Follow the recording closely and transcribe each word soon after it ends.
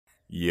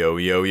Yo,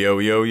 yo, yo,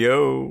 yo,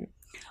 yo.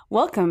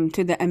 Welcome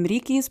to the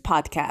Amrikis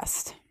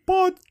podcast.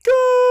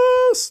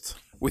 Podcast!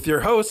 With your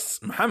hosts,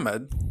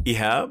 Muhammad.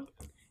 Ihab.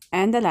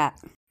 And Ala.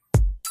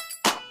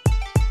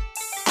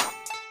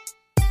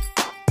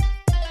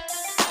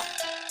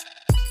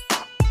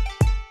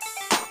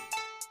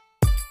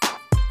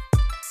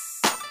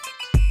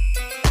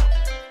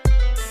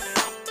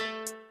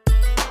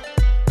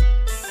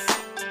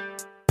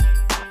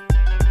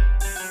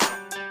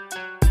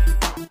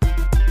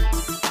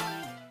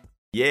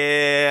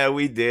 Yeah,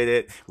 we did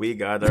it. We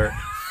got our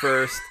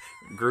first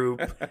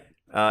group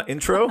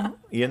intro,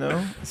 you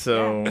know?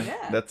 So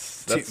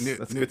that's New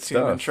good team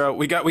stuff. intro.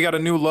 We got a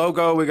new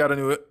logo. We got a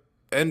new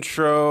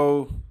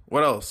intro.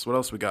 What else? What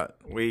else we got?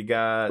 I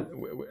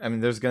mean,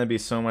 there's going to be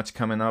so much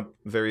coming up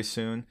very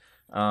soon.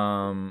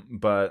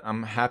 But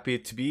I'm happy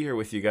to be here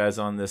with you guys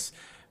on this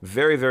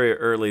very, very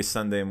early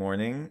Sunday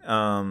morning.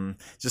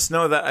 Just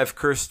know that I've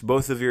cursed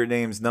both of your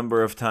names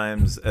number of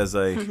times as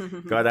I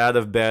got out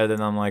of bed,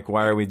 and I'm like,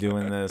 why are we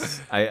doing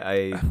this?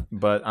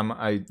 But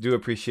I do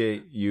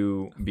appreciate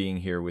you being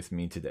here with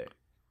me today.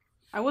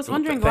 I was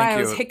wondering why I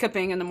was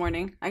hiccuping in the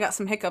morning. I got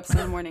some hiccups in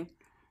the morning.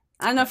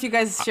 I don't know if you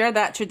guys share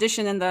that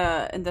tradition in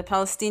the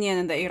Palestinian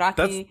and the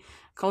Iraqi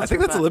culture. I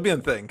think that's a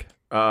Libyan thing.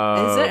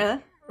 Is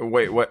it?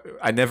 Wait, what?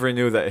 I never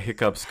knew that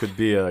hiccups could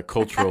be a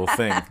cultural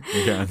thing.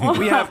 Yeah.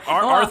 We have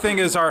our thing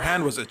is our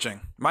hand was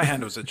itching. My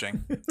hand was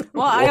itching.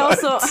 Well, I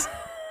also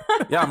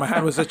Yeah, my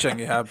hand was itching.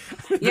 Yeah.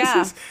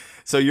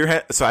 So so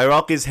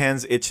Iraqis'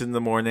 hands itch in the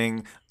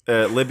morning.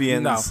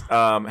 Libyans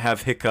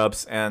have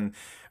hiccups, and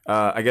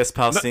I guess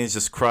Palestinians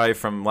just cry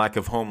from lack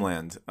of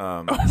homeland.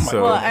 And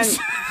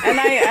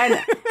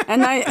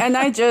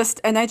I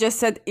just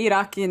said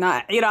Iraqi,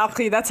 not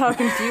Iraqi. That's how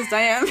confused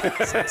I am.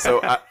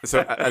 So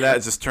that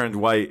just turned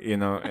white, you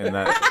know, in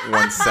that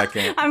 1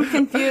 second. I'm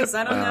confused.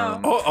 I don't know.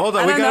 Hold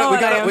on.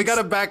 We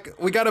gotta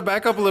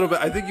back up a little bit.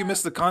 I think you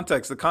missed the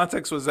context. The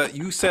context was that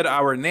you said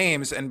our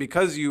names, and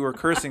because you were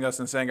cursing us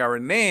and saying our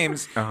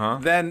names,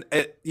 then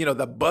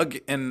the bug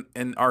in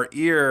our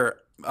ear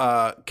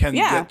can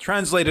get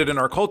translated in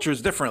our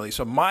cultures differently.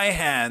 So my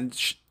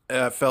hand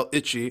felt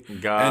itchy, I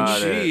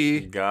got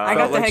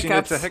like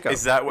the hiccups.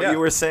 Is that what you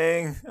were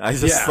saying? I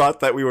just thought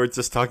that we were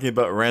just talking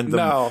about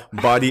random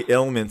body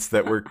ailments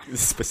that were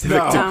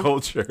specific to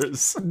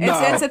cultures.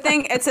 It's a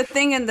thing. It's a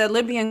thing in the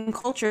Libyan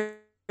culture.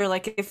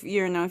 Like if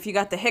you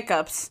got the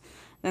hiccups,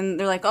 then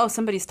they're like, oh,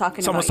 someone's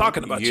talking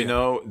about you. You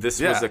know,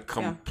 this was a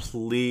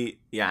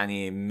complete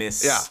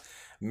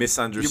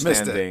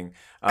misunderstanding.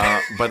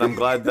 But I'm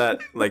glad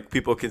that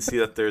people can see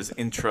that there's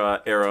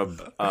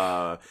intra-Arab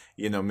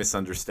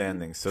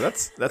misunderstanding. So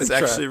that's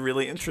actually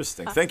really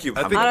interesting. Thank you.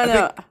 I don't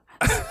know.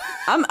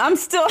 I'm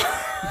still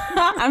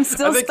stuck.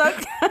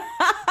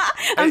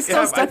 I'm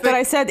still stuck that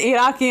I said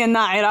Iraqi and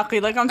not Iraqi.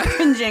 Like I'm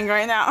cringing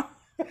right now.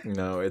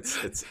 No, it's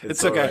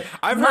okay. Right.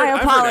 I've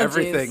heard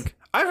everything.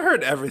 I've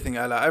heard everything,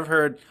 Ella. I've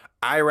heard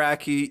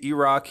Iraqi,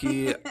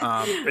 Iraqi,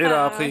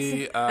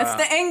 Iraqi. It's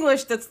the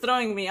English that's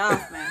throwing me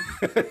off, man.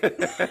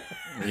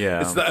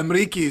 Yeah, it's the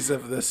Amrikis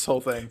of this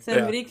whole thing. The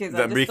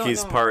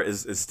Amrikis part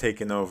is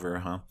taken over,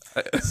 huh?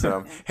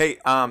 So hey,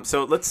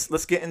 so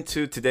let's get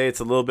into today. It's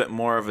a little bit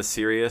more of a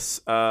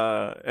serious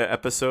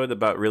episode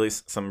about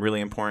some really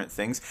important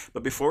things.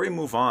 But before we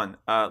move on,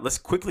 let's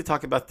quickly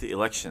talk about the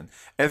election.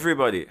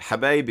 Everybody,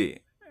 habibi,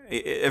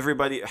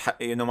 everybody,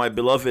 my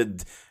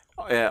beloved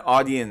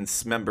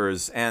audience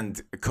members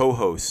and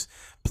co-hosts,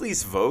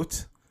 please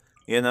vote.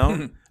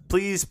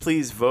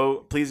 Please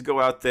vote. Please go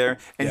out there.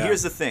 And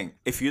here's the thing: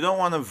 if you don't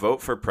want to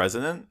vote for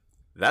president,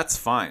 that's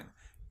fine.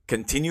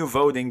 Continue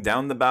voting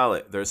down the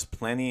ballot. There's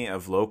plenty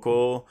of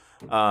local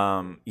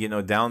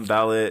down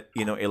ballot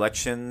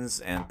elections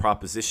and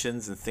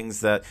propositions and things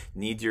that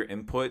need your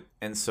input.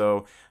 And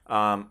so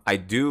I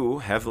do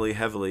heavily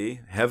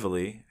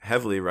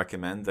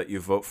recommend that you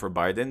vote for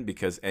Biden,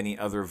 because any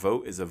other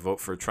vote is a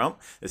vote for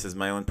Trump. This is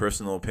my own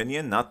personal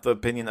opinion, not the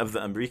opinion of the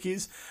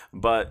Amrikis,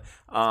 but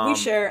I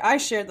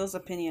share those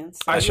opinions.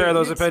 I share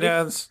those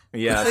opinions.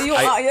 Yes. So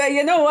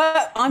you know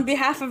what? On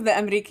behalf of the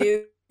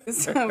Amrikis,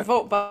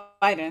 vote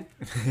Biden.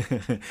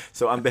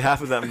 So on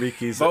behalf of the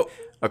Amrikis,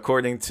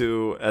 according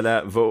to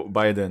that, vote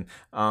Biden.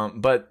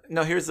 But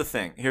no, here's the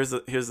thing. Here's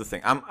the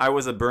thing. I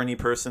was a Bernie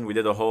person. We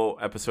did a whole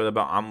episode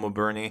about Ammo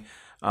Bernie,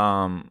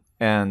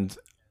 and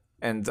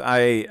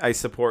I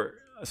support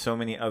so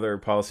many other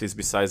policies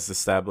besides the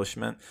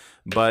establishment.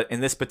 But in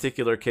this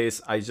particular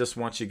case, I just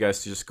want you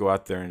guys to just go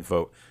out there and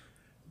vote.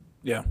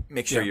 Yeah.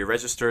 Make sure you're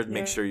registered.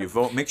 Make sure you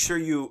vote. Make sure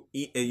you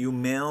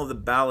mail the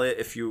ballot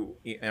if you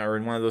are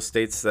in one of those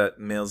states that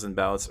mails in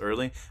ballots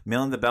early.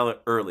 Mail in the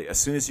ballot early. As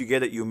soon as you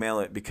get it, you mail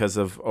it, because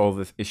of all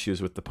the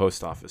issues with the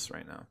post office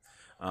right now.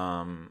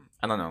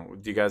 I don't know.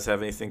 Do you guys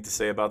have anything to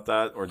say about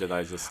that, or did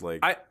I just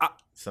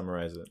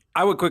summarize it?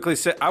 I would quickly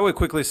say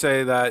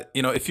that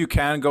if you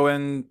can go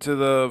into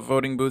the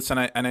voting booths, and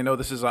I know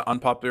this is an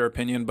unpopular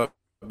opinion, but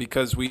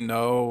because we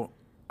know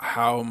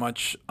how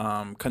much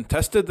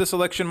contested this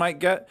election might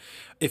get.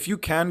 If you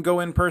can go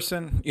in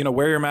person,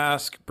 wear your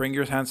mask, bring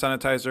your hand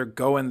sanitizer,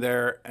 go in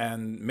there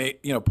and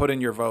put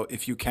in your vote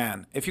if you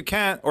can. If you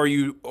can't, or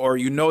you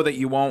know that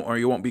you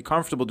won't be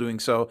comfortable doing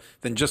so,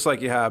 then just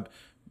like you have,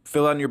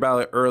 fill out your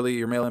ballot early,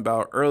 your mail-in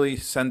ballot early,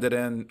 send it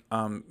in,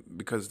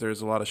 because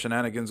there's a lot of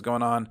shenanigans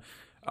going on.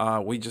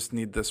 We just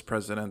need this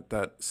president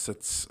that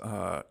sits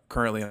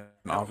currently in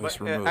office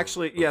removed.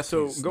 Actually, yeah.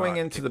 So going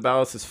into the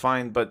ballots is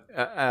fine, but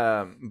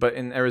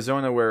in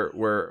Arizona, where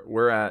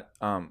we're at,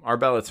 our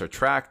ballots are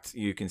tracked.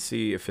 You can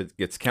see if it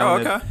gets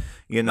counted. Oh,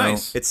 okay.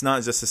 Nice. It's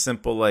not just a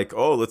simple like,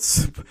 oh,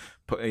 let's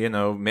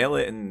mail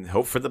it and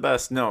hope for the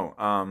best.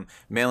 No,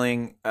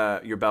 mailing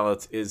your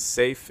ballots is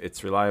safe.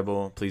 It's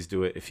reliable. Please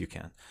do it if you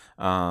can.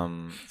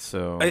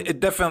 So I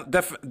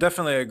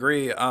definitely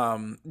agree.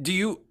 Do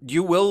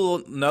you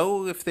will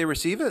know if they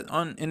receive it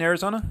in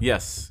Arizona?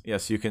 Yes,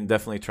 you can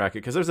definitely track it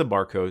because there's a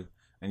barcode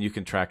and you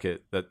can track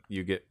it that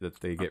they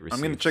get received.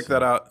 I'm going to check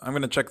that out. I'm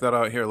going to check that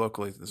out here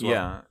locally as well.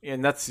 Yeah,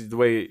 and that's the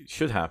way it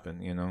should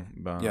happen,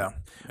 Yeah.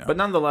 But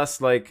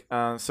nonetheless,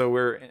 I'm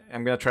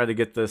going to try to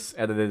get this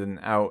edited and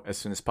out as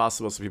soon as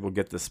possible so people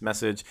get this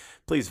message.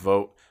 Please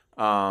vote.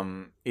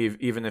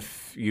 Even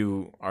if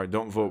you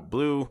don't vote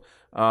blue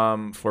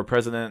for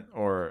president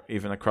or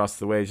even across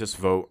the way, just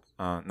vote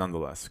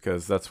nonetheless,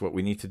 because that's what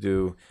we need to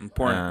do.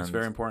 Important. It's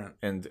very important.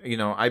 And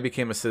I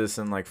became a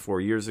citizen like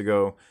 4 years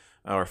ago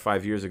or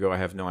 5 years ago. I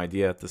have no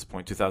idea at this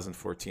point.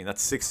 2014.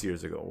 That's 6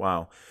 years ago.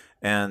 Wow.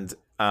 And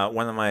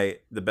one of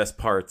the best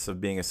parts of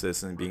being a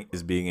citizen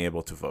is being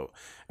able to vote.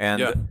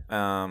 And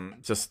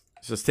just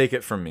take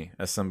it from me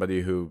as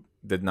somebody who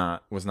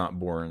was not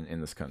born in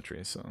this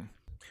country. So.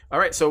 All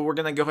right, so we're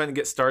gonna go ahead and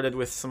get started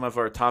with some of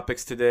our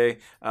topics today.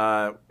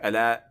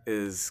 Ala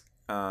is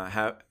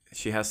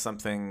she has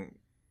something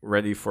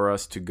ready for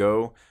us to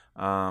go,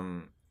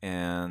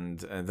 and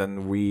then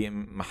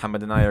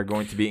Muhammad and I are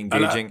going to be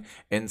engaging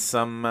in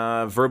some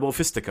verbal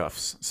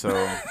fisticuffs. So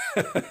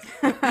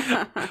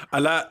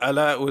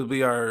Ala will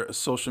be our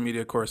social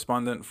media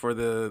correspondent for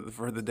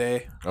the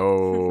day.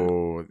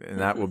 Oh, and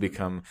that will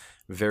become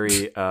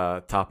very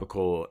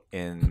topical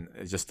in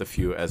just a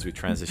few as we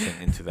transition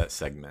into that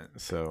segment.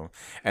 So,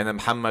 and then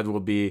Muhammad will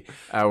be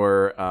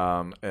our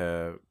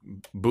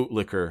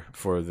bootlicker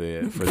for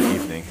the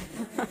evening.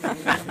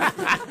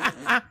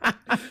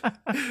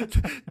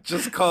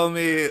 Just call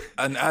me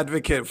an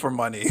advocate for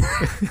money.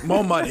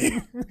 More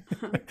money.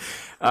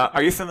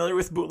 Are you familiar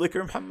with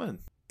bootlicker, Muhammad?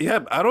 Yeah,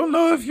 I don't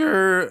know if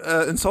you're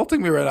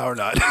insulting me right now or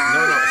not.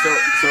 No.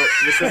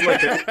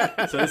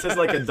 So this is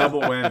like a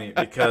double whammy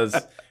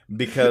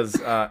because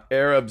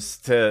Arabs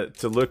to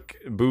look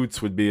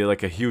boots would be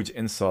like a huge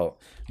insult.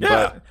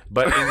 Yeah.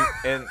 But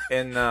in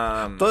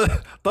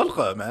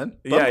Talqa, man.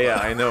 Yeah,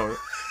 I know.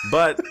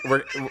 But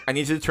I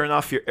need you to turn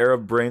off your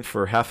Arab brain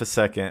for half a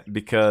second,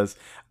 because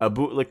a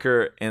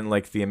bootlicker in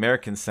like the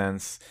American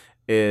sense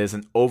is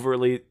an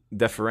overly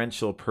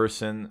deferential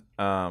person,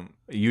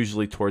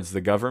 usually towards the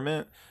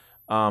government,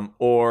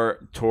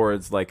 or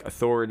towards like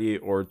authority,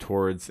 or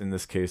towards, in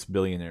this case,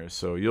 billionaires.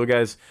 So you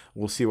guys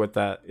will see what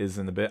that is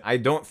in a bit. I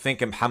don't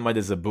think Muhammad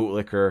is a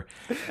bootlicker.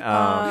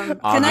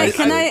 Can I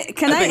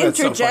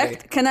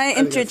interject? So can I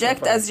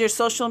interject as your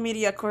social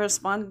media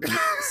correspondent?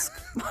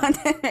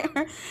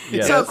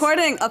 Yes. So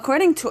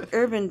according to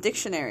Urban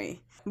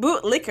Dictionary,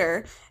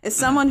 bootlicker is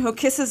someone who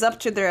kisses up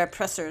to their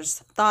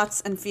oppressors'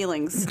 thoughts and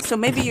feelings. So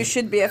maybe you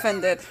should be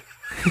offended.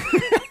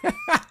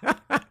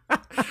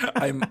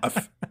 I'm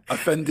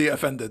offended.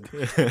 Offended.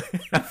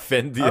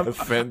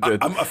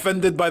 I'm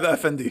offended by the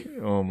offendi.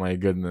 Oh my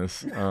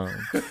goodness.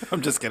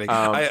 I'm just kidding.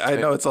 I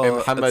know it's all.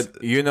 Muhammad,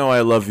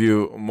 I love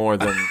you more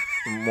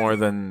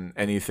than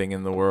anything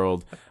in the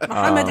world.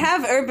 Muhammad,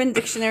 have Urban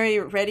Dictionary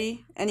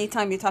ready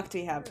anytime you talk to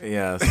Ihab.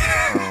 Yes.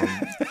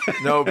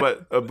 No,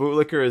 but a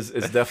bootlicker is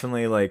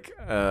definitely like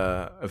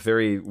a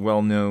very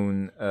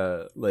well-known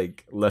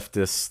like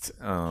leftist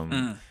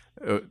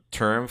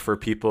term for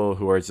people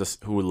who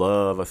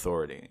love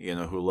authority,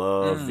 who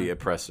love the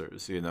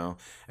oppressors, and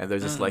they're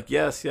just like,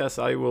 yes,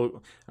 I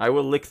will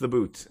lick the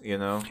boot,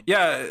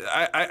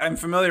 Yeah, I'm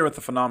familiar with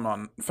the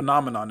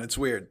phenomenon. It's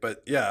weird,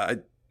 but yeah,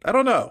 I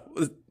don't know.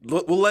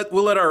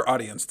 We'll let our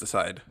audience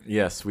decide.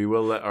 Yes, we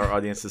will let our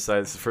audience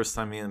decide. It's the first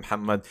time me and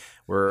Muhammad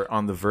were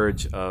on the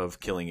verge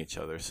of killing each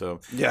other. So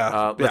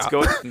let's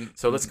go.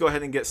 So let's go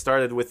ahead and get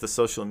started with the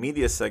social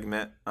media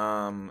segment.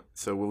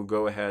 So we'll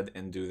go ahead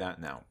and do that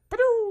now.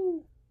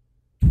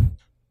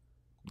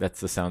 That's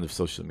the sound of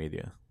social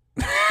media.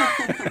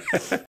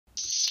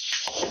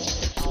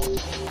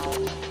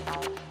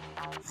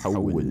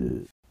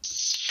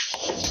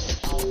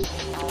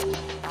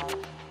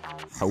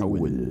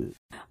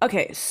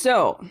 Okay,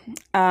 so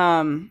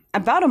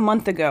about a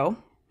month ago,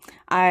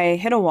 I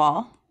hit a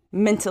wall,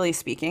 mentally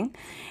speaking,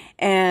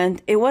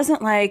 and it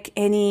wasn't like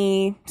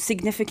any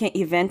significant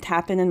event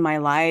happened in my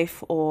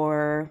life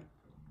or,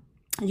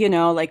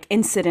 like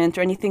incident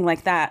or anything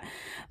like that.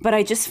 But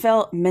I just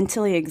felt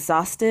mentally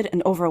exhausted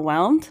and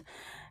overwhelmed.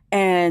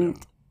 And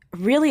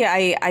really,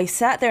 I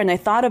sat there and I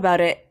thought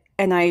about it.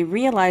 and I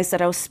realized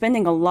that I was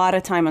spending a lot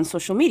of time on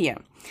social media.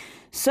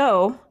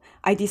 So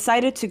I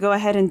decided to go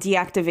ahead and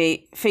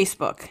deactivate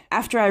Facebook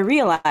after I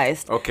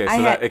realized. Okay,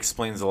 so that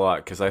explains a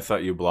lot, because I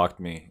thought you blocked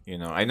me.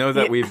 I know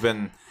that we've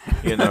been,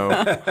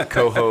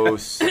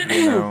 co-hosts,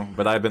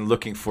 but I've been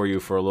looking for you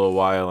for a little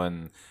while,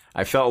 and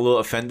I felt a little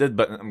offended,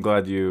 but I'm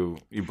glad you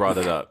brought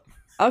it up.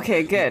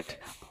 Okay, good.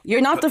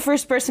 You're not the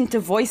first person to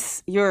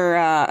voice your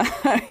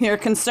your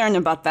concern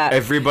about that.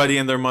 Everybody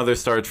and their mother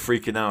started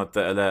freaking out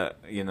that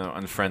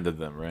unfriended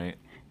them, right?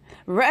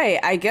 Right,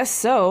 I guess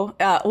so.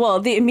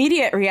 Well, the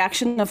immediate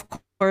reaction, of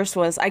course,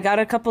 was I got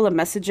a couple of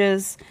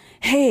messages.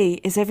 Hey,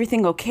 is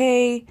everything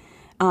okay?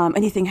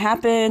 Anything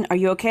happen? Are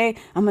you okay?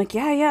 I'm like,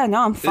 yeah, no,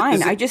 I'm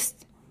fine.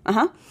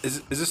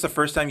 Is this the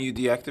first time you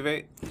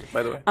deactivate,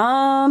 by the way?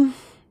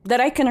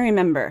 That I can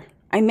remember.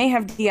 I may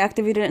have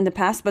deactivated it in the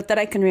past, but that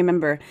I can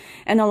remember.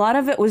 And a lot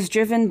of it was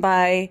driven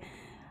by,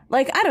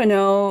 I don't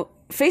know,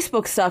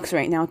 Facebook sucks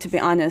right now, to be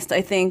honest.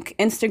 I think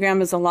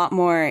Instagram is a lot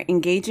more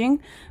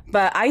engaging,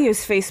 but I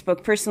use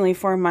Facebook personally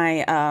for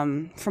my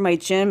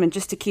gym and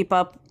just to keep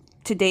up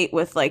to date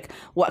with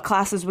what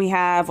classes we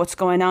have, what's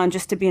going on,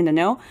 just to be in the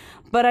know.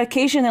 But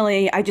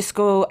occasionally I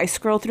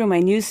scroll through my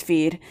news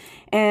feed,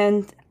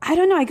 and I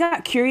don't know, I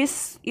got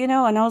curious, and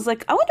I was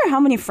like, I wonder how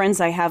many friends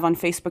I have on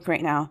Facebook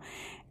right now.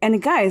 And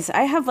guys,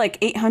 I have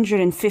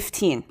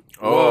 815.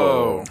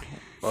 Oh.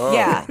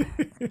 Yeah.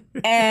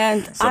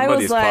 And Somebody's I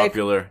was like,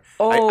 popular.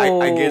 Oh.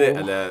 I get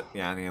it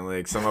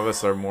that some of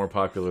us are more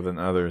popular than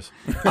others.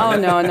 Oh,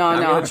 no. I'm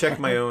gonna check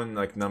my own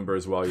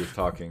numbers while you're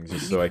talking,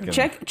 just so I can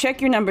check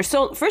your numbers.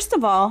 So first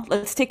of all,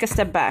 let's take a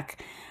step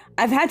back.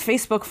 I've had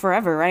Facebook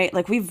forever, right?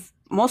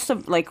 Most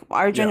of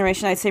our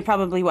generation, I'd say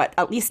probably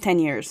at least 10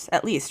 years,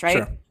 at least, right?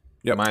 Sure.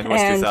 Yeah, mine was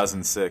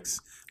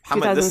 2006.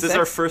 This is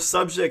our first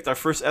subject. Our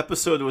first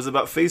episode was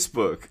about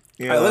Facebook.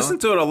 I listened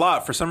to it a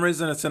lot. For some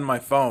reason, it's in my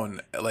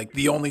phone,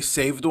 the only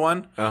saved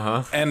one.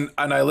 And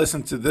I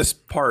listened to this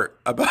part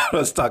about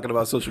us talking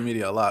about social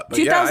media a lot. But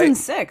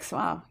 2006.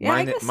 Wow. Yeah,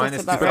 mine I guess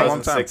is that's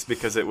 2006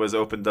 because it was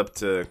opened up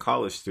to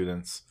college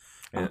students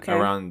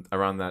around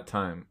that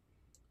time.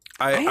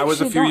 I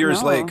was a few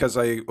years late because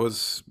I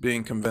was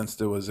being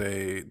convinced it was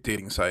a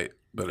dating site,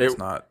 but it's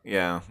not.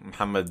 Yeah,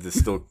 Muhammad is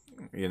still,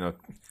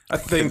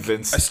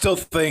 I still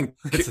think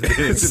it's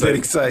a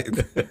dating site.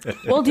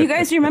 Well, do you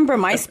guys remember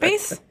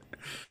MySpace?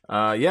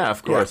 Yeah,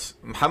 of course.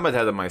 Yeah. Muhammad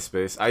had a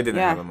MySpace. I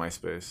didn't have a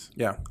MySpace.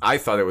 Yeah. I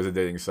thought it was a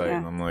dating site,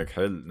 and I'm like,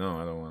 no,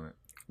 I don't want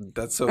it.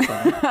 That's so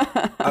funny.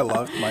 I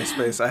loved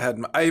MySpace.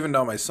 I even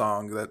know my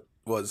song that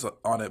was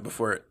on it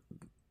before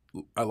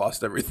I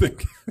lost everything.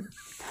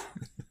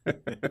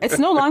 It's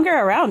no longer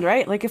around,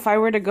 right? If I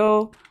were to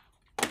go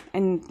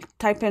and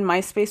type in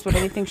MySpace, would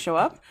anything show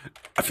up?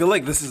 I feel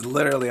like this is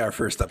literally our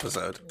first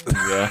episode.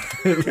 Yeah,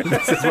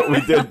 this is what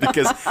we did,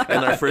 because in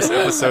our first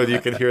episode, you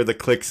could hear the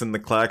clicks and the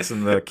clacks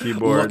in the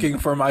keyboard. Looking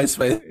for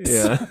MySpace.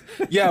 Yeah.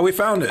 Yeah, we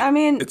found it. I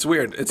mean, it's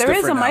weird. There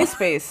is a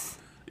MySpace.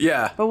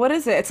 Yeah. But what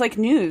is it? It's like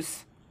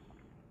news.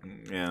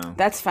 Yeah.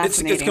 That's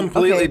fascinating. It's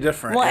completely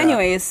different. Well,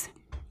 anyways.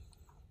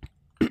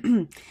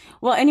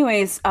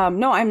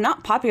 No, I'm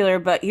not popular,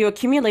 but you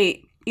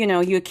accumulate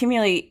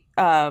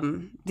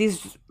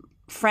these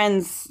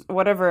friends,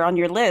 whatever, on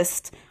your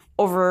list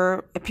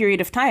over a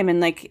period of time.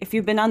 And if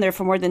you've been on there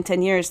for more than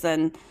 10 years,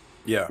 then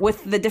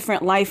with the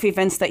different life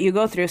events that you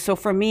go through. So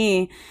for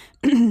me,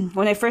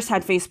 when I first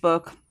had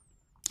Facebook,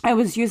 I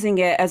was using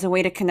it as a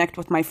way to connect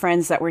with my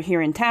friends that were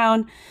here in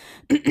town.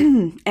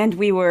 And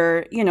we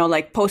were,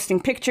 posting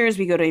pictures,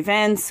 we go to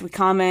events, we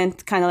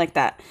comment, kind of like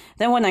that.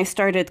 Then when I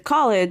started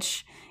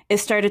college, it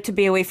started to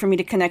be a way for me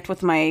to connect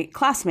with my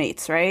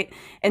classmates, right?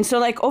 And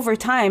so over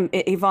time,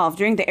 it evolved.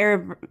 During the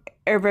Arab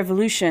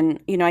Revolution,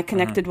 I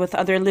connected with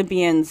other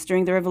Libyans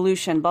during the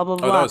revolution, blah, blah,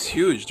 blah. Oh, that was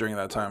huge during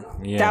that time.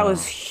 Yeah. That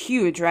was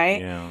huge,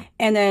 right? Yeah.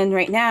 And then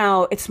right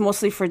now, it's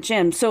mostly for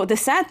gym. So the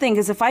sad thing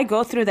is, if I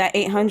go through that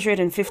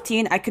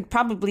 815, I could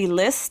probably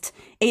list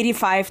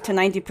 85 to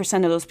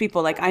 90% of those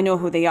people. I know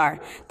who they are.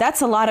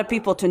 That's a lot of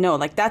people to know.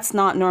 That's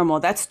not normal.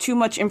 That's too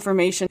much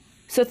information.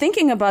 So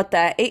thinking about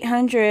that,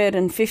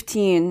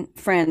 815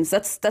 friends,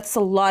 that's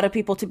a lot of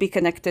people to be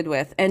connected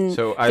with. And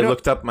so I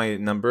looked up my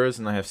numbers,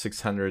 and I have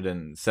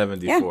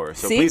 674. Yeah,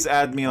 so see? please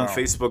add me on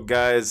Facebook,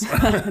 guys.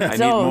 I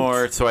need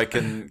more so I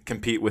can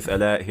compete with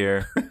Alat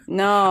here.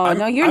 No,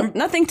 you're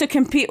nothing to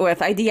compete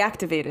with. I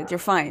deactivated. You're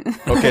fine.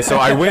 Okay, so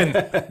I win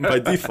by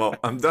default.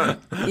 I'm done.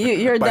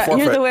 You're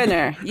the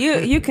winner.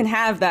 You can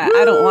have that.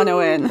 I don't want to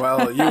win.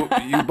 Well,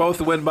 you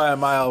both win by a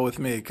mile with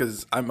me,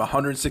 because I'm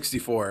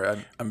 164.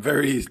 I'm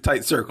very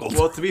tight circled.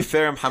 Well, to be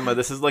fair, Muhammad,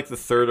 this is the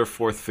third or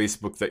fourth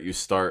Facebook that you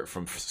start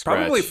from scratch.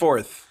 Probably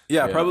fourth.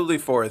 Yeah, probably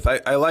fourth.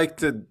 I like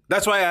to.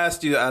 That's why I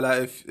asked you, Ala,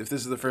 if this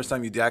is the first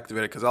time you deactivate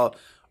it, because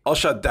I'll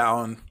shut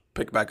down,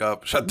 pick back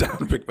up, shut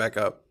down, pick back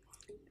up.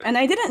 And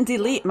I didn't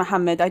delete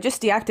Muhammad. I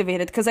just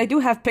deactivated because I do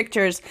have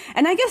pictures.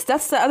 And I guess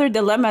that's the other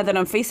dilemma that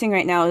I'm facing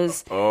right now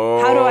is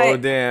how do I?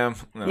 Damn.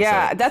 No,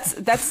 yeah,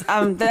 sorry.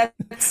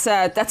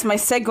 that's my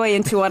segue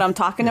into what I'm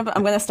talking about.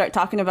 I'm gonna start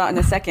talking about in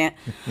a second.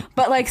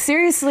 But like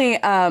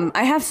seriously,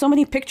 I have so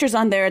many pictures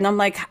on there, and I'm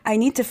like, I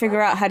need to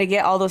figure out how to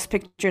get all those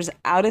pictures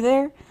out of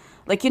there.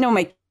 Like, you know,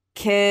 my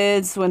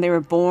kids when they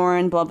were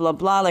born, blah blah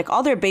blah. Like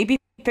all their baby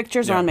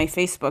pictures are on my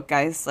Facebook,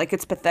 guys. Like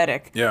it's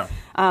pathetic. Yeah.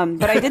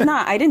 But I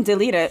didn't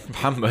delete it.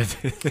 Muhammad,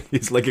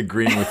 he's like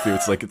agreeing with you.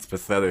 It's like it's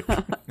pathetic.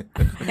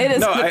 It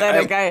is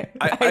pathetic.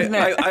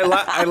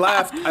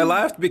 I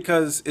laughed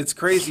because it's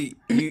crazy.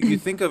 You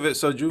think of it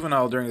so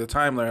juvenile during the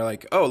time. They're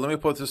like, oh, let me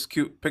put this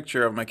cute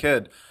picture of my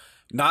kid,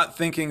 not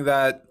thinking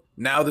that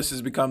now this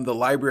has become the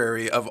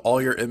library of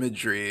all your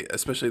imagery,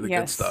 especially the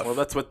good stuff. Well,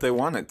 that's what they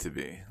want it to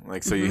be.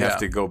 Like, so you have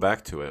to go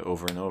back to it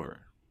over and over.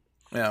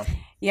 Yeah.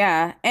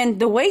 Yeah. And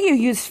the way you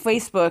use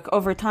Facebook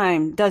over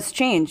time does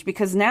change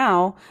because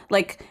now,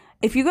 like,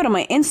 if you go to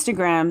my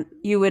Instagram,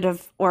 you would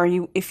have,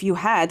 if you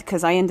had,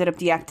 because I ended up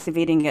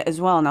deactivating it as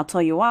well, and I'll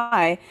tell you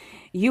why,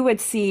 you would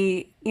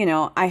see, you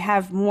know, I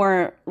have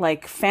more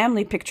like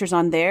family pictures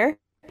on there.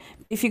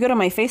 If you go to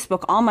my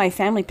Facebook, all my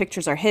family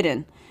pictures are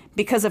hidden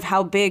because of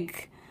how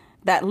big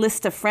that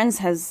list of friends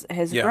has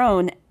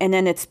grown. And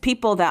then it's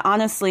people that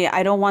honestly,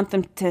 I don't want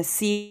them to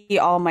see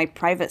all my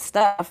private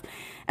stuff.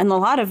 And a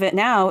lot of it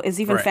now is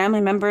even family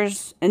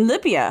members in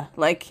Libya,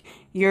 like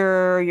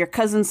your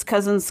cousin's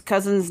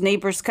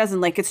neighbor's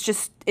cousin. Like it's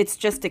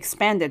just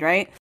expanded,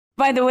 right?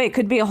 By the way, it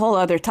could be a whole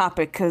other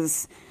topic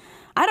because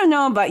I don't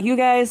know about you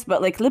guys,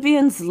 but like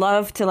Libyans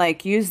love to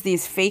like use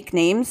these fake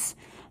names.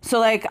 So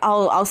like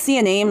I'll see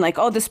a name like,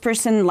 oh, this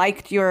person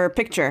liked your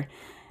picture,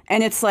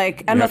 and it's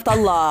like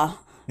Amatallah.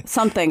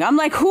 Something. I'm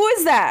like, who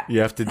is that? You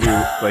have to do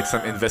like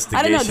some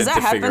investigation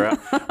to figure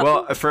out.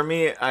 Well, for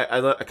me,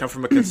 I come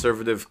from a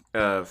conservative,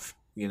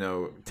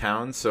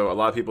 town, so a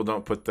lot of people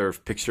don't put their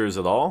pictures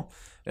at all,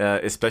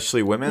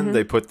 especially women.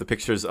 They put the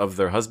pictures of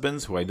their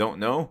husbands, who I don't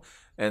know,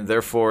 and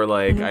therefore,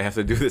 like, I have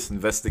to do this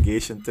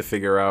investigation to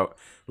figure out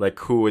like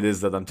who it is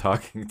that I'm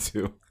talking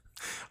to,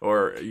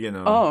 or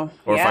if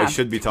I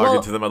should be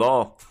talking to them at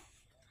all.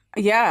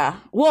 Yeah.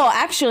 Well,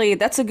 actually,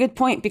 that's a good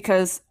point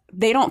because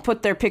they don't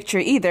put their picture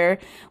either.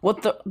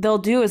 What they'll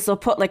do is they'll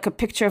put like a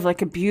picture of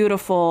like a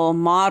beautiful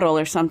model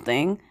or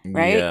something,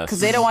 right?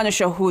 Because they don't want to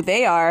show who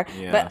they are.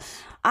 Yes. But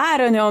I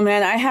don't know,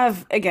 man.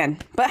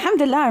 But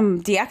alhamdulillah,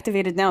 I'm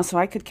deactivated now, so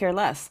I could care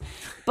less.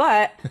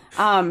 But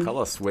tell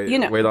us,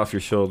 weight off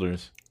your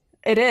shoulders.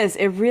 It is.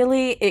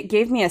 It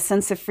gave me a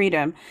sense of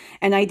freedom,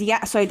 and I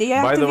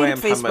deactivated. By the way,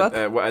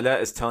 Facebook. What Ala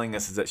is telling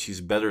us is that she's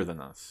better than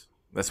us.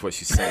 That's what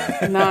she's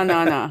saying. No.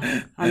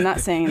 I'm not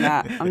saying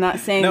that. I'm not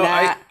saying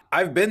that.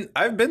 I've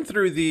been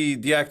through the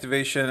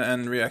deactivation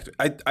and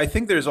I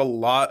think there's a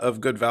lot of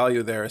good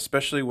value there,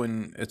 especially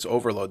when it's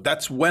overload.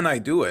 That's when I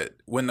do it,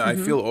 when I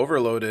feel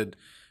overloaded,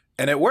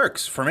 and it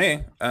works for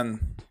me. And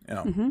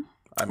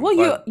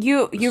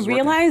you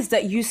realize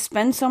that you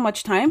spend so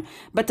much time,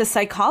 but the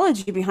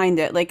psychology behind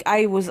it, like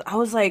I was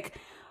like,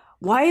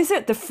 why is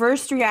it the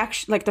first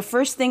reaction, like the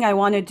first thing I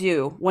want to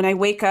do when I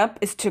wake up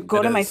is to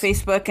go to my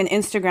Facebook and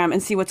Instagram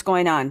and see what's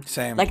going on?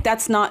 Same. Like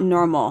that's not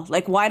normal.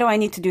 Like why do I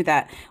need to do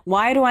that?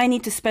 Why do I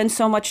need to spend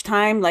so much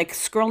time like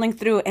scrolling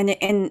through and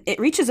it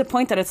reaches a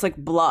point that it's like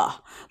blah.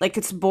 Like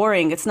it's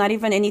boring. It's not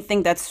even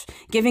anything that's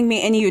giving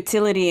me any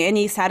utility,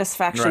 any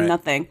satisfaction,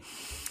 nothing.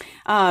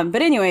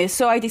 But anyway,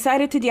 so I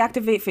decided to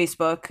deactivate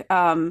Facebook.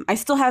 I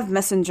still have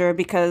Messenger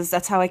because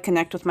that's how I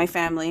connect with my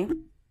family.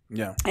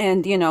 Yeah.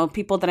 And,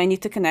 people that I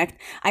need to connect.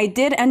 I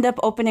did end up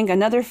opening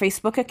another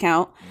Facebook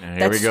account.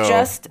 Here we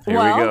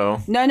go.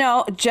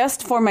 No,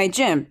 just for my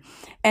gym.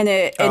 And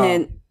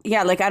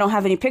like I don't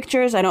have any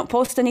pictures. I don't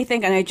post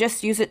anything. And I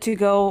just use it to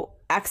go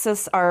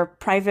access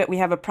we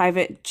have a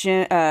private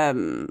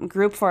gym,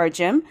 group for our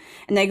gym.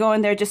 And I go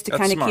in there just to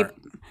kind of keep...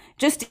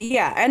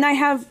 And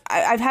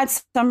I've had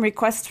some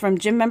requests from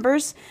gym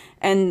members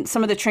and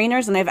some of the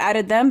trainers, and I've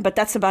added them, but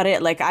that's about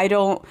it. Like I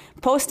don't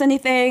post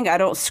anything. I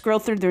don't scroll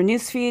through their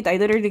newsfeed. I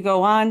literally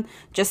go on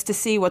just to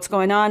see what's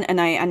going on, and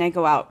I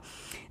go out.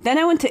 Then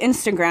I went to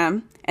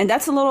Instagram, and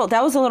that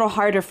was a little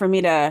harder for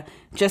me to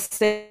just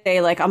say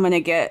like I'm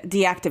gonna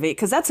deactivate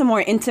because that's a more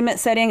intimate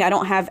setting. I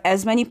don't have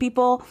as many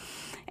people,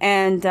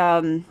 and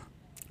I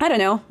don't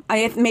know.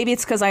 Maybe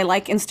it's because I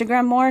like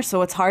Instagram more,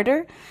 so it's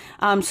harder.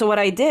 So what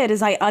I did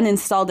is I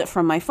uninstalled it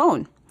from my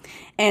phone.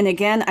 And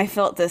again, I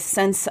felt this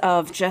sense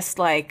of just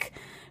like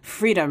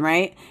freedom,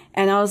 right?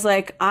 And I was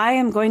like, I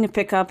am going to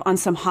pick up on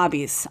some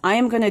hobbies. I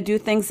am going to do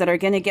things that are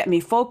going to get me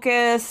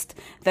focused,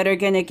 that are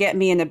going to get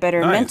me in a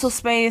better mental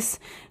space.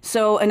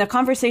 So in a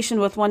conversation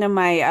with one of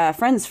my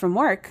friends from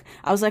work,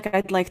 I was like,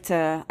 I'd like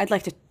to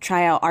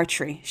try out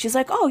archery. She's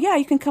like, oh yeah,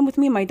 you can come with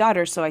me and my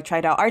daughter. So I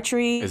tried out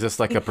archery. Is this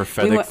like a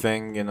prophetic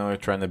thing,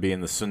 trying to be in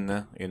the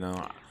sunnah,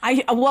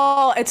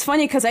 Well, it's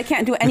funny because I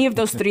can't do any of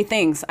those three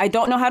things. I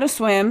don't know how to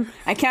swim,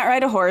 I can't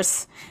ride a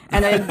horse,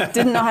 and I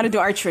didn't know how to do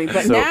archery.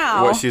 But so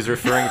now... what she's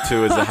referring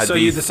to is a hadith. So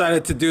you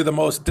decided to do the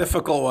most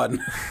difficult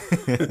one.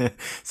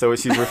 So what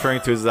she's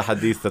referring to is the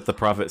hadith that the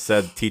Prophet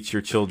said, teach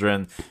your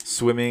children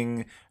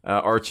swimming,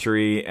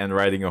 archery, and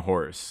riding a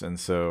horse. And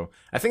so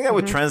I think that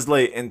would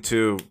translate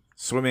into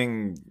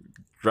swimming,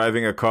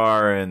 driving a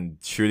car, and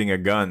shooting a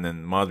gun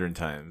in modern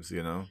times,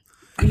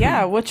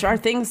 Yeah, which are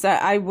things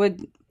that I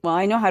would... Well,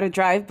 I know how to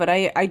drive, but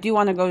I do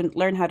want to go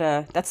learn how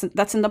to...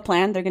 That's in the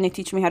plan. They're going to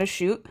teach me how to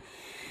shoot.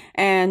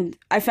 And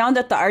I found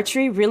that the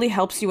archery really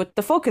helps you with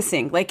the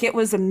focusing. Like, it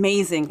was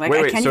amazing. Like,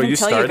 wait, I can't so even you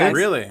tell started? you guys.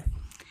 Really?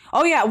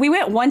 Oh, yeah. We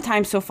went one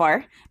time so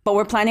far, but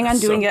we're planning on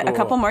doing it a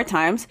couple more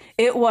times.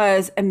 It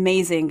was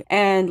amazing.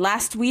 And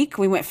last week,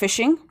 we went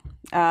fishing.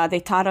 They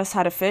taught us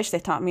how to fish. They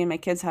taught me and my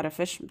kids how to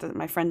fish,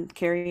 my friend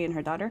Carrie and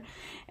her daughter.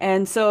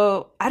 And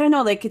so, I don't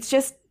know, like, it's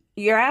just...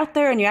 You're out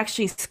there and you're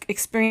actually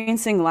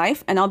experiencing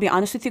life. And I'll be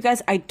honest with you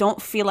guys, I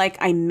don't feel like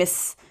I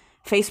miss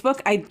Facebook.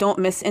 I don't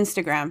miss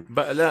Instagram.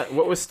 But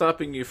what was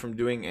stopping you from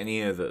doing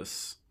any of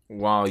this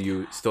while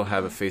you still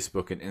have a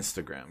Facebook and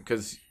Instagram?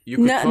 Because you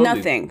could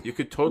nothing. You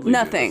could totally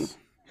nothing. Do this.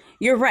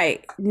 You're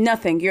right.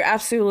 Nothing. You're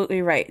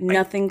absolutely right.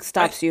 Nothing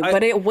stops you.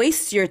 But it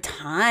wastes your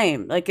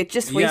time. Like, it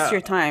just wastes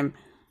your time.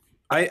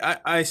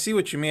 I see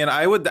what you mean.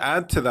 I would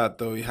add to that,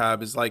 though,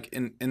 Ihab, is like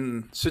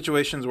in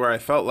situations where I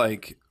felt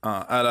like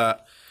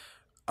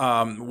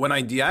when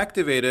I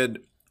deactivated,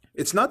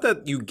 it's not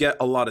that you get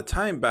a lot of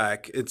time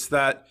back. It's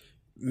that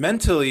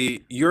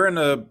mentally you're in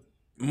a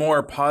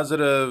more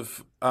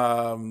positive,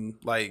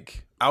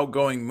 like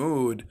outgoing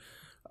mood,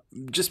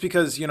 just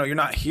because, you're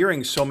not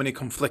hearing so many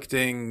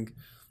conflicting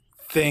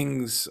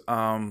things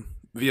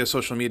via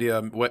social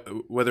media,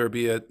 whether it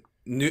be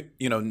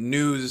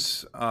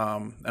news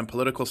and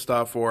political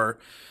stuff or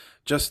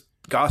just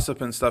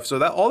gossip and stuff. So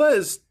that all that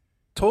is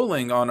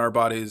tolling on our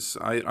bodies.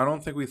 I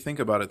don't think we think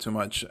about it too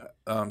much.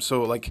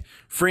 So like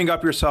freeing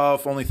up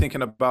yourself, only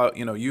thinking about,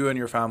 you and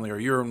your family or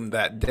you're in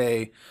that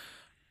day,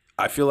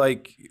 I feel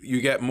like you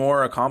get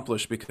more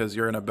accomplished because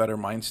you're in a better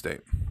mind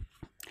state.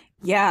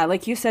 Yeah,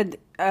 like you said,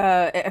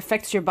 it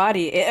affects your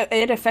body.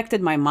 It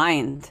affected my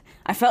mind.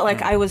 I felt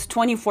like I was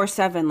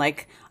 24/7,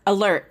 like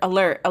alert,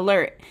 alert,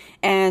 alert.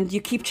 And you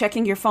keep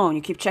checking your phone.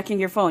 You keep checking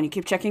your phone. You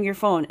keep checking your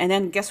phone. And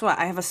then guess what?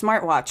 I have a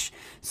smartwatch.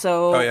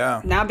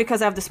 So now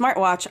because I have the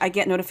smartwatch, I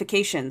get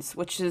notifications,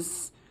 which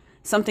is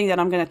something that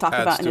I'm going to talk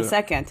about in a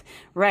second.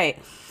 Right.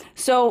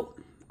 So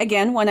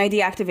again, when I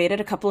deactivated,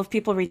 a couple of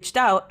people reached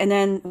out. And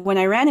then when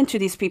I ran into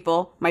these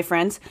people, my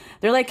friends,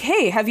 they're like,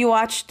 hey, have you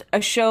watched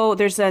a show?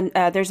 There's a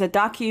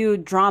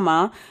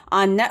docudrama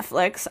on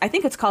Netflix. I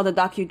think it's called a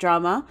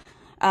docudrama.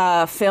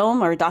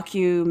 Film or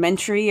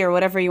documentary or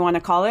whatever you want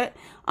to call it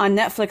on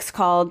Netflix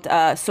called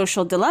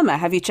Social Dilemma.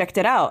 Have you checked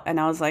it out? And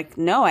I was like,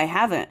 no, I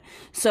haven't.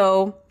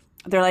 So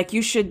they're like,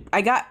 you should.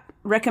 I got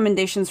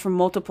recommendations from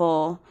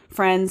multiple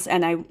friends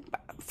and I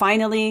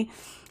finally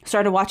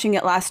started watching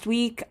it last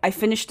week. I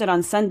finished it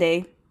on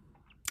Sunday.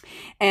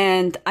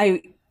 And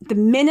the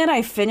minute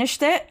I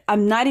finished it,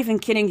 I'm not even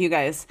kidding you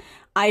guys,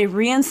 I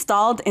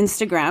reinstalled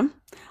Instagram.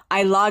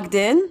 I logged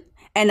in.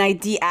 And I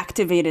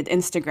deactivated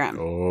Instagram.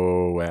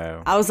 Oh,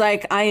 wow. I was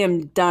like, I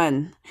am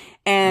done.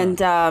 And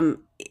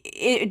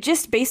it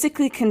just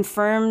basically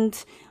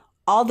confirmed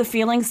all the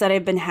feelings that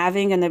I've been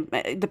having in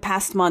the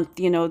past month,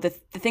 the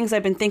things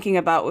I've been thinking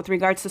about with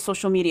regards to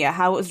social media,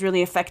 how it was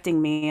really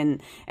affecting me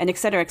and et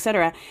cetera, et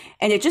cetera.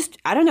 And it just,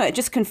 I don't know, it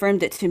just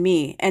confirmed it to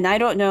me. And I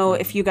don't know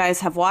if you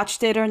guys have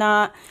watched it or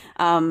not.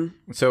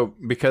 So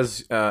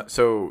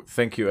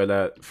thank you,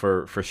 Ella,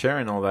 for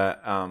sharing all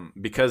that.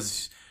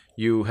 Because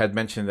you had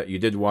mentioned that you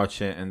did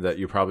watch it and that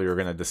you probably were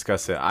going to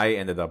discuss it. I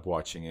ended up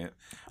watching it.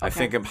 Okay. I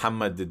think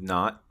Muhammad did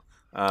not.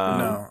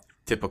 No.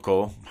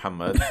 Typical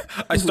Muhammad.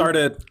 I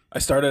started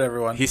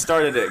everyone. He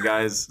started it,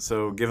 guys.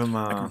 So give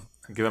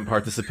him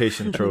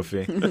participation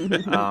trophy.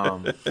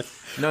 No,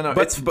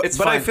 but it's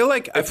fine. I feel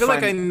like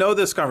I know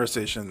this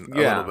conversation a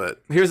little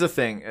bit. Here's the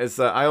thing: is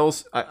that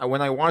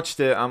when I watched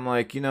it, I'm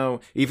like,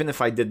 even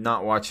if I did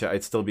not watch it,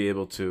 I'd still be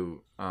able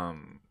to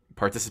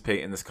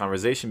participate in this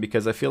conversation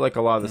because I feel like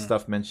a lot of the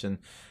stuff mentioned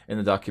in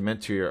the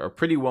documentary are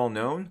pretty well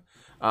known,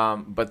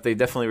 but they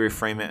definitely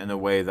reframe it in a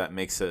way that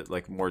makes it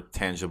like more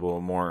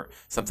tangible, more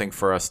something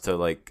for us to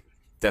like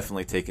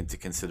definitely take into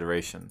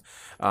consideration.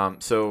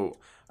 So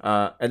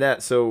what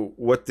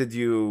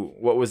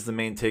was the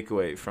main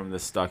takeaway from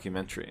this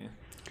documentary?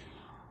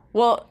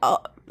 Well,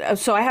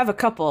 so I have a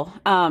couple,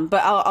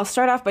 but I'll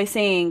start off by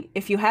saying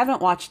if you haven't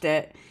watched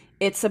it,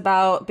 it's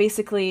about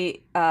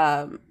basically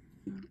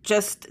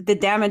just the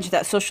damage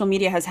that social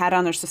media has had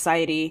on our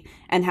society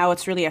and how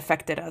it's really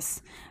affected us.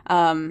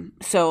 And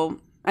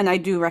I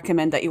do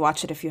recommend that you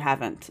watch it if you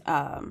haven't.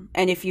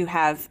 And if you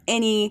have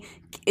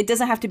it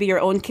doesn't have to be your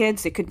own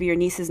kids. It could be your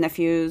nieces,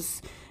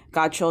 nephews,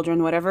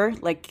 godchildren, whatever.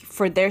 Like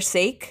for their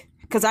sake,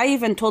 because I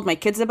even told my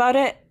kids about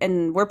it,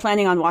 and we're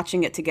planning on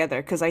watching it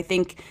together because I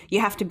think you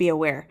have to be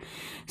aware.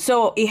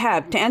 So,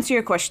 Ihab, to answer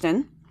your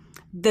question,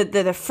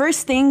 the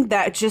first thing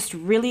that just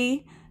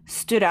really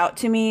stood out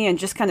to me and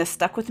just kind of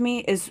stuck with me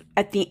is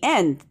at the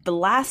end, the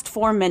last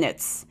 4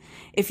 minutes.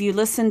 If you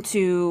listen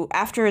to,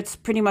 after it's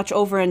pretty much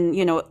over, and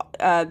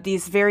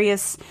these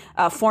various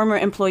former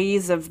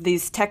employees of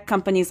these tech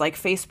companies like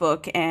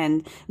Facebook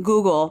and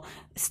Google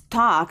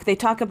they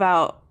talk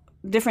about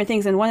different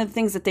things. And one of the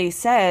things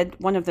that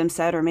one of them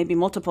said, or maybe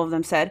multiple of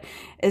them said,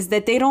 is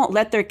that they don't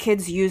let their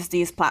kids use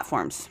these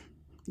platforms.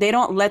 They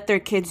don't let their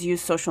kids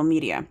use social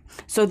media.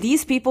 So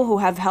these people who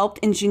have helped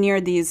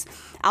engineer these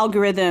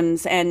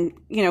algorithms and,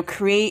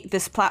 create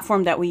this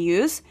platform that we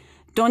use,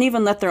 don't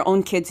even let their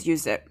own kids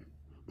use it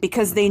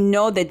because they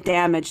know the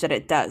damage that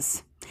it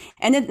does.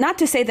 And not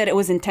to say that it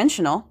was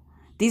intentional.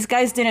 These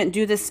guys didn't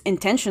do this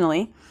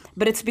intentionally,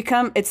 but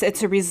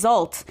it's a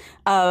result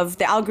of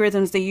the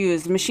algorithms they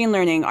use, machine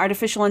learning,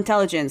 artificial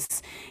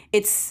intelligence.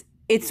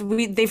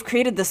 They've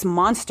created this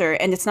monster,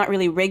 and it's not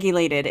really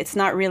regulated. It's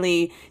not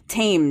really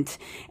tamed,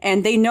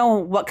 and they know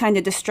what kind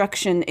of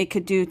destruction it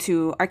could do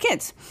to our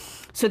kids.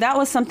 So that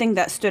was something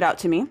that stood out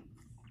to me.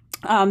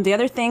 The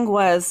other thing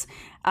was,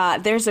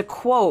 there's a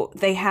quote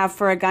they have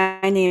for a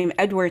guy named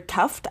Edward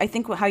Tuft, I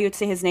think how you'd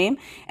say his name.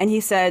 And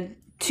he said,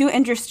 2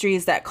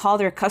 industries that call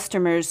their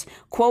customers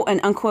quote and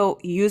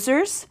unquote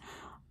users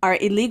are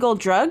illegal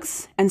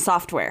drugs and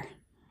software.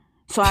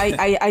 So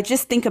I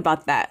just think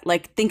about that.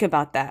 Like, think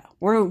about that.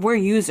 We're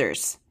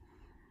users.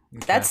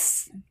 Okay.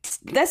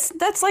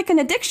 That's like an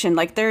addiction.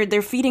 Like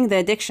they're feeding the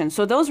addiction.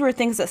 So those were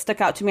things that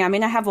stuck out to me. I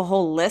mean, I have a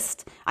whole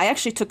list. I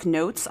actually took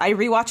notes. I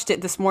rewatched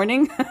it this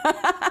morning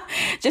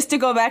just to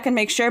go back and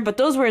make sure. But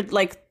those were,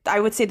 like, I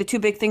would say, the 2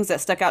 big things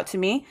that stuck out to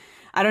me.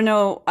 I don't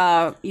know,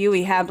 you,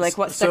 Ehab, like,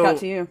 what stuck out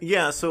to you?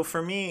 Yeah. So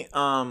for me,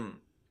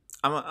 I'm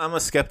a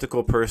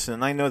skeptical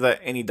person. I know that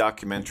any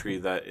documentary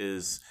that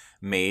is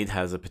made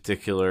has a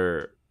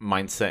particular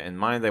mindset in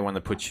mind. They want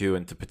to put you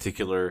into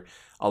particular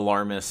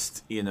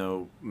alarmist,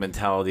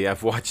 mentality.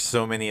 I've watched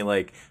so many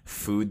like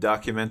food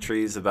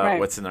documentaries about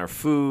what's in our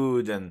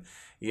food, and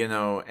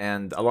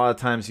and a lot of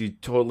times you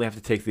totally have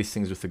to take these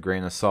things with a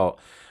grain of salt.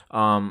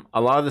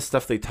 A lot of the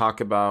stuff they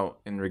talk about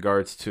in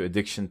regards to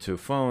addiction to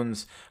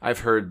phones, I've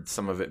heard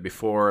some of it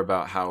before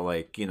about how,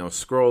 like,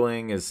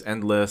 scrolling is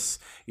endless.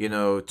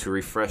 To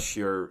refresh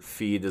your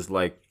feed is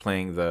like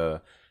playing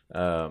the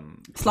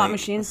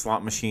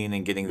slot machine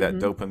and getting that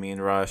dopamine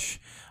rush.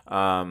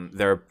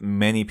 There are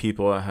many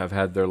people that have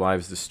had their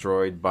lives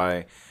destroyed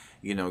by,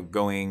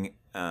 going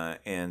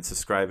and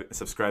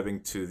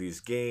subscribing to these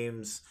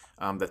games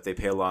that they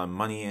pay a lot of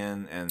money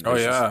in, and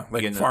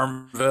like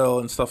Farmville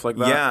and stuff like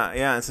that.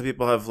 Yeah, and some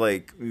people have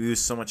like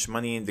used so much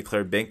money and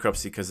declared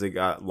bankruptcy because they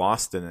got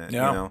lost in it.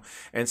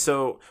 And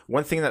so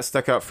one thing that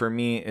stuck out for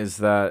me is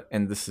that,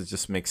 and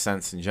just makes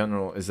sense in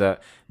general, is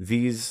that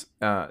these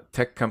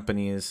tech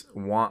companies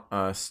want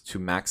us to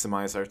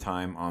maximize our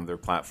time on their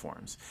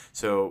platforms.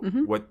 So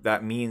what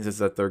that means is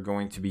that they're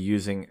going to be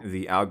using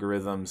the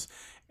algorithms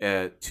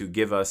to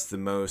give us the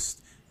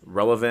most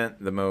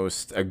relevant, the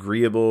most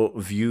agreeable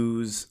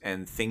views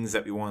and things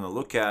that we want to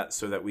look at,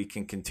 so that we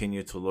can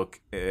continue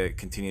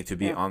to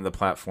be on the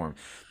platform.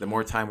 The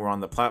more time we're on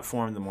the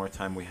platform, the more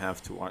time we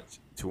have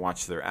to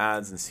watch their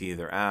ads and see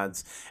their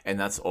ads, and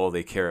that's all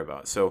they care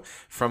about. So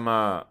from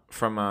a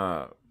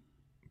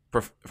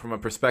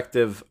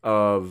perspective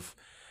of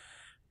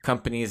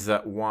companies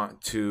that want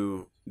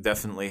to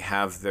definitely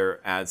have their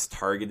ads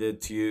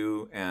targeted to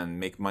you and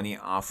make money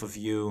off of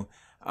you,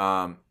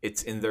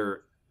 it's in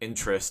their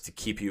interest to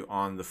keep you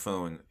on the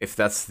phone if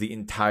that's the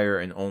entire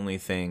and only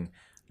thing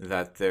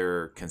that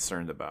they're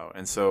concerned about.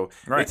 And so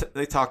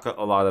they talk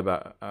a lot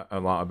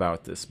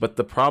about this. But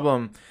the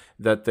problem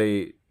that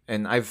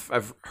and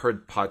I've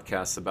heard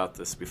podcasts about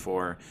this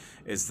before,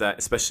 is that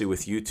especially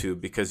with YouTube,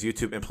 because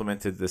YouTube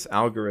implemented this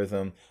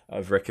algorithm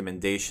of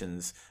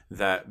recommendations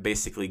that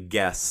basically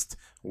guessed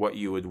what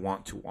you would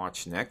want to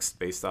watch next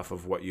based off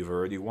of what you've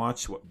already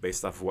watched,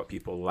 based off of what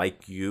people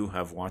like you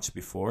have watched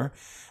before.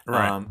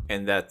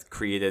 And that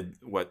created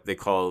what they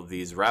call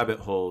these rabbit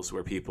holes,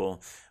 where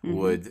people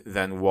would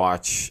then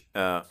watch,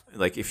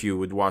 like if you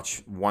would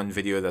watch one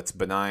video that's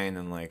benign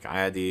and like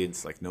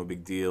it's like no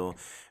big deal,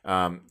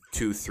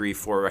 2, 3,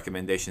 4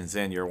 recommendations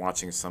in, you're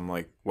watching some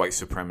like white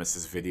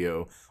supremacist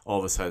video all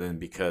of a sudden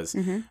because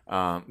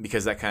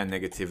that kind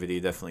of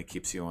negativity definitely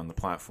keeps you on the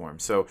platform.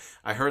 So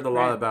I heard a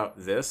lot about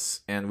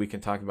this, and we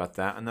can talk about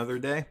that another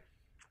day.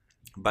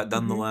 But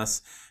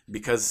nonetheless,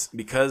 because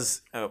we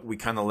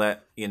kind of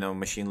let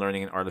machine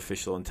learning and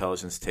artificial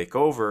intelligence take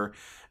over,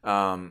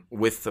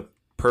 with the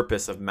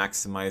purpose of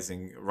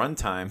maximizing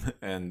runtime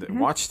and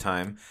watch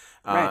time,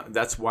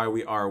 that's why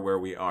we are where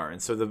we are.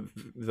 And so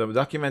the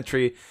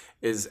documentary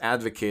is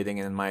advocating,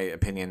 and in my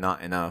opinion,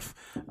 not enough,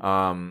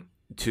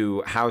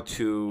 to how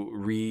to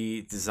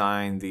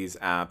redesign these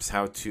apps,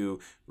 how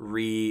to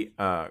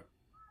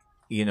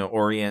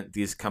orient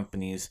these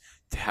companies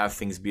to have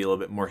things be a little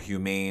bit more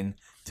humane,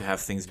 to have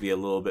things be a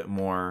little bit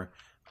more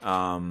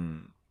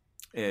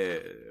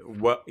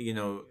what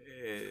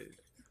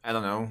I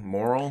don't know,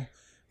 moral,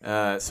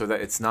 so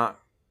that it's not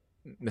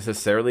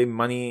necessarily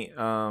money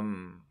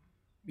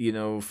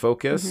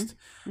focused,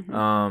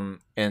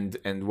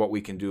 and what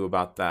we can do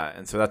about that.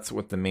 And so that's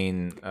what the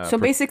main so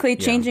basically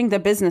changing the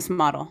business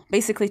model,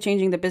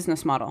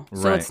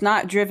 so Right. it's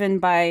not driven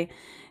by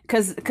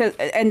because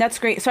and that's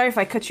great. Sorry if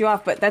I cut you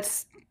off, but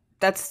that's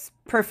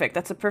perfect.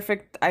 That's a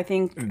perfect, I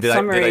think,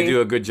 summary. Did I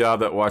do a good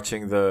job at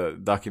watching the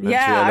documentary?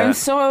 Yeah, I'm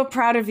so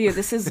proud of you.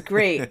 This is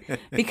great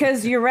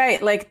because you're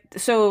right. Like,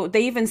 so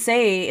they even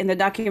say in the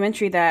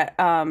documentary that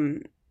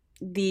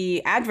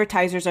the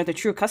advertisers are the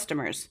true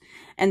customers.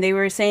 And they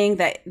were saying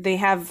that they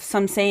have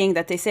some saying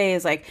that they say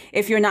is like,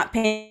 if you're not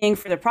paying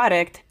for the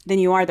product, then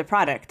you are the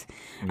product.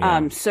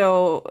 Yeah.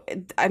 So,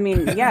 I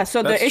mean, yeah.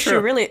 So the issue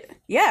true.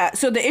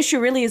 so the issue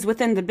really is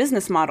within the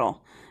business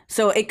model.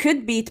 So it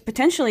could be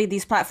potentially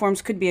these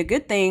platforms could be a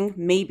good thing,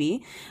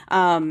 maybe.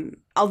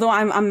 Although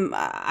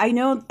I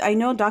know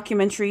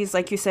documentaries,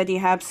 like you said,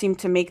 Ihab, seem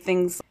to make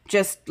things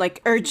just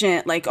like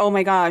urgent, like, oh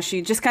my gosh,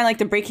 you just kind of like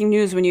the breaking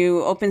news when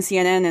you open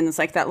CNN and it's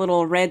like that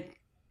little red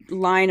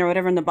line or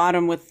whatever in the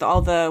bottom with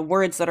all the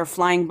words that are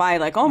flying by,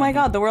 like, oh my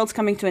God, the world's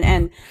coming to an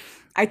end.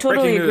 I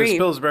totally Breaking agree. news: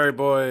 Pillsbury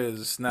Boy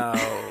is now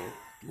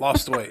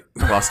lost weight.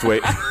 Lost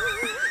weight.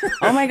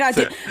 Oh my God.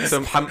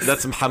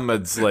 That's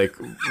Muhammad's like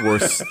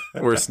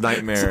worst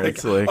nightmare.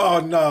 It's like, Oh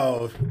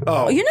no!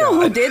 Oh, You know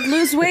God. who did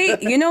lose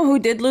weight? You know who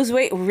did lose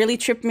weight? Really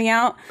tripped me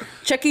out.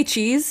 Chuck E.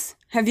 Cheese.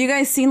 Have you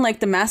guys seen like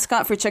the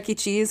mascot for Chuck E.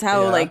 Cheese?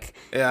 How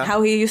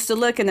how he used to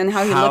look and then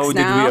how he how looks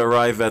did now? we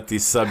arrive at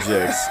these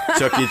subjects?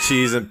 Chuck E.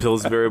 Cheese and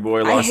Pillsbury Boy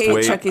I lost hate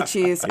weight. Chuck E.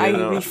 Cheese. I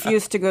know?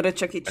 refuse to go to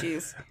Chuck E.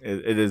 Cheese.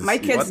 It is. My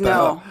kids What the know.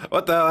 hell?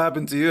 What the hell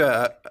happened to you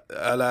at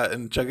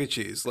in Chuck E.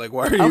 Cheese? Like,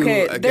 why are you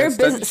Okay, they're against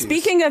Chuck E.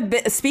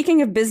 Cheese?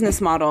 speaking of business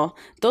model,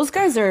 those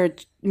guys are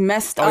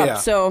messed up. yeah,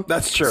 So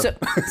that's true.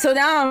 So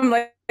now I'm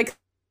like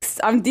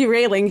I'm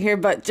derailing here,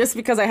 but just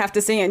because I have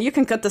to say it, and you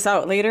can cut this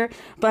out later.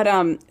 But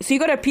so you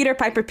go to Peter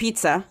Piper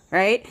Pizza,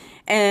 right?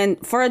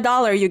 And for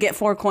 $1 you get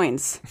 4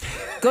 coins.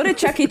 Go to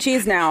Chuck E.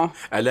 Cheese now.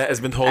 Alaa has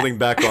been holding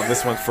back on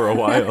this one for a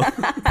while.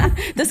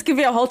 This could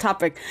be a whole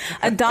topic.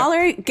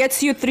 $1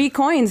 gets you 3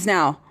 coins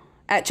now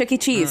at Chuck E.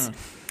 Cheese.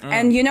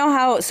 And you know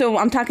how, so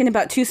I'm talking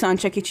about Tucson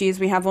Chuck E. Cheese.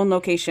 We have one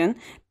location.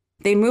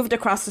 They moved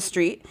across the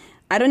street.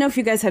 I don't know if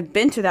you guys have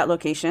been to that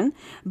location,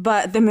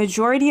 but the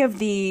majority of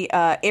the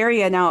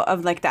area now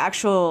of like the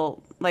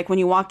actual, like when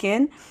you walk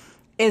in,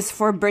 is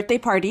for birthday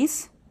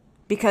parties.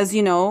 Because,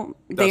 you know,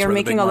 they are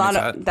making a lot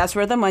of, that's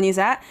where the money's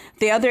at.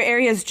 The other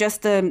area is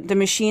just the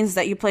machines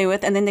that you play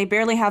with. And then they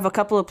barely have a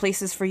couple of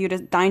places for you to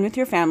dine with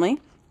your family.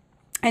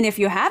 And if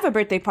you have a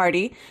birthday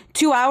party,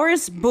 2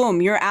 hours,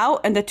 boom, you're out.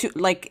 And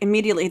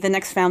immediately the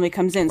next family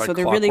comes in. Like so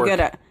they're really clockwork. good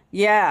at,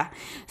 yeah.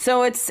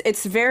 So it's It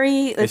just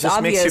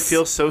obvious. makes you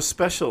feel so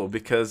special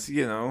because,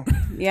 Yeah,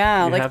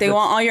 you like have they the-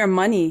 want all your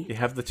money. you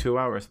have the 2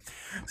 hours.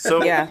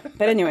 So Yeah.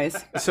 But anyways.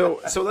 So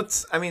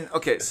let's. I mean,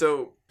 okay.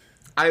 So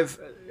I've,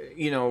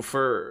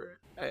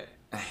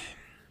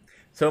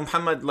 so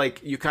Muhammad,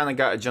 like you kind of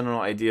got a general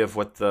idea of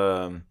what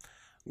the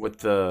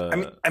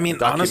I mean,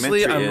 documentary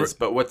honestly, is,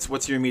 but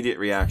what's your immediate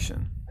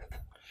reaction?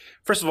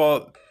 First of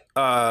all,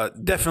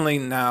 definitely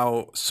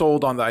now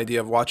sold on the idea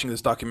of watching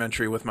this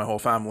documentary with my whole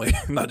family,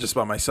 not just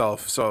by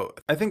myself. So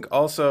I think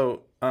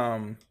also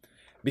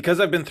because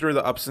I've been through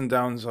the ups and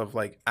downs of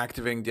like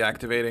activating,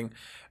 deactivating,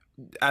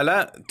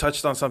 Alaa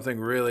touched on something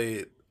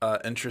really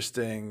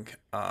interesting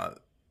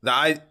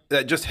that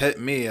just hit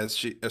me as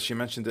she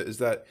mentioned it, is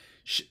that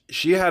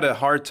she had a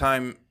hard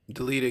time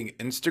deleting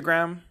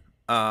Instagram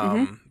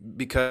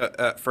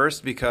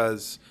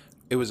because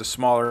it was a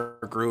smaller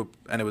group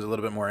and it was a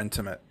little bit more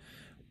intimate.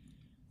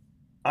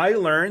 I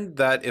learned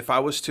that if I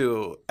was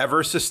to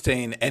ever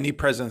sustain any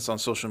presence on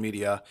social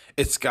media,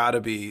 it's got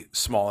to be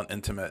small and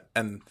intimate,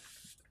 and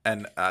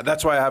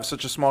that's why I have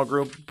such a small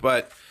group.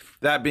 But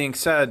that being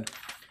said,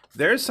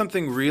 there's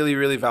something really,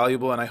 really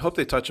valuable, and I hope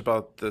they touch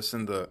about this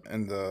in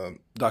the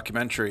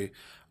documentary,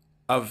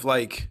 of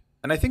like,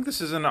 and I think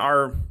this is in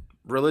our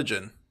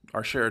religion,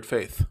 our shared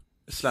faith,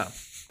 Islam.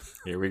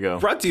 Here we go.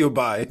 Brought to you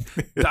by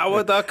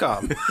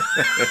Dawa.com.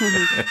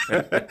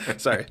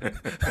 Sorry.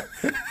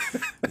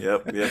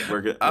 Yep.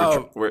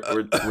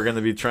 We're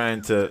gonna be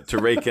trying to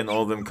rake in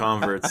all them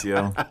converts,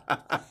 yo.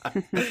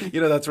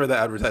 That's where the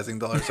advertising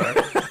dollars are.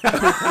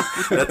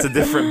 That's a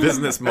different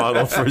business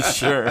model for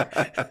sure.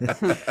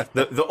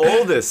 The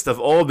oldest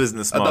of all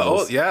business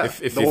models.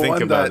 If you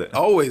think about it,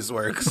 always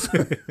works.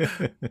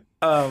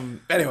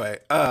 Anyway,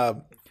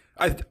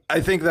 I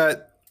think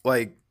that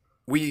like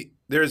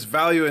there's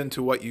value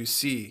into what you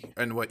see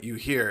and what you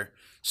hear.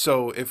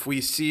 So if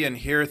we see and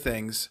hear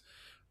things,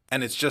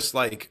 and it's just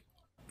like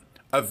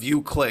a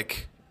view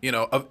click,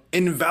 of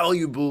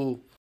invaluable,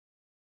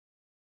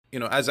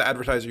 as an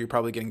advertiser, you're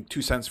probably getting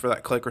 2 cents for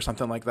that click or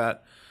something like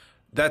that.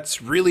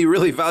 That's really,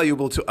 really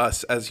valuable to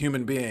us as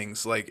human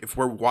beings. Like if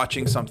we're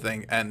watching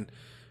something and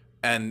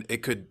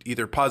it could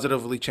either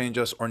positively change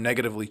us or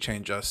negatively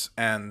change us.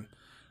 And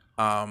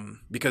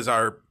because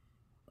our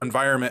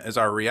environment is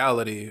our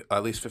reality,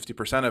 at least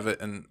 50% of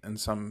it in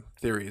some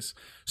theories.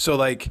 So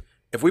like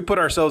if we put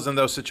ourselves in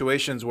those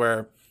situations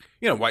where,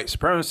 white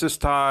supremacist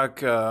talk,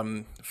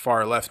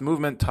 far left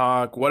movement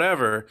talk,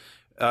 whatever,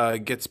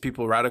 gets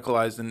people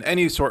radicalized in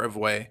any sort of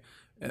way,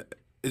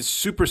 is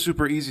super,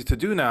 super easy to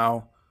do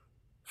now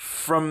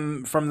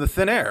from the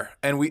thin air.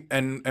 And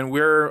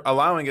we're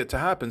allowing it to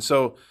happen.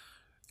 So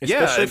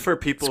especially for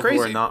people who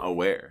are not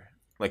aware,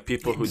 like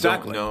people who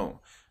don't know.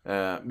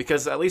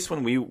 Because at least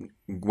when we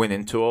went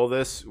into all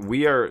this,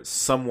 we are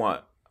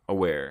somewhat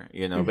aware,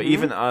 but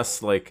even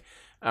us, like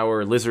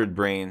our lizard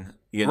brain,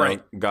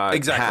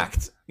 got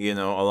hacked,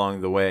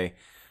 along the way.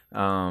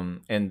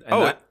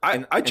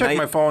 I check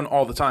my phone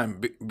all the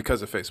time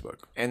because of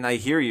Facebook. And I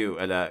hear you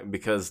at that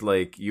because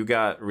like you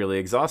got really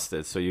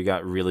exhausted. So you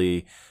got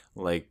really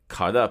like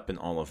caught up in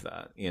all of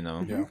that,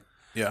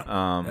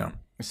 Yeah.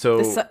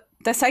 So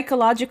the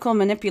psychological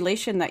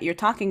manipulation that you're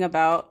talking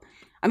about,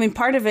 I mean,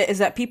 part of it is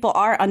that people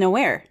are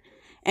unaware.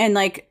 And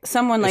like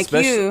someone like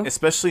you,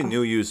 especially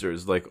new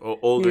users, like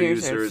older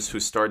users who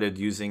started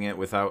using it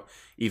without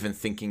even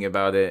thinking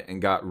about it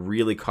and got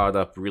really caught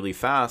up really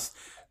fast.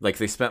 Like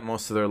they spent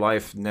most of their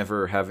life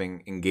never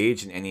having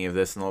engaged in any of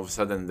this, and all of a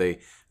sudden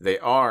they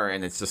are,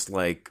 and it's just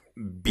like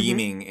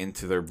beaming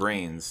into their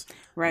brains,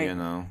 right?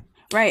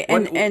 Right.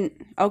 And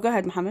oh, go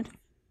ahead, Mohammed.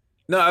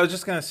 No, I was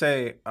just gonna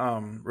say,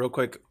 real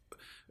quick,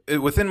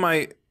 within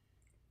my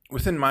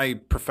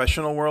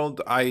professional world,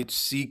 I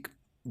seek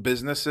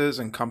businesses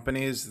and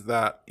companies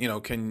that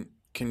can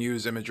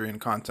use imagery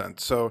and content.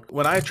 So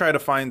when I try to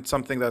find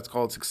something that's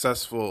called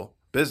successful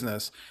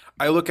business,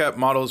 I look at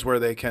models where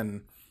they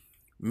can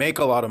make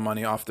a lot of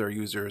money off their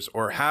users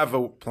or have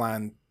a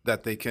plan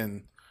that they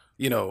can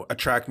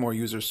attract more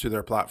users to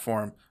their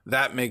platform.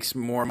 That makes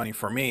more money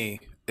for me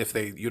if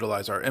they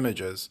utilize our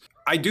images.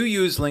 I do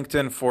use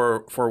LinkedIn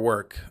for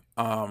work,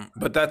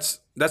 but that's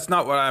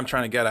not what I'm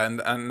trying to get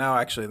at. And now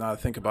actually, now that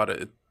I think about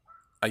it,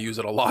 I use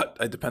it a lot.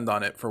 I depend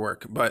on it for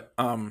work. But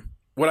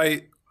what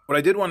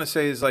I did want to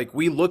say is like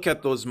we look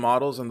at those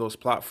models and those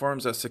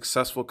platforms as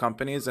successful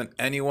companies, and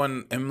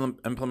anyone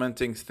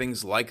implementing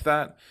things like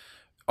that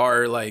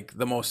are like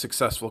the most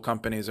successful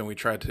companies, and we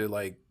try to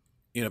like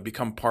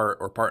become part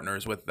or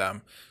partners with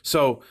them.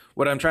 So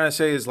what I'm trying to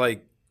say is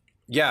like,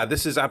 yeah,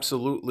 this is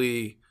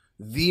absolutely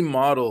the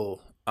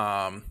model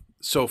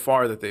so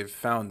far that they've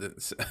found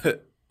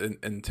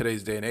in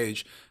today's day and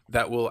age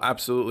that will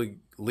absolutely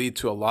lead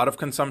to a lot of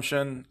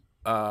consumption.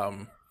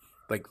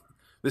 Like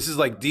this is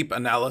like deep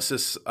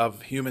analysis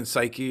of human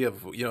psyche,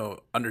 of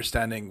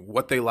understanding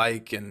what they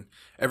like, and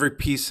every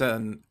piece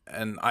and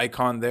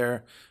icon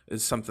there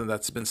is something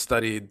that's been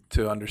studied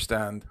to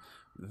understand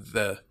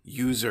the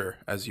user,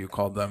 as you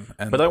called them.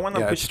 But I want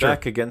to push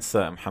back against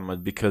that,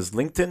 Muhammad, because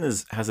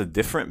LinkedIn has a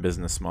different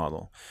business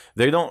model.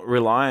 They don't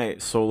rely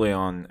solely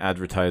on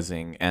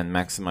advertising and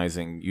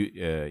maximizing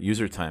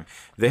user time.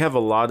 They have a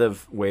lot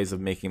of ways of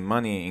making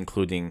money,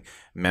 including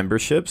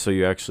membership. So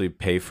you actually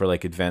pay for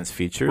like advanced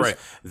features. Right.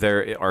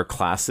 There are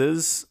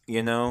classes,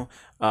 and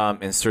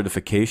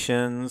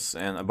certifications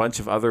and a bunch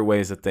of other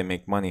ways that they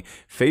make money.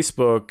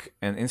 Facebook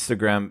and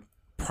Instagram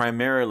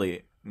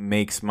primarily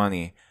makes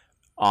money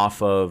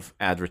off of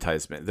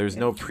advertisement. There's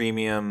no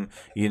premium,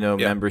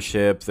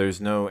 membership.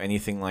 There's no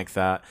anything like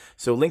that.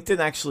 So LinkedIn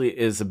actually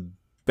is a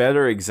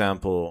better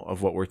example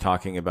of what we're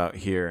talking about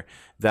here,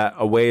 that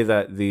a way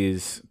that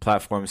these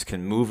platforms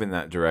can move in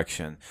that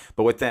direction.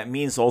 But what that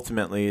means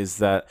ultimately is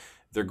that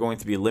they're going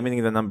to be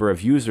limiting the number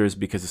of users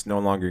because it's no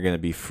longer going to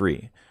be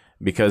free.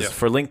 Because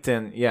for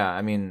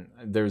LinkedIn,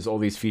 there's all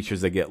these features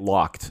that get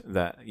locked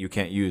that you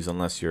can't use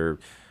unless you're,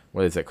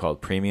 what is it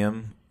called?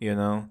 Premium,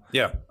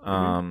 Yeah.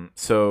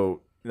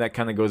 So that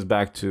kind of goes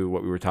back to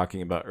what we were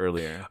talking about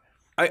earlier.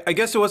 I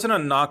guess it wasn't a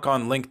knock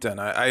on LinkedIn.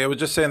 I was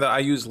just saying that I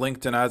use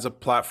LinkedIn as a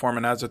platform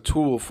and as a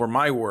tool for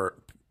my work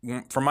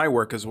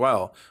as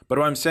well. But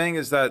what I'm saying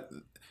is that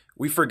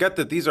we forget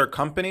that these are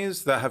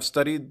companies that have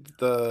studied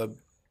the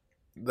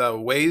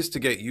ways to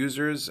get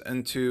users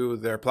into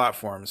their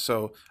platforms.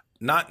 So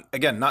not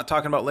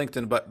talking about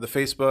LinkedIn, but the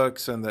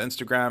Facebooks and the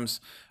Instagrams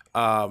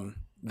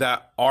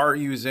that are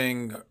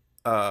using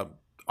our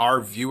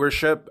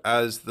viewership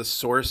as the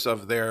source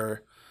of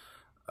their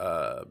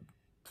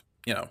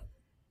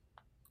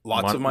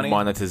lots of money,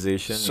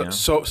 monetization.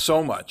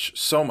 So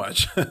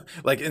much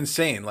like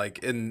insane.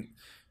 Like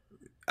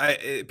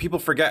people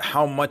forget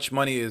how much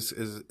money is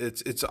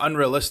it's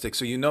unrealistic.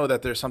 So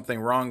that there's something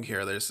wrong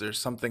here. There's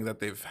something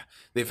that they've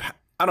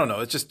I don't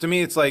know. It's just, to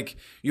me, it's like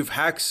you've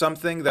hacked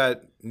something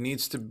that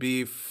needs to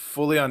be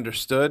fully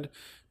understood,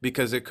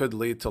 because it could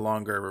lead to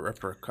longer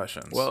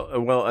repercussions. Well,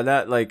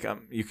 that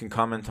you can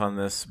comment on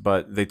this,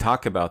 but they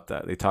talk about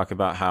that. They talk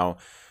about how,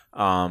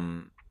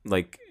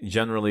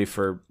 generally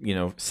for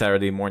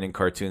Saturday morning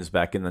cartoons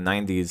back in the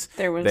 90s,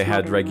 they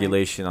had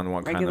regulation on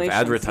what kind of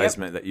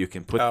advertisement that you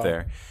can put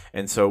there.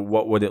 And so,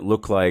 what would it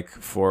look like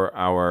for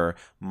our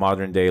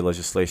modern day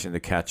legislation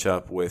to catch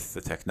up with the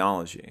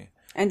technology?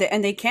 And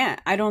they can't.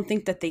 I don't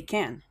think that they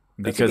can.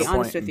 because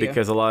honest with you.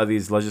 because a lot of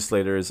these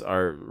legislators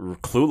are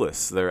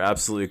clueless. They're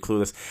absolutely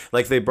clueless.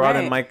 Like they brought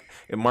in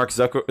Mark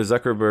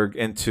Zuckerberg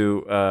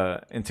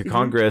into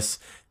Congress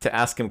to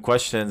ask him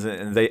questions,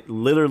 and they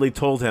literally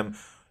told him,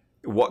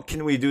 "What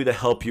can we do to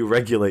help you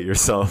regulate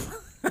yourself?"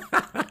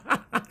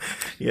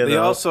 They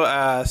also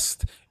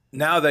asked,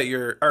 now that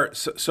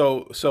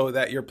so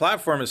that your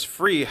platform is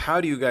free,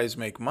 how do you guys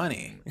make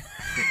money?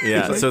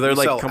 Yeah, so they're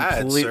like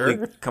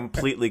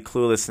completely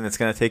clueless, and it's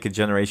going to take a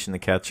generation to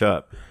catch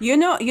up. You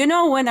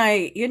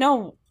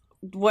know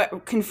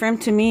what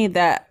confirmed to me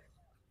that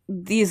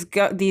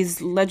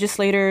these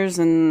legislators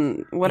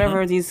and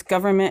whatever, these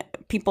government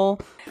people,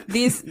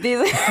 these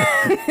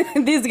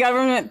these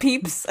government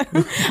peeps.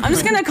 I'm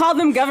just gonna call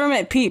them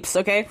government peeps,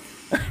 okay?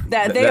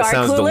 That they are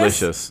sounds clueless.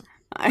 Delicious.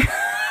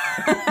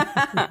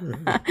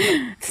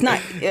 It's not.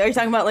 Are you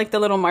talking about like the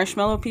little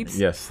marshmallow peeps?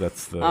 Yes,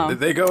 that's the.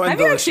 They go in Have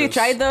delicious. you actually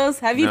tried those?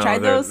 Have you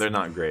tried those? They're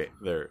not great.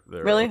 They're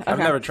really. Okay. I've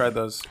never tried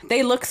those.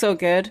 They look so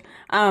good.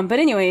 But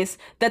anyways,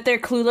 that they're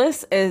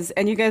clueless is,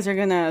 and you guys are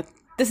gonna.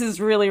 This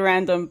is really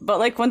random, but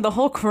like when the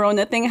whole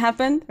Corona thing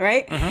happened,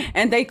 right?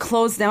 And they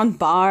closed down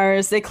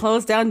bars, they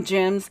closed down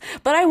gyms.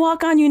 But I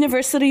walk on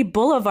University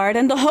Boulevard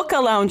and the hookah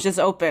lounge is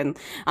open.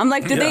 I'm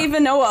like, do they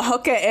even know what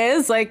hookah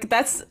is? Like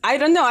I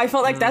don't know. I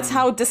felt like that's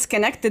how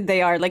disconnected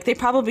they are. Like they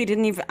probably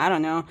didn't even, I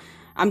don't know.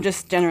 I'm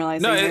just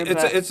generalizing. No, here,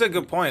 it's a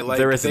good point. Like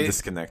there is a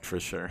disconnect for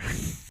sure.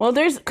 Well,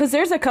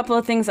 there's a couple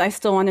of things I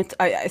still want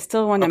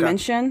to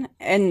mention,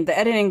 and the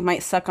editing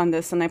might suck on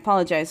this, and I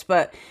apologize.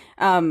 But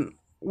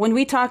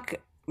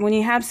when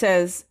Ehab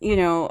says,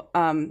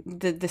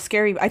 the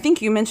scary, I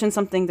think you mentioned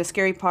something. The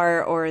scary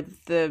part or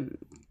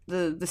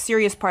the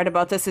serious part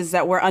about this is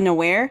that we're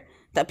unaware,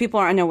 that people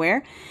are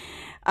unaware,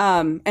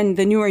 and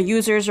the newer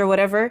users or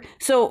whatever.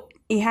 So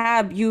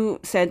Ehab, you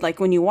said like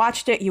when you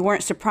watched it, you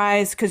weren't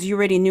surprised because you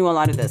already knew a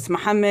lot of this.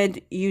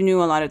 Muhammad, you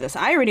knew a lot of this.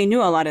 I already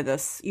knew a lot of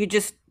this. You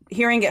just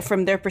hearing it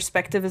from their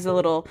perspective is a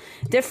little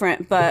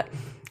different. But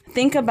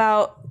think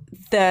about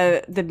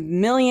the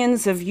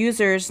millions of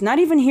users, not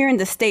even here in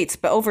the States,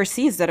 but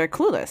overseas that are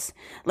clueless.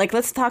 Like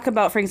let's talk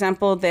about, for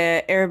example,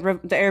 the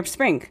Arab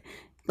Spring.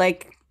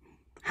 Like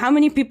how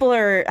many people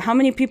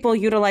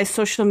utilize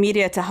social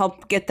media to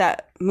help get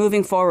that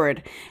moving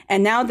forward?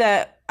 And now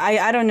that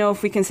I don't know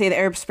if we can say the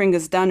Arab Spring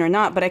is done or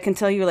not, but I can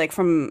tell you like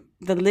from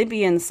the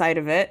Libyan side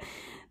of it,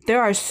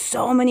 there are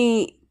so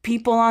many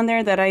people on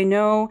there that I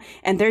know,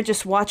 and they're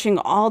just watching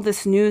all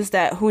this news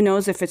that who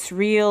knows if it's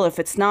real, if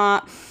it's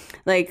not.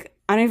 Like,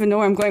 I don't even know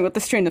where I'm going with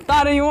this train of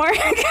thought anymore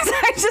because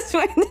I just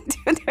went in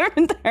two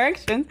different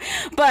directions.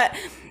 But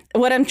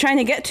what I'm trying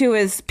to get to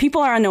is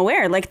people are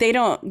unaware. Like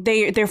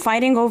they're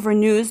fighting over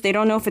news. They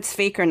don't know if it's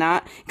fake or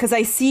not. Because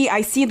I see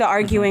the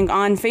arguing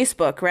on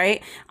Facebook,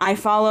 right? I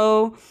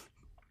follow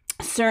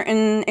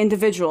certain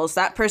individuals.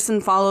 That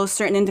person follows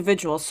certain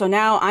individuals. So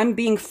now I'm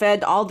being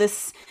fed all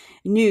this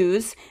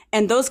news,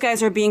 and those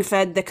guys are being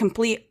fed the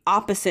complete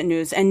opposite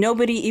news, and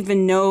nobody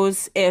even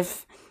knows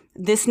if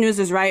this news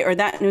is right or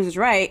that news is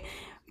right.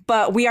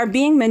 But we are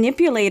being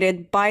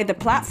manipulated by the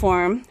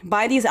platform,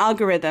 by these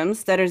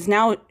algorithms that is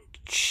now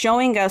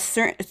showing us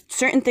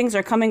certain things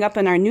are coming up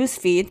in our news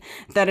feed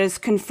that is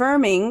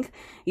confirming,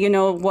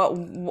 what,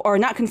 or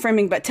not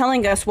confirming, but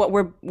telling us what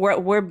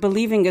we're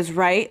believing is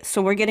right.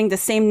 So we're getting the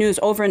same news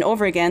over and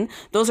over again.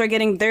 Those are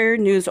getting their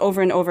news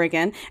over and over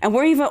again. And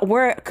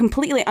we're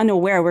completely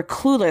unaware. We're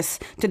clueless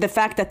to the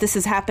fact that this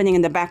is happening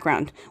in the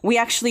background. We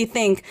actually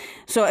think,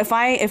 so if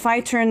I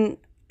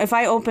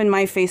open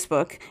my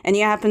Facebook and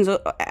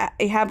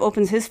Ehab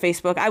opens his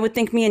Facebook, I would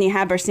think me and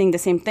Ehab are seeing the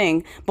same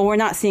thing, but we're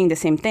not seeing the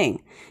same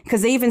thing.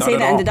 Because they even say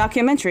that in the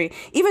documentary.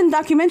 Even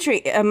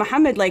documentary,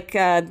 Muhammad,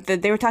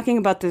 they were talking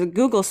about the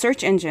Google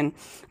search engine.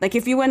 Like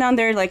if you went on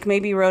there, like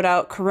maybe wrote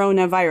out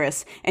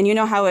coronavirus, and you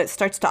know how it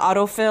starts to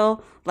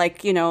autofill,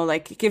 like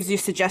it gives you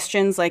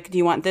suggestions, like do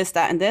you want this,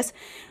 that, and this?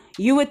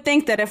 You would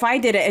think that if I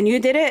did it and you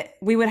did it,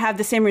 we would have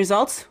the same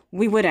results.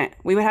 We wouldn't.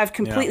 We would have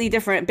completely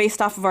different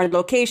based off of our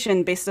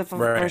location, based off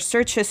of our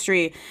search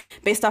history,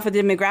 based off of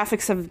the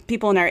demographics of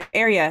people in our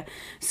area.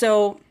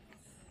 So,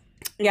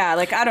 yeah,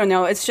 like, I don't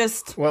know. It's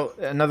just... Well,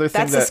 another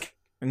thing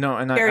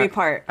scary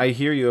part. I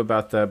hear you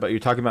about that, but you're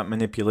talking about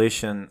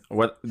manipulation.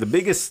 What the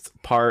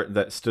biggest part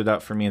that stood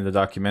out for me in the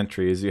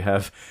documentary is you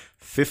have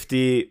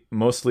 50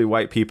 mostly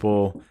white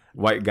people,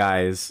 white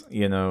guys,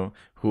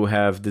 who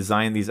have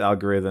designed these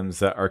algorithms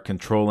that are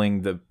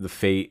controlling the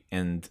fate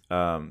and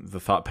the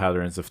thought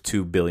patterns of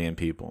 2 billion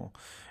people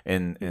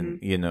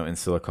in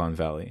Silicon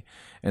Valley.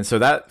 And so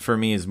that for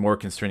me is more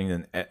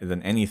concerning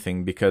than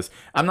anything, because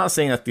I'm not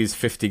saying that these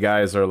 50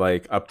 guys are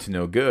like up to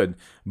no good,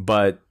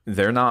 but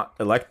they're not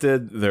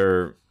elected.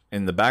 They're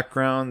in the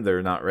background.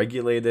 They're not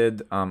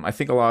regulated. I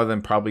think a lot of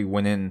them probably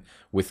went in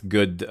with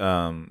good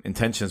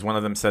intentions. One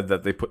of them said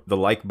that they put the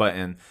like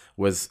button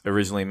was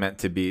originally meant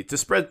to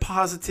spread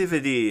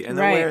positivity and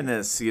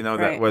awareness,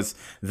 that was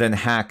then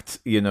hacked,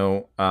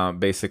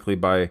 basically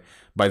by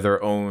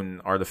their own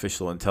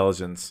artificial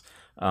intelligence.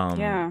 To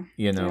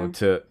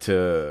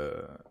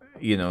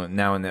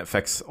now, and it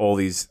affects all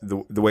these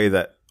the way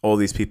that all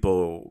these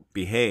people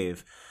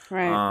behave.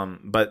 Right.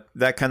 But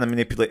that kind of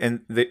manipulate,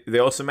 and they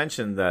also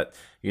mentioned that,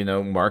 you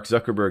know, Mark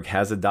Zuckerberg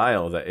has a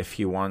dial that if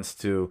he wants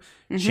to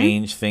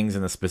change things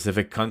in a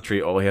specific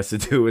country, all he has to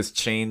do is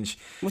change.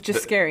 Which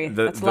is scary.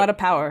 That's a lot of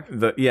power.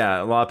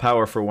 A lot of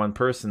power for one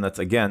person that's,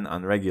 again,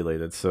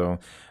 unregulated. So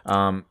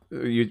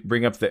you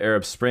bring up the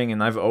Arab Spring,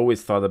 and I've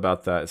always thought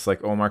about that. It's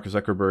like, Mark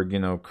Zuckerberg, you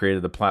know,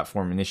 created a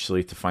platform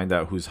initially to find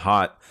out who's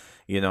hot,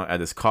 you know,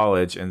 at his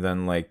college, and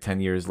then like 10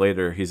 years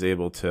later, he's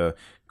able to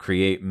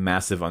create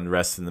massive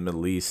unrest in the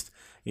Middle East,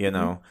 you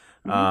know.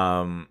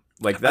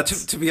 Like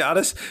that's to be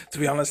honest,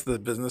 the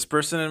business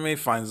person in me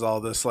finds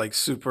all this like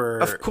super,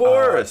 of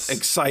course,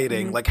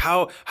 exciting. Like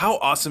how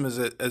awesome is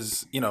it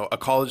as, you know, a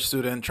college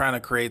student trying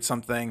to create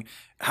something,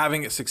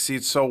 having it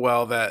succeed so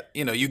well that,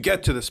 you know, you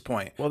get to this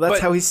point. Well, that's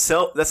how he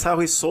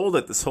sold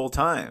it this whole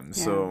time.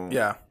 Yeah. So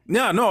yeah,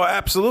 no,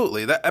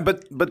 absolutely.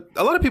 But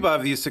a lot of people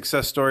have these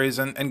success stories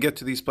and get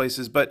to these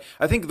places. But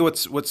I think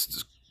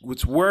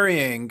what's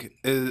worrying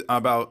is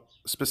about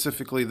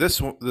specifically the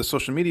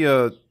social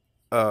media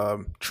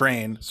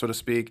train, so to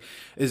speak,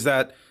 is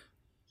that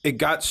it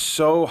got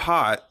so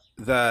hot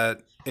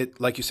that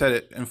it, like you said,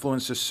 it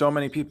influences so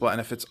many people,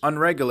 and if it's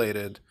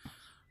unregulated,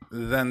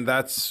 then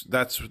that's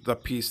the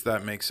piece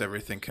that makes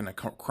everything kind of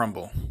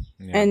crumble.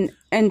 Yeah.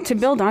 And to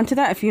build onto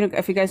that, if you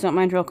guys don't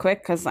mind, real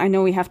quick, because I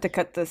know we have to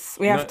cut this.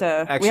 We have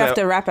to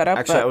wrap it up.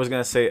 Actually, I was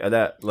gonna say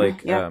that,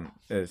 like,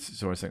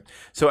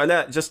 so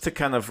Adat, just to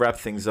kind of wrap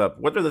things up,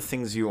 what are the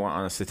things you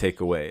want us to take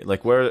away?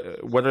 Like, what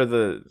are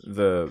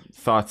the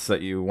thoughts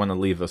that you want to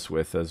leave us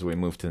with as we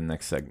move to the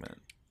next segment?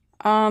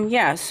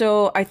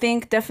 So I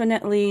think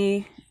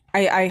definitely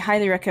I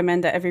highly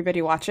recommend that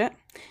everybody watch it.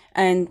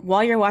 And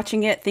while you're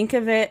watching it, think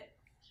of it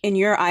in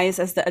your eyes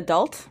as the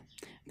adult.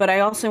 But I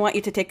also want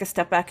you to take a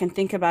step back and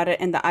think about it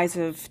in the eyes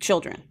of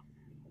children,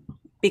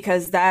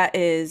 because that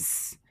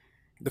is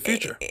the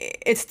future.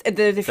 It's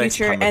the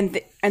future, and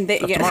the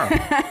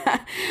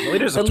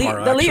leaders of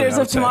tomorrow. The leaders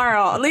of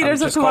tomorrow.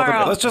 Leaders of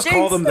tomorrow. Let's just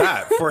call them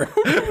that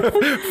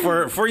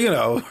for you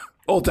know,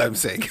 old time's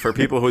sake. For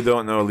people who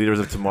don't know, Leaders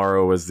of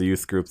Tomorrow was the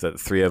youth group that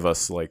three of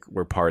us like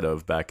were part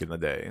of back in the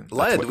day.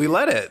 We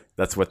led it.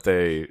 That's what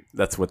they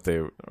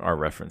are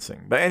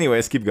referencing. But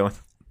anyways, keep going.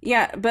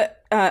 Yeah,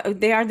 but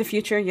they are the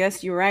future.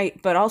 Yes, you're right.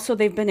 But also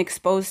they've been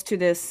exposed to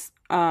this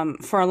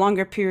for a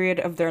longer period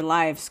of their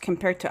lives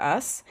compared to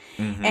us.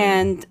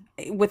 And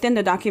within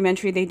the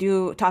documentary, they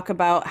do talk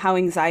about how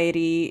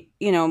anxiety,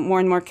 you know, more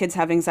and more kids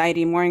have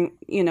anxiety, more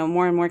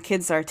and more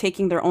kids are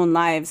taking their own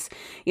lives,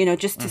 you know,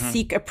 just to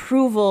seek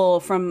approval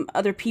from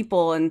other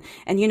people, and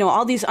you know,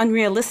 all these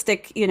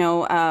unrealistic, you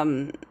know,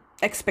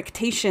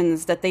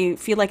 expectations that they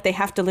feel like they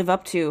have to live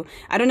up to.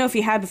 I don't know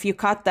if you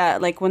caught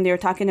that, like when they were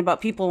talking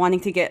about people wanting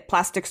to get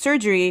plastic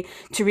surgery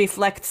to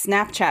reflect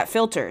Snapchat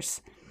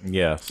filters.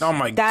 Yes. Oh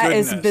my that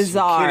goodness. That is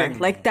bizarre.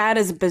 Like, that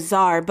is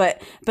bizarre.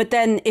 But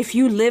then if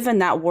you live in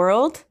that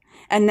world,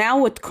 and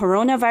now with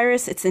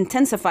coronavirus, it's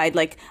intensified.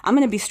 Like, I'm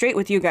going to be straight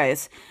with you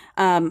guys.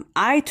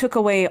 I took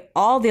away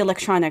all the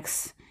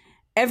electronics,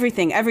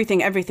 everything,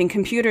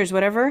 computers,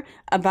 whatever,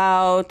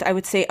 about, I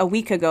would say, a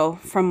week ago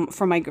from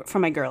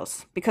my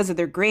girls, because of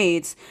their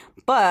grades,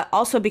 but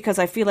also because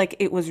I feel like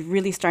it was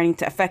really starting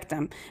to affect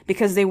them,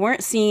 because they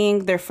weren't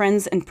seeing their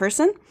friends in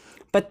person,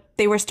 but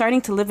they were starting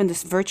to live in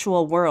this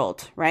virtual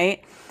world,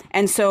 right?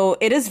 And so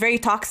it is very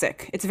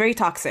toxic. It's very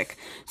toxic.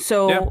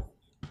 So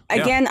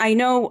again, I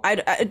know I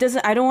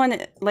don't want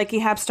to, like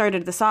Ihab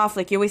started this off,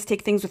 like you always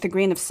take things with a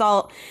grain of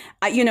salt.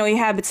 You know,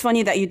 Ihab, it's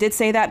funny that you did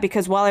say that,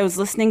 because while I was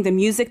listening, the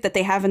music that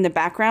they have in the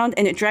background,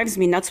 and it drives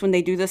me nuts when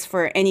they do this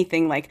for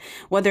anything, like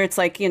whether it's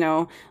like, you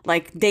know,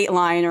 like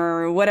Dateline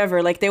or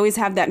whatever, like they always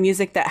have that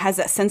music that has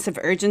that sense of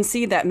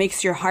urgency that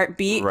makes your heart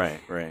beat. Right.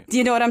 Do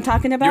you know what I'm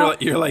talking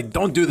about? You're like,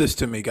 don't do this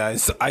to me,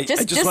 guys. I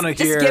just want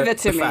to hear. Just give it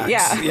to me.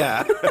 Facts.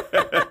 Yeah.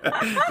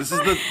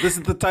 This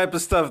is the type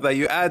of stuff that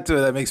you add to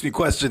it that makes me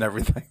question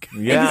everything.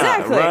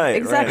 Yeah,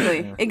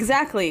 exactly.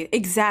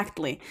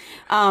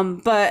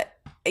 But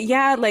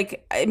yeah,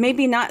 like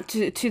maybe not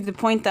to the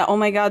point that, oh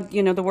my God,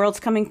 you know, the world's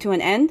coming to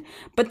an end.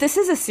 But this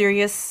is a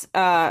serious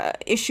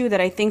issue that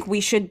I think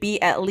we should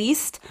be at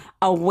least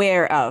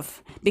aware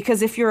of,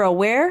 because if you're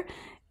aware,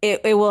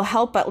 it will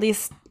help at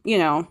least, you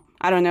know,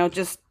 I don't know,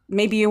 just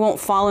maybe you won't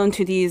fall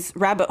into these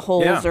rabbit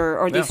holes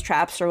or these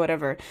traps or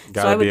whatever.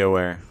 Gotta be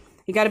aware.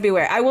 You got to be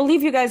aware. I will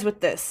leave you guys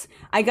with this.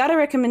 I got a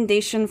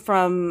recommendation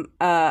from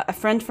a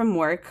friend from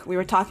work. We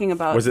were talking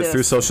about. Was it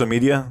through social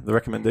media? The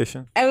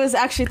recommendation? It was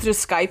actually through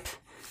Skype.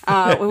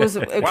 It was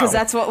because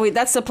that's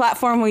the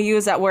platform we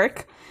use at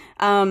work.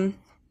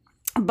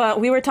 But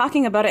we were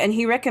talking about it, and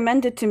he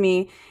recommended to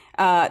me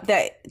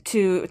that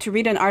to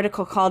read an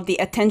article called "The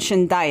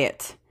Attention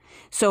Diet."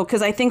 So,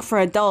 because I think for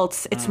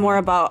adults, it's more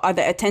about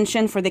the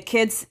attention. For the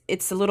kids,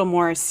 it's a little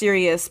more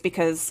serious,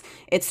 because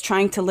it's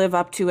trying to live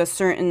up to a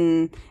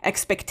certain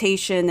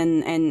expectation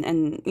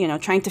and you know,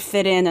 trying to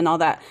fit in and all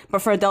that.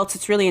 But for adults,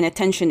 it's really an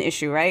attention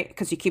issue, right?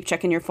 Because you keep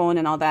checking your phone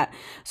and all that.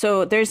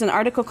 So there's an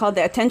article called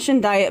 "The Attention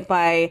Diet"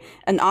 by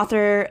an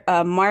author,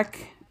 Mark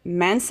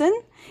Manson.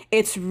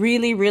 It's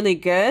really, really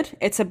good.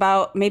 It's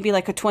about maybe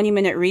like a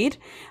 20-minute read.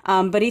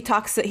 But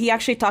he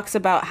actually talks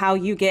about how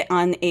you get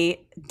on a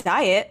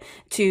diet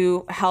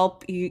to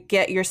help you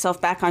get yourself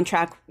back on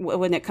track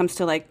when it comes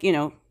to like,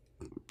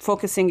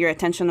 focusing your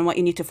attention on what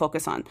you need to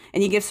focus on.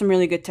 And he gives some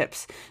really good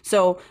tips.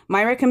 So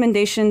my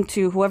recommendation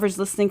to whoever's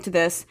listening to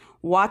this,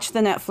 watch the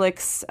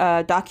Netflix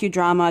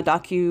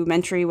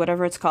documentary,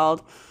 whatever it's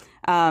called,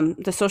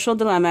 The Social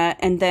Dilemma,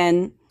 and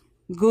then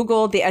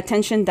Google The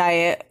Attention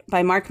Diet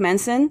by Mark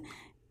Manson.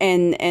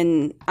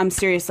 And I'm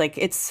serious,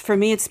 like for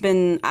me, it's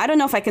been, I don't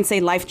know if I can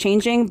say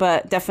life-changing,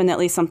 but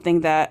definitely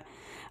something that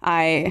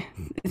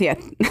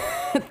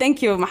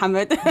thank you,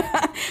 Mohammed.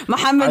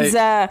 Mohammed's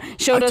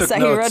showed us that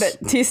he wrote it.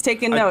 He's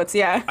taking notes.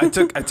 Yeah. I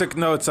took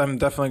notes. I'm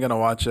definitely going to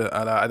watch it.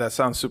 That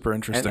sounds super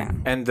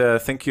interesting. And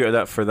thank you,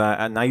 Adat, for that.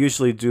 And I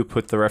usually do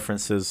put the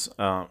references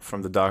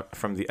from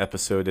the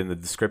episode in the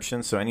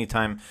description. So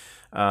anytime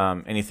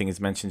anything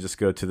is mentioned, just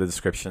go to the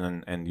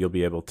description and you'll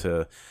be able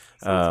to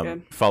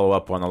follow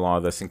up on a lot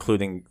of this,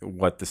 including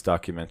what this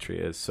documentary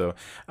is. So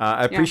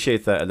I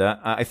appreciate that, Adat.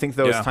 I think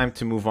though it's time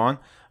to move on.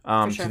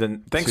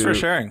 Thanks for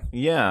sharing.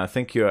 Yeah,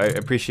 thank you. I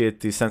appreciate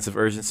the sense of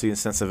urgency and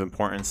sense of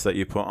importance that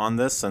you put on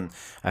this, and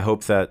I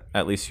hope that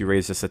at least you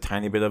raise just a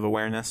tiny bit of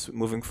awareness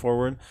moving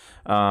forward.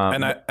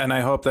 And I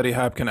hope that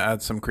Ihab can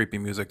add some creepy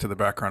music to the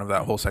background of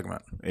that whole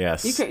segment.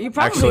 Yes, you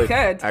probably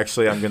could.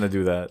 Actually, I'm gonna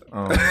do that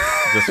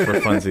just for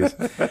funsies.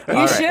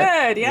 You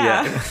should,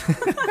 yeah.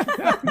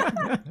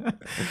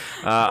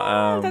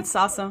 That's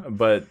awesome.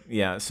 But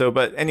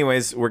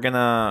anyways, we're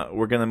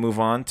gonna move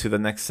on to the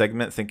next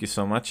segment. Thank you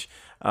so much.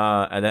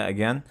 Adat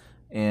again,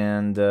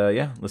 and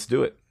let's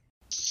do it.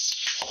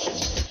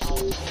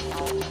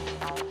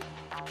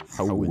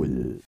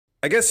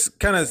 I guess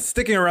kind of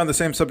sticking around the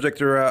same subject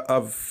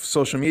of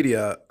social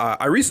media,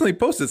 I recently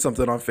posted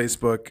something on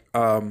Facebook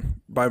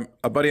by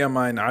a buddy of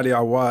mine, Ali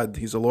Awad.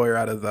 He's a lawyer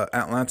out of the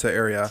Atlanta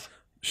area.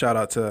 Shout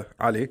out to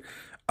Ali.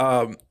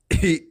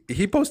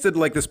 He posted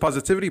like this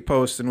positivity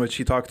post in which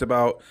he talked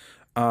about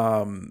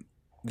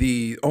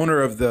the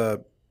owner of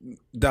the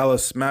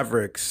Dallas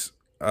Mavericks,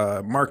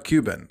 Mark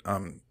Cuban,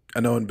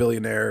 a known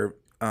billionaire,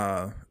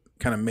 kind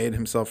of made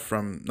himself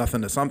from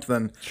nothing to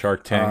something.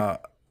 Shark Tank.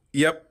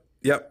 Yep.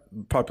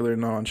 Popular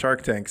known on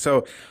Shark Tank.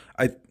 So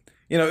it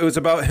was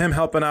about him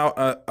helping out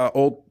a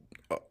old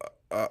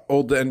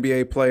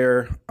NBA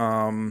player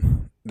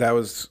that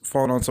was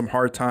falling on some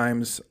hard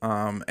times,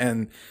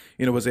 and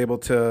was able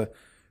to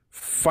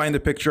find a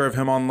picture of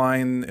him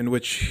online in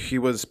which he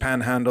was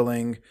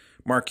panhandling.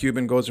 Mark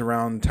Cuban goes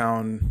around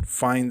town,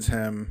 finds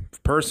him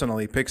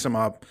personally, picks him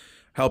up,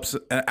 helps,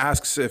 and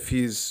asks if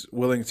he's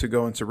willing to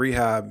go into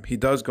rehab. He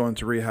does go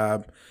into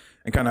rehab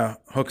and kind of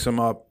hooks him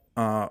up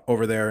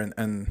over there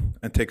and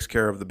takes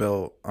care of the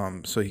bill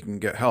so he can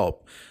get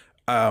help.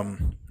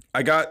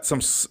 I got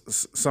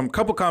some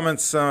couple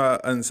comments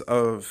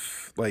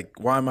of like,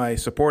 why am I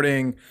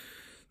supporting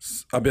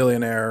a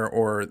billionaire,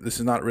 or this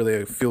is not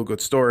really a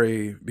feel-good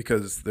story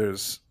because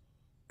there's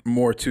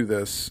more to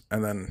this.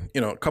 And then,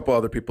 a couple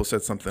other people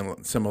said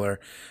something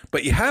similar,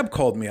 but Ihab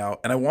called me out,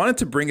 and I wanted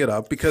to bring it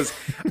up because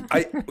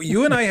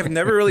you and I have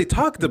never really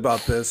talked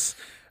about this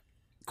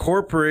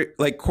corporate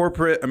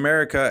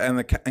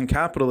America and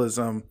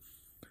capitalism.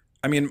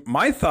 I mean,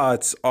 my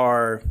thoughts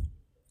are,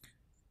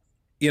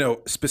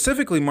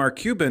 specifically Mark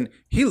Cuban,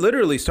 he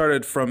literally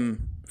started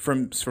from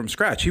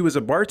scratch. He was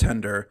a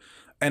bartender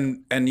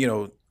and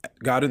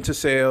got into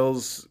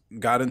sales,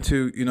 got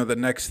into, the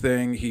next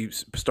thing. He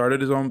started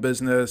his own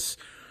business,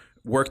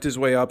 worked his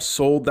way up,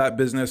 sold that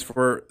business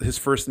for his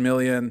first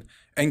million,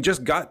 and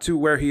just got to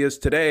where he is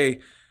today.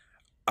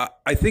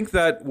 I think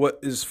that what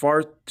is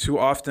far too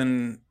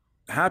often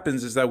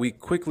happens is that we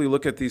quickly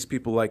look at these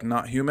people like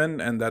not human,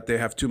 and that they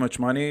have too much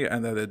money,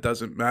 and that it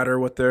doesn't matter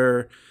what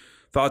their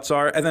thoughts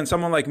are. And then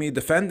someone like me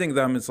defending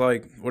them is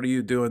like, what are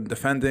you doing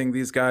defending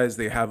these guys?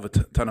 They have a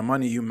ton of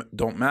money. You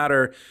don't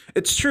matter.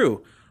 It's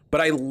true. But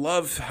I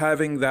love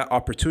having that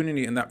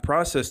opportunity in that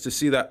process to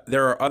see that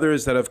there are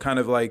others that have kind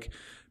of like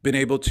been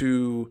able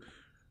to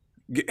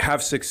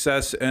have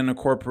success in a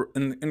corporate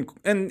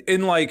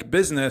in like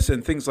business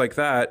and things like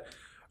that,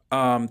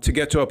 to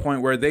get to a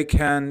point where they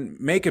can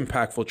make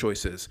impactful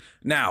choices.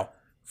 Now,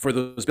 for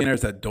those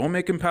billionaires that don't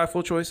make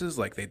impactful choices,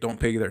 like they don't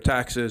pay their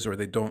taxes, or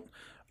they don't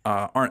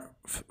aren't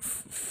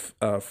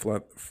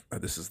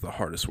this is the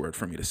hardest word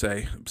for me to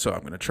say, so I'm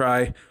going to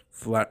try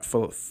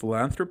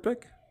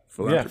philanthropic.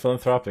 Yeah,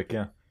 philanthropic.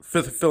 Yeah,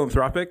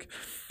 philanthropic.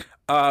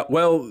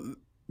 Well,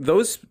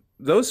 those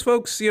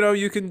folks,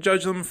 you can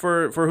judge them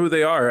for who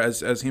they are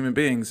as human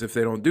beings if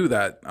they don't do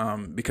that.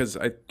 Because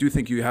I do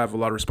think you have a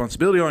lot of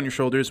responsibility on your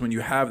shoulders when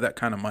you have that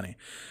kind of money.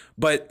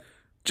 But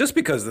just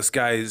because this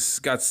guy's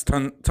got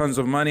tons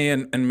of money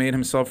and made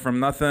himself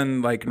from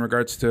nothing, like in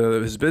regards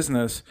to his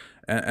business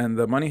and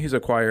the money he's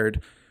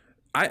acquired,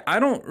 I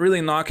don't really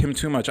knock him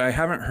too much. I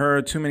haven't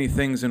heard too many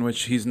things in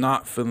which he's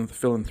not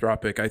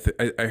philanthropic.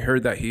 I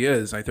heard that he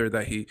is. I heard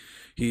that he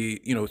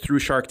through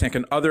Shark Tank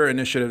and other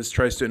initiatives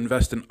tries to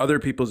invest in other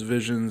people's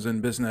visions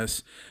and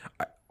business.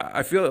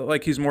 I feel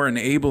like he's more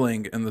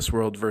enabling in this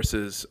world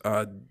versus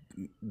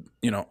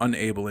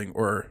unabling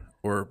or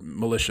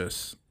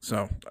malicious.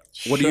 So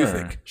what do you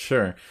think?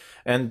 Sure.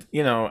 And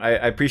I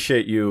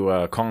appreciate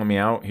you calling me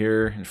out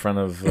here in front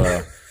of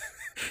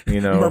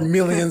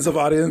millions of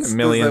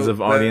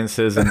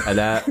audiences and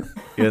Alat,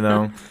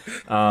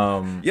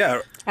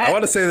 Yeah, I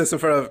want to say this in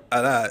front of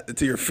Alat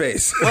to your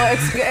face. Well,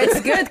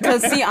 it's good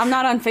because see, I'm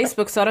not on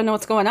Facebook, so I don't know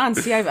what's going on.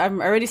 See,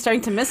 I'm already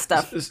starting to miss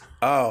stuff.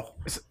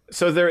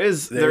 So there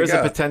is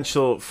a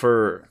potential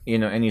for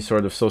any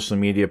sort of social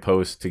media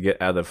post to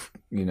get out of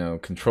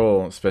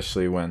control,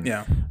 especially when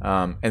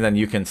and then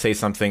you can say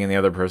something and the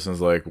other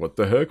person's like, "What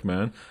the heck,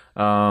 man?"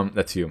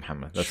 That's you,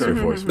 Muhammad. That's your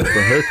voice. What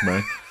the heck,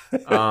 man?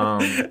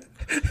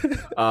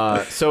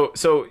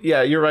 So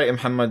yeah, you're right,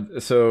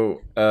 Muhammad.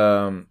 So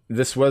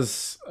this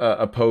was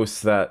a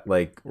post that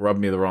like rubbed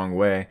me the wrong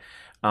way.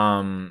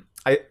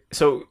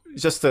 So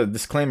just a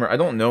disclaimer, I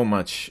don't know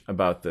much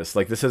about this.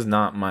 Like, this is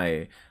not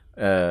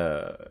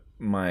the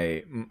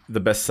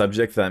best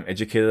subject that I'm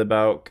educated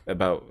about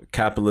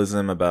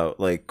capitalism, about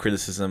like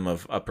criticism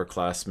of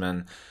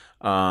upperclassmen,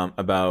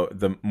 about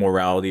the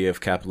morality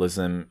of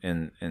capitalism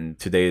in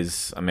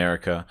today's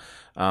America.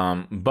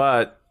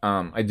 But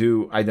I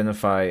do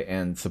identify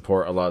and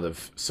support a lot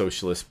of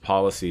socialist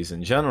policies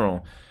in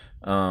general,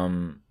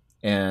 and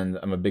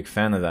I'm a big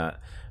fan of that.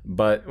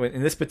 But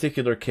in this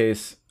particular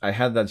case, I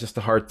had just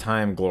a hard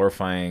time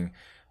glorifying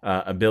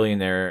a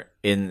billionaire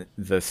in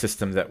the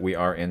system that we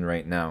are in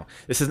right now.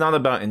 This is not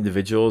about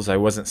individuals. I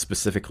wasn't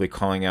specifically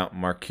calling out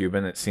Mark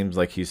Cuban. It seems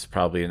like he's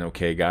probably an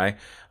okay guy,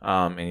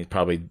 and he's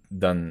probably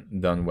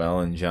done well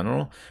in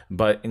general.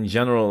 But in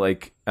general,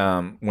 like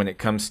when it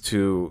comes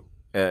to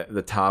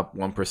the top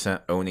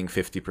 1% owning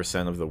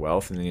 50% of the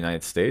wealth in the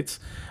United States,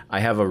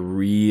 I have a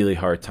really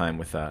hard time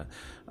with that.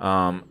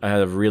 I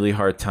had a really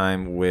hard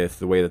time with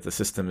the way that the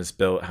system is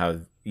built,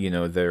 how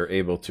they're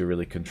able to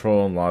really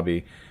control and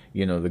lobby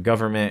the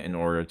government in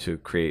order to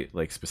create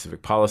like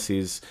specific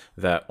policies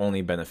that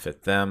only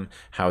benefit them,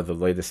 how the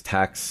latest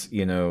tax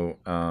bill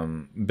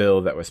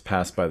that was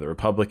passed by the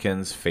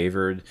Republicans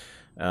favored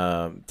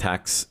less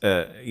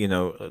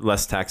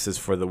taxes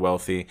for the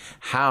wealthy,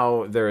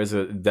 how there is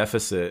a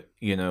deficit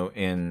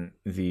in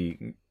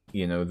the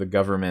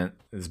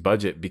government's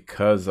budget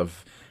because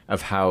of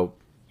how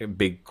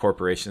big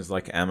corporations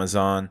like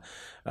Amazon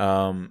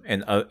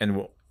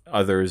and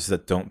others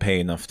that don't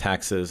pay enough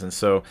taxes. And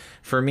so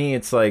for me,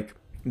 it's like,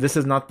 this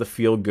is not the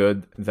feel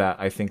good that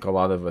I think a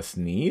lot of us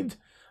need,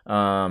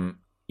 in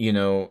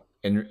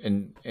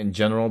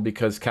general,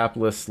 because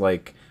capitalists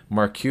like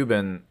Mark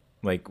Cuban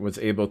was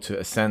able to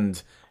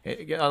ascend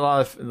a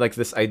lot of like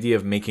this idea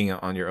of making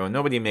it on your own.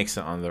 Nobody makes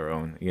it on their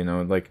own,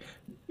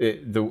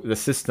 the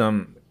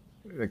system,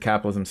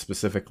 capitalism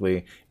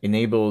specifically,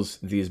 enables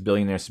these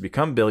billionaires to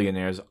become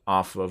billionaires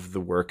off of the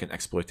work and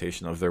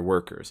exploitation of their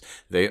workers.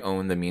 They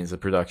own the means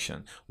of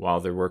production, while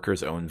their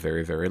workers own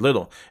very, very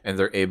little. And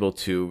they're able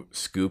to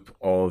scoop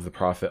all of the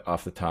profit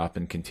off the top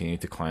and continue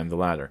to climb the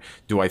ladder.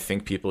 Do I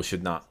think people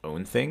should not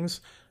own things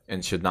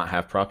and should not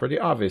have property?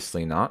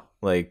 Obviously not.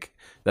 Like,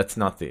 that's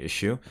not the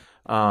issue.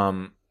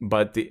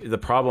 But the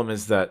problem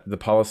is that the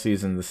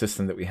policies and the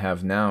system that we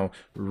have now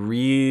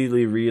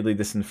really, really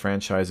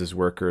disenfranchises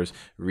workers,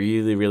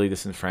 really, really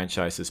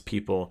disenfranchises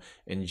people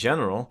in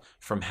general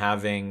from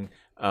having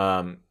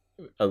a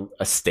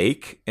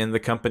stake in the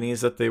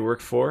companies that they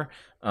work for.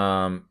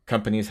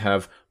 Companies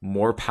have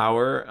more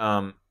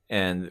power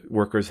and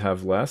workers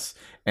have less.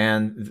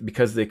 And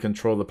because they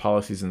control the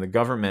policies in the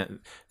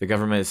government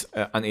is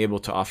unable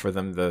to offer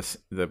them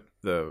the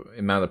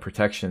amount of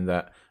protection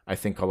that I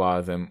think a lot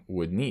of them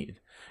would need.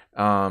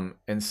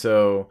 And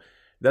so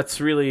that's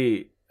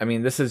really,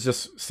 this is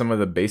just some of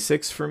the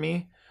basics for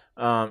me,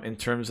 in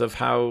terms of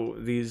how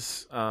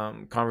these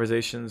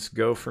conversations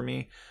go for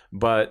me.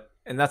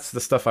 And that's the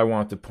stuff I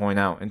wanted to point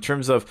out in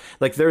terms of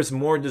like, there's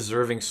more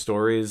deserving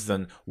stories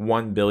than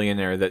one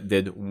billionaire that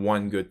did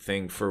one good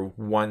thing for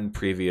one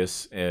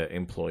previous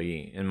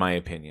employee, in my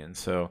opinion.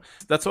 So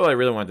that's all I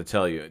really wanted to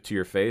tell you to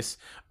your face.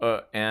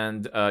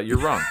 And you're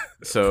wrong.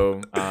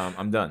 So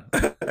I'm done.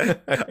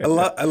 I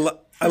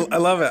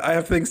love it. I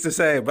have things to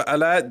say, but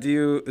Alat,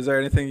 is there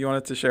anything you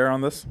wanted to share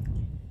on this?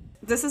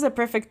 This is a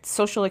perfect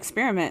social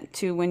experiment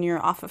to when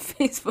you're off of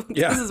Facebook.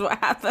 Yeah. This is what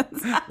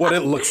happens. What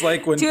it looks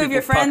like when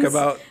people talk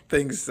about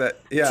things that,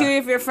 two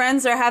of your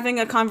friends are having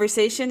a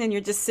conversation and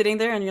you're just sitting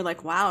there and you're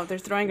like, wow, they're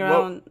throwing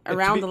around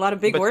a lot of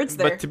big words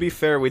there. But to be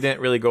fair, we didn't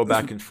really go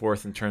back and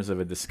forth in terms of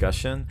a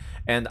discussion.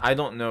 And I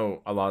don't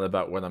know a lot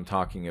about what I'm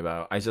talking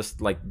about. I just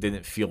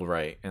didn't feel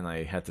right and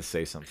I had to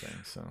say something.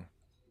 So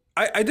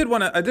I did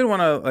want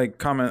to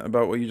comment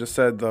about what you just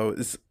said, though.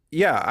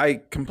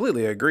 I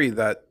completely agree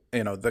that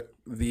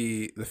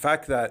the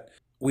fact that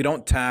we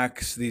don't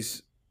tax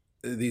these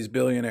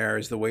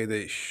billionaires the way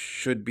they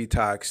should be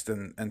taxed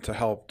and to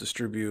help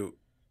distribute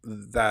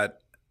that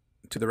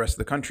to the rest of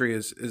the country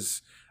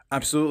is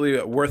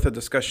absolutely worth a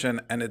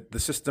discussion. And the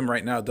system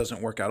right now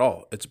doesn't work at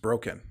all. It's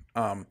broken.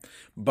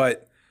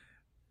 But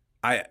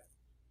I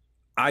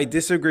I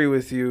disagree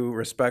with you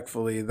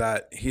respectfully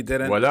that he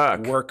didn't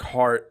work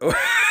hard.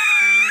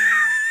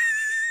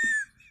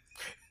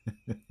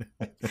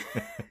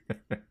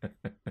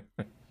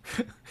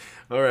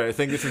 All right, I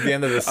think this is the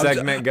end of the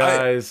segment,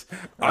 guys.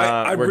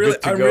 I'm really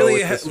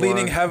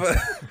leaning heavy.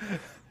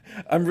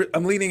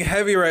 I'm leaning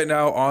heavy right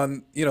now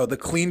on the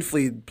clean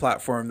feed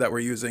platform that we're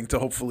using to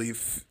hopefully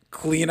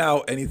clean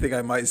out anything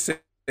I might say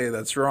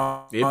that's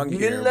wrong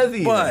here.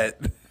 But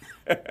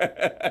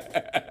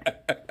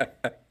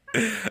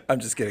I'm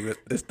just kidding.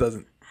 This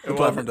doesn't. The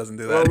platform doesn't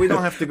do that. Well, we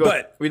don't have to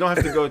go. We don't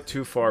have to go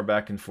too far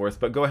back and forth.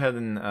 But go ahead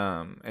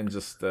and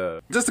just.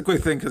 Just a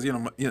quick thing, because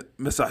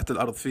مساحة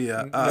الأرض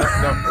فيها.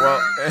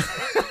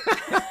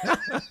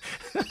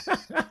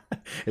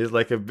 It's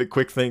like a big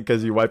quick thing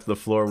because you wiped the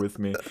floor with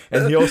me,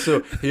 and he also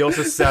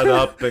sat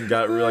up and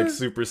got like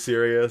super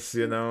serious,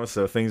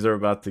 So things are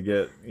about to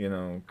get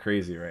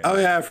crazy right now. Oh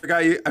yeah, I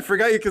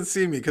forgot you can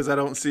see me because I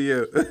don't see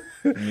you.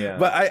 Yeah.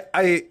 But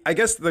I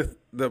guess the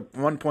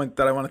one point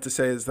that I wanted to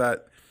say is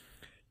that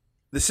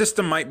the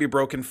system might be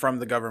broken from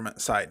the government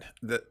side,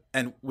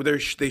 and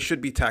they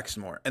should be taxed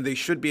more, and they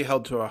should be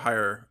held to a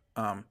higher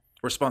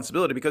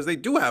responsibility, because they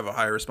do have a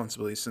higher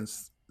responsibility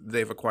since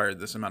they've acquired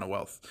this amount of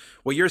wealth.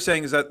 What you're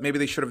saying is that maybe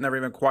they should have never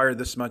even acquired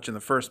this much in the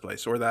first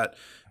place, or that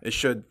it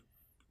should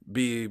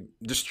be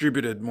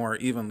distributed more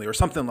evenly, or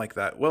something like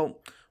that. Well,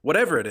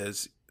 whatever it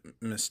is,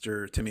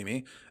 Mr.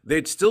 Tamimi,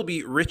 they'd still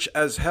be rich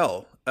as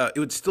hell. It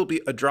would still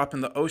be a drop in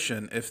the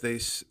ocean if they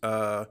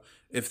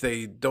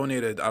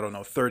donated, I don't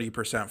know, 30%,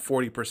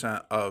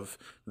 40% of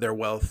their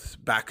wealth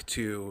back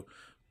to,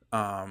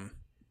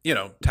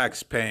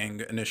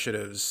 tax-paying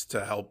initiatives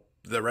to help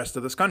the rest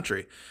of this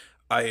country.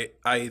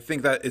 I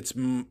think that it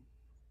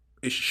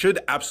should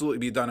absolutely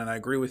be done, and I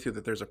agree with you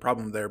that there's a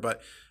problem there.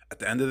 But at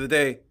the end of the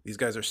day, these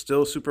guys are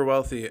still super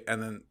wealthy,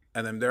 and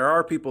then there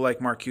are people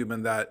like Mark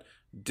Cuban that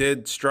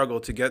did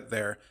struggle to get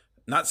there.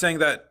 Not saying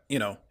that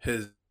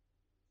his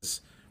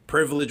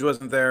privilege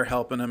wasn't there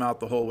helping him out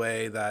the whole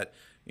way, that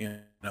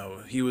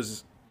he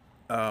was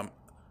of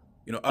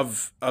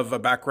a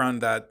background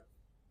that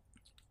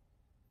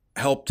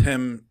helped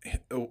him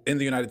in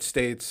the United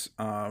States,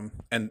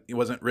 and he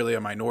wasn't really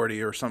a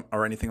minority or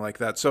anything like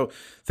that. So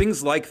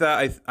things like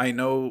that I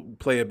know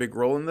play a big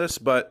role in this,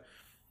 but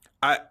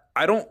I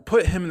don't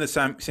put him in the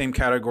same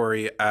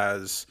category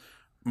as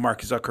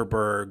Mark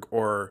Zuckerberg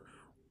or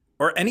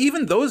and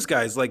even those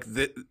guys. Like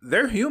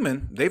they're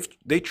human.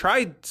 They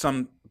tried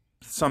some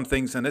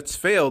things and it's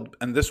failed,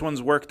 and this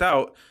one's worked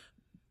out,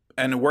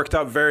 and it worked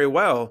out very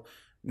well.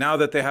 Now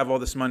that they have all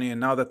this money and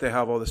now that they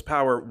have all this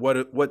power, what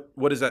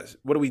is that?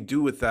 What do we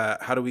do with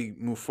that? How do we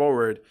move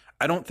forward?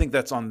 I don't think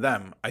that's on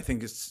them. I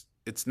think it's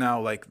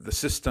now like the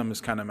system is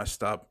kind of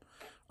messed up.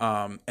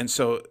 And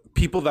so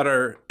people that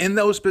are in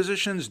those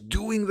positions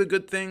doing the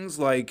good things,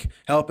 like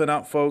helping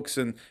out folks,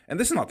 and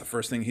this is not the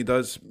first thing he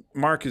does.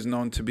 Mark is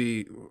known to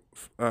be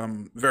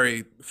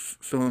very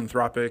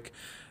philanthropic.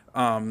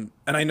 And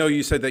I know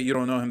you said that you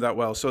don't know him that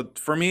well. So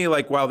for me,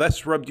 like, wow,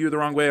 that's rubbed you the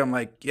wrong way. I'm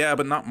like, yeah,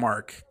 but not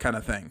Mark, kind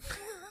of thing.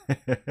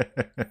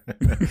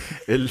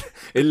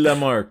 Illa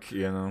Mark,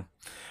 I don't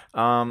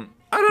know.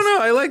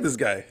 I like this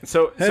guy.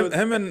 So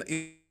him and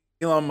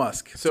Elon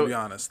Musk, to be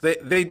honest,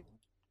 they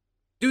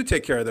do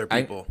take care of their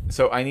people.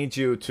 I need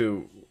you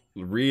to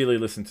really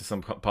listen to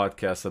some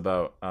podcasts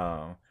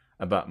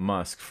about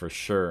Musk for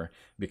sure,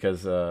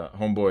 because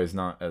Homeboy is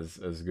not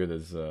as good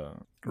as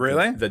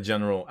really the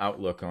general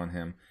outlook on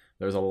him.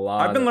 There's a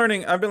lot. I've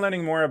been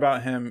learning more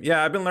about him.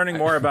 Yeah, I've been learning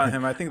more about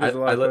him. I think there's a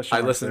lot of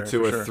questions. I listened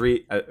to a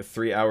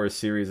 3-hour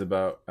series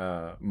about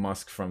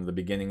Musk from the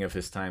beginning of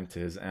his time to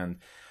his end,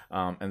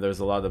 and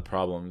there's a lot of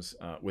problems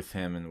with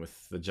him and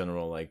with the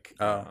general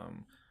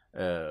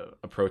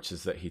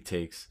approaches that he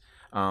takes.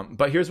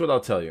 But here's what I'll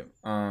tell you.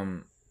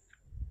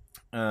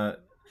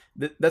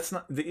 That's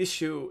not the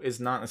issue. Is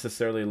not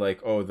necessarily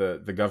like, oh,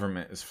 the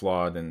government is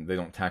flawed and they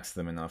don't tax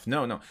them enough.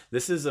 No.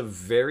 This is a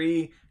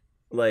very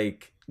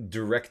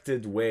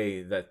directed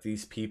way that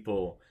these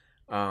people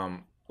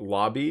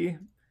lobby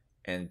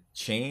and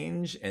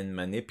change and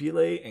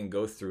manipulate and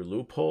go through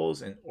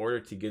loopholes in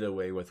order to get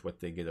away with what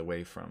they get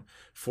away from.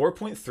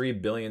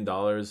 $4.3 billion,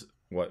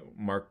 what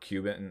Mark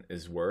Cuban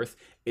is worth,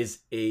 is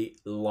a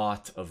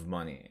lot of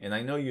money. And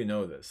I know you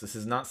know this. This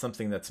is not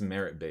something that's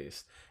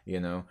merit-based,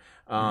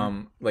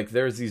 Like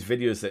there's these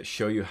videos that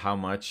show you how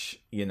much,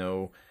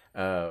 how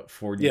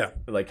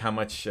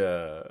much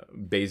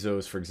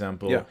Bezos, for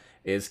example,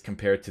 is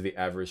compared to the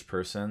average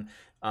person.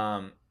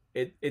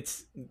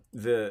 It's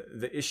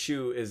the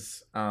issue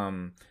is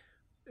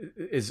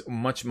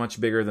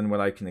much bigger than what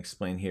I can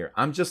explain here.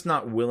 I'm just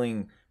not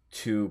willing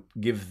to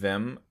give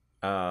them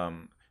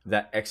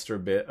that extra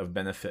bit of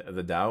benefit of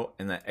the doubt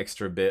and that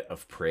extra bit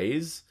of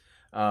praise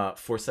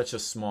for such a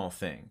small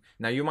thing.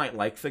 Now, you might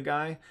like the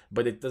guy,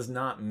 but it does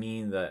not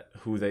mean that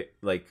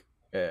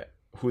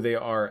who they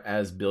are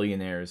as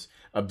billionaires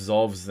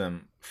absolves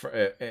them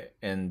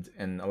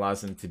and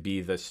allows them to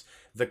be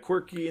the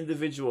quirky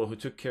individual who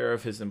took care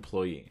of his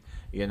employee,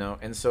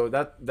 and so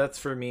that's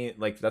for me,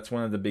 like, that's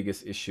one of the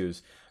biggest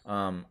issues.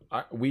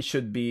 We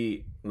should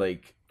be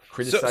like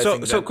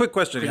criticizing so quick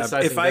question,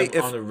 criticizing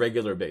them on a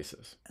regular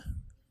basis.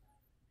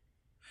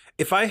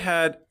 If I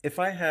had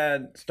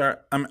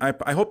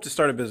I hope to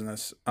start a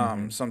business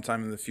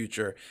sometime in the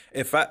future.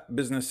 If that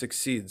business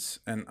succeeds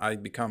and I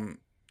become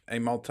a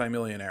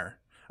multimillionaire,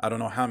 I don't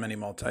know how many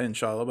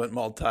inshallah, but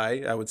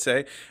multi, I would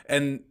say,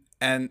 and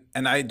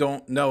I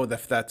don't know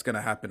if that's going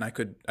to happen. I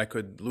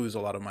could lose a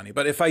lot of money,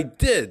 but if I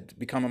did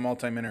become a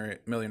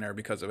multimillionaire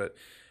because of it,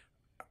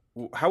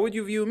 how would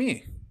you view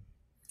me?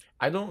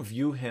 I don't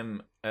view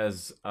him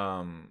as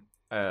a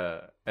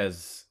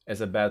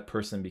bad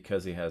person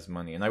because he has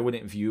money, and I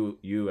wouldn't view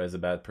you as a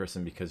bad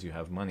person because you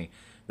have money.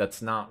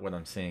 That's not what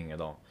I'm saying at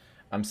all.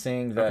 I'm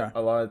saying that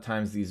a lot of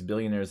times these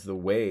billionaires, the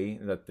way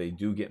that they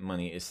do get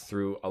money is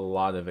through a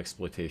lot of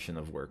exploitation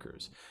of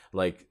workers.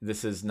 Like,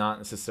 this is not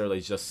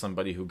necessarily just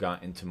somebody who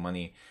got into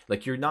money.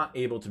 Like, you're not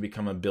able to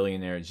become a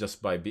billionaire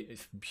just by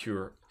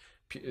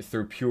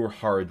through pure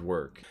hard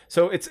work.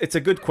 So it's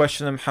a good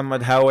question,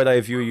 Muhammad. How would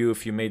I view you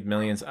if you made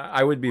millions?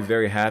 I would be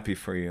very happy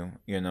for you,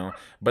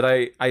 but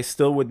I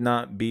still would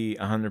not be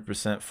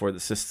 100% for the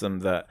system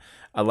that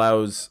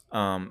allows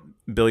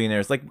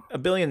billionaires. Like, a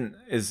billion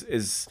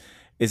is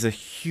a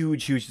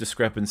huge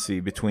discrepancy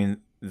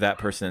between that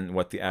person and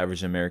what the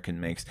average American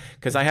makes.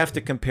 Because I have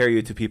to compare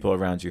you to people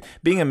around you.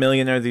 Being a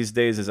millionaire these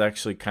days is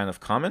actually kind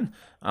of common.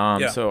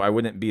 So I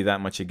wouldn't be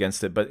that much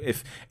against it. But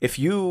if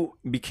you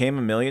became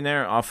a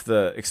millionaire off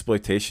the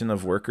exploitation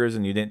of workers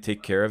and you didn't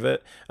take care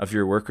of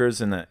your workers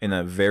in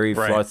a very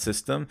flawed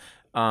system,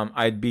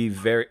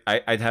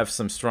 I'd have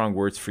some strong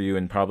words for you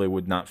and probably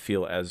would not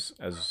feel as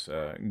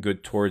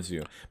good towards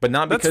you. But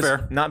not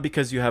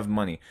because you have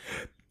money.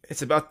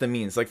 It's about the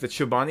means. Like the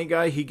Chobani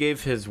guy, he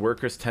gave his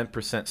workers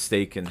 10%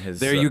 stake in his.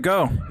 There you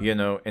go.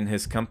 In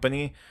his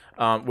company,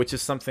 which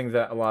is something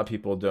that a lot of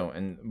people don't.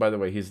 And by the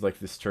way, he's like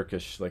this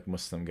Turkish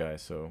Muslim guy.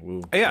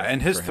 So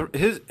and his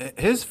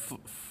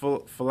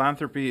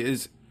philanthropy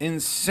is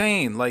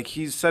insane. Like,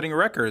 he's setting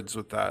records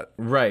with that.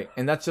 Right,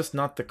 and that's just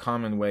not the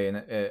common way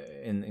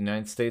in the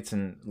United States,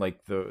 and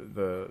like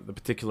the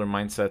particular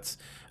mindsets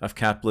of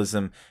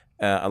capitalism.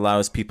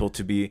 Allows people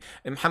to be,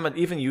 and Muhammad,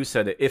 even you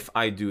said it, if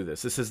I do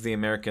this is the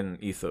American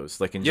ethos,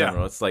 like in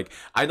general. It's like,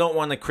 I don't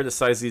want to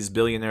criticize these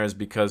billionaires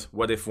because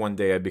what if one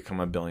day I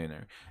become a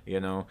billionaire,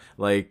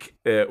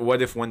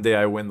 what if one day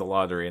I win the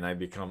lottery and I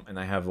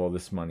have all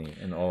this money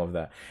and all of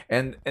that,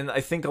 and I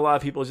think a lot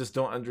of people just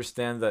don't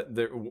understand that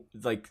they're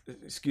like,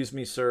 excuse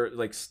me sir,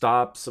 like,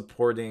 stop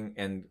supporting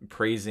and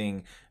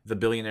praising the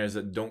billionaires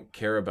that don't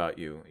care about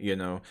you,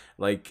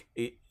 like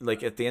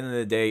at the end of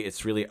the day,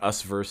 it's really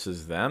us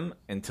versus them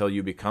until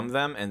you become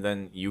them, and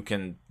then you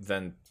can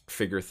then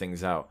figure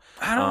things out.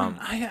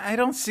 I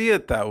don't see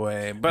it that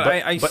way, but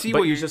I see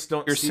what you just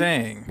don't. You're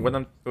saying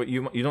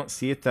You don't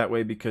see it that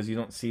way because you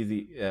don't see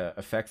the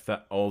effects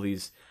that all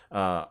these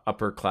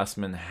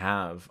upperclassmen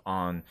have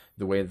on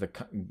the way that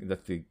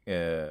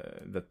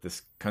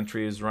this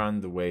country is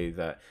run, the way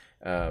that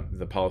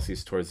the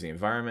policies towards the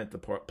environment, the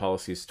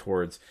policies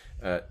towards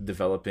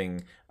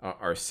developing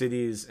our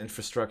cities,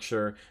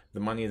 infrastructure, the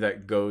money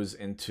that goes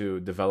into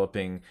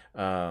developing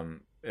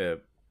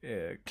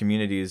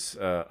communities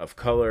of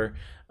color.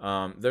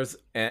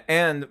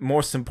 And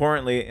most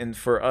importantly, and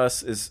for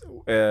us, is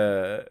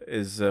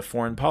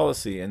foreign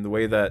policy, and the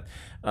way that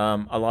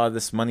a lot of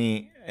this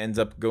money ends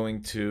up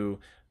going to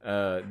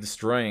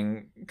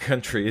destroying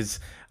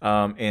countries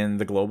in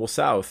the global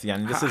south.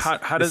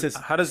 How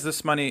does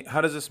this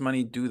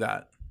money do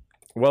that?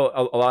 Well,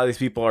 a lot of these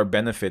people are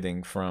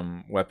benefiting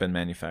from weapon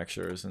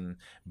manufacturers and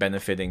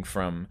benefiting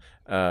from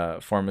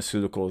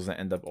pharmaceuticals that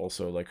end up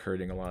also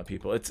hurting a lot of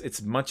people.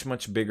 It's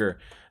much bigger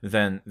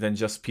than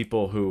just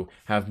people who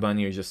have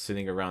money or just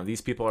sitting around.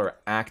 These people are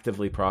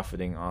actively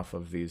profiting off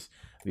of these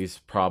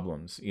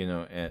problems,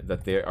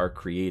 that they are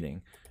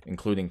creating,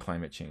 including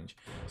climate change.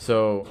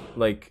 So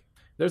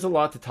there's a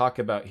lot to talk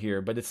about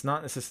here, but it's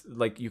not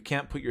necessarily you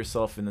can't put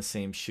yourself in the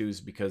same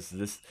shoes, because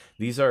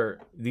these are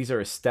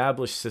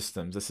established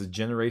systems. This is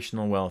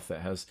generational wealth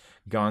that has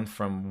gone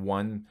from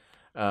one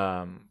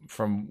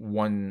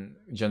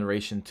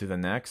generation to the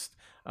next,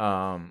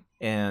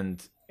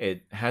 and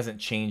it hasn't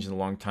changed in a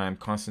long time.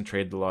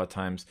 Concentrated a lot of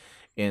times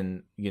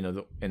in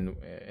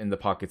in the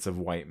pockets of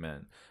white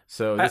men.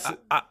 So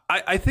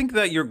I think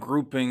that you're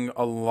grouping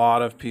a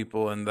lot of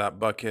people in that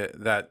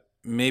bucket that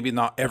maybe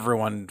not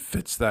everyone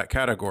fits that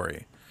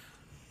category.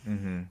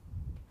 Mm-hmm.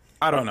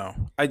 I don't know.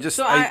 I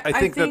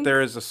think that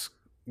there is a...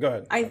 Go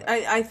ahead.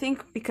 I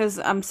think because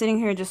I'm sitting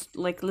here just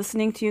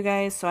listening to you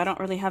guys, so I don't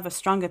really have a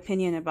strong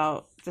opinion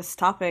about this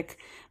topic,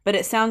 but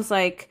it sounds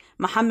like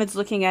Muhammad's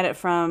looking at it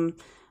from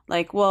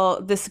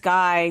well, this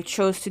guy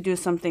chose to do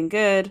something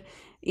good.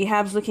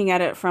 Ehab's looking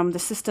at it from the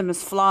system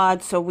is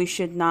flawed, so we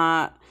should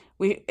not...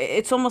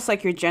 It's almost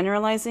like you're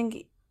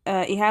generalizing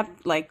Ehab,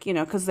 like,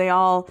 because they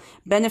all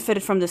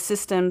benefited from the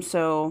system,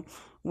 so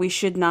we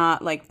should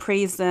not like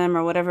praise them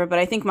or whatever. But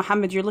I think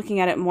Muhammad, you're looking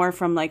at it more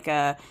from like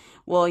a,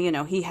 well,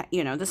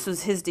 this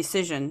was his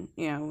decision.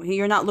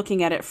 You're not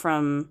looking at it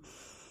from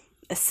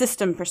a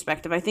system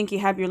perspective. I think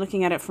you're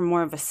looking at it from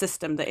more of a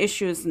system. The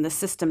issue is in the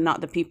system,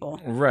 not the people.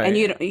 Right.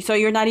 And so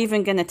you're not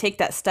even going to take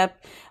that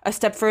a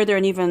step further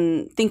and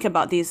even think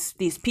about these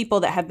people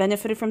that have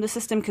benefited from the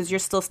system, because you're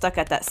still stuck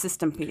at that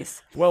system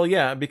piece. Well,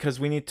 yeah, because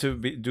we need to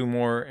do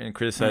more in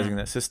criticizing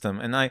that system.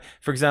 And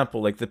for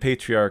example, like the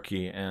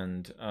patriarchy,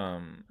 and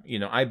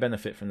I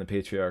benefit from the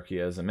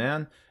patriarchy as a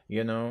man.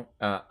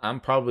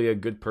 I'm probably a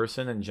good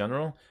person in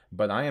general,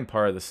 but I am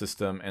part of the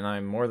system, and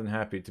I'm more than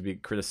happy to be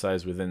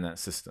criticized within that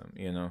system.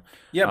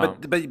 Yeah,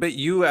 but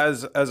you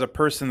as a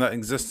person that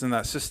exists in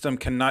that system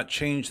cannot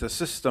change the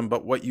system.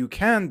 But what you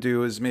can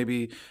do is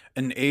maybe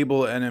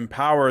enable and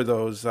empower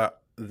those that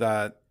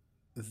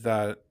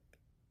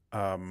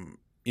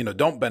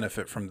don't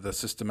benefit from the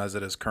system as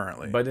it is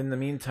currently. But in the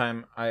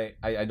meantime,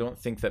 I don't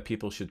think that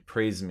people should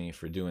praise me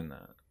for doing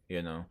that.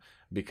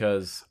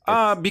 Because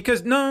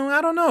no,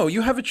 I don't know.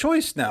 You have a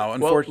choice now.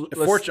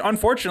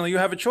 Unfortunately, you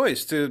have a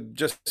choice to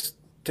just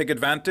take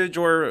advantage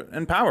or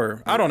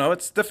empower. I don't know.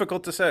 It's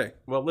difficult to say.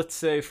 Well, let's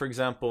say, for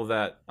example,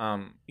 that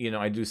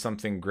I do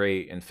something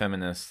great and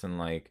feminist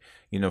and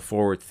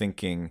forward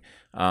thinking,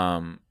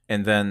 and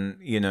then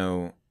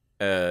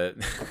I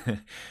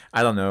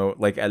don't know,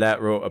 like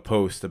Alat wrote a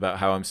post about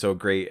how I'm so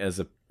great as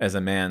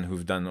a man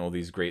who've done all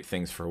these great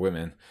things for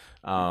women,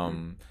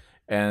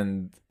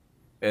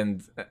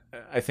 and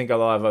I think a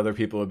lot of other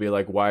people would be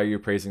like, why are you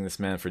praising this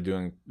man for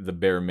doing the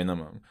bare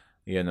minimum?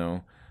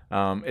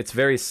 It's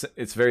very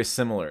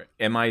similar.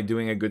 Am I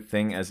doing a good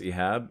thing as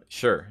Ehab?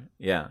 Sure,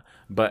 yeah.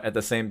 But at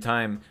the same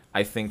time,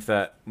 I think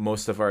that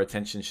most of our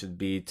attention should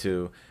be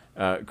to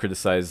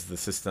criticize the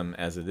system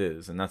as it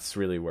is, and that's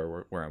really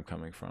where I'm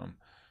coming from.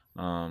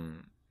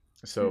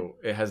 So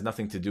it has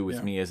nothing to do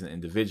with me as an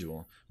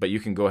individual, but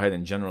you can go ahead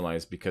and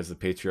generalize, because the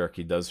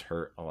patriarchy does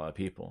hurt a lot of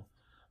people.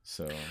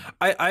 So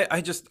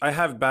I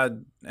have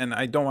bad, and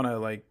I don't want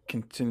to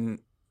continue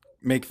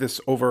make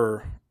this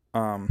over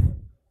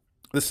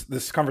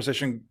this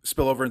conversation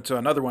spill over into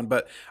another one,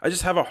 but I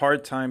just have a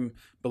hard time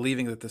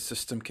believing that the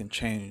system can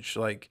change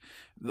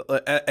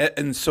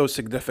and so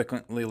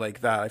significantly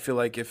like that. I feel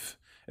like if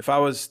I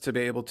was to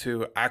be able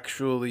to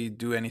actually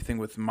do anything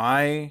with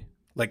my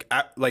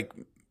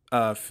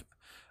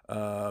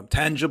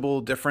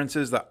tangible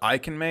differences that I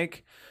can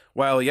make,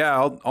 well, yeah,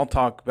 I'll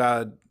talk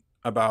bad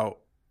about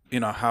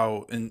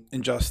how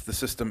unjust the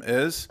system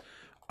is.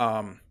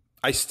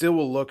 I still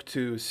will look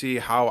to see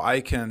how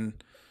I can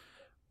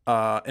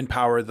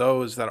empower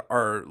those that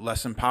are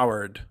less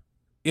empowered,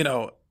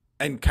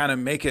 and kind of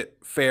make it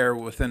fair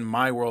within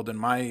my world and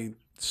my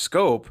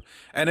scope.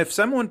 And if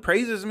someone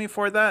praises me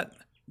for that,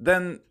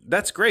 then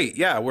that's great.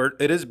 Yeah,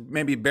 it is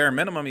maybe bare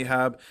minimum you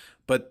have,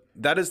 but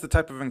that is the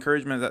type of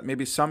encouragement that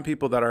maybe some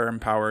people that are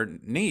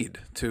empowered need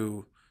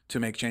to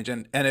make change.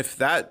 And if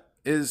that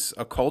is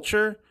a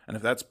culture, and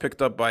if that's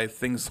picked up by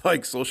things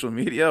like social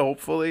media,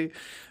 hopefully,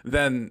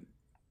 then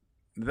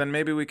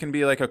maybe we can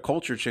be like a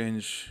culture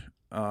change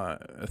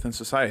within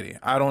society.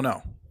 I don't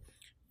know.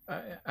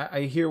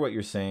 I hear what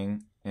you're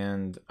saying,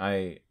 and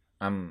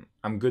I'm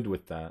good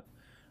with that.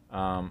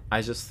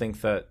 I just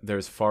think that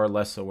there's far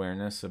less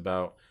awareness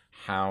about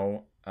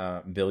how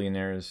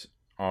billionaires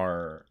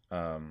are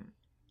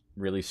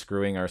really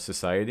screwing our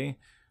society.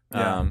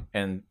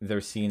 And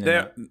they're seen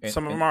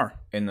some of them are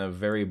in a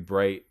very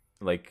bright,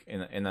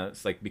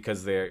 it's like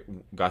because they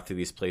got to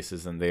these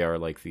places and they are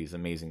like these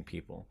amazing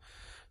people.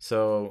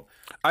 So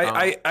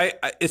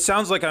it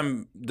sounds like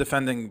I'm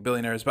defending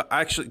billionaires, but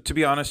actually, to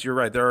be honest, you're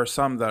right. There are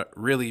some that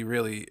really,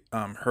 really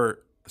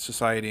hurt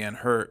society and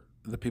hurt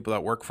the people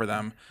that work for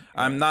them.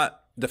 I'm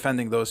not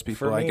defending those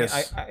people. For me, I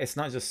guess it's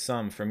not just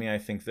some. For me, I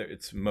think that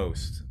it's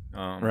most.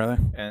 Really?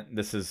 And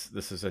this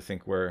is I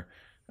think where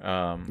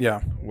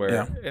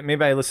where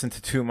maybe I listen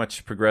to too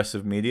much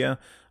progressive media,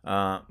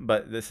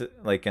 but this is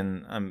I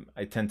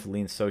tend to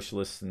lean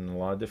socialist in a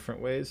lot of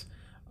different ways,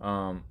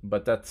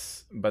 but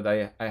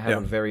I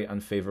have a very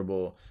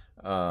unfavorable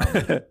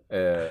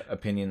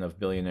opinion of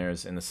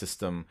billionaires in a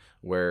system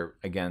where,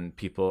 again,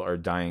 people are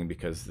dying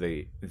because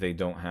they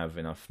don't have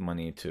enough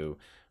money to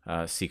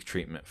seek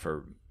treatment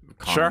for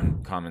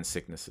common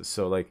sicknesses.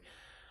 So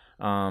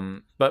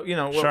but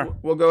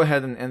we'll go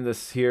ahead and end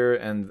this here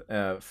and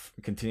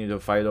continue to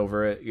fight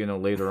over it,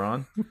 later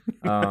on.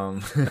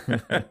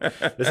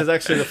 This is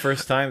actually the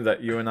first time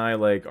that you and I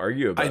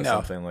argue about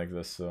something like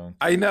this. So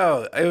I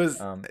know it was,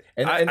 and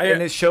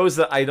it shows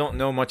that I don't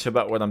know much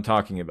about what I'm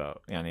talking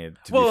about. To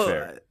be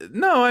fair,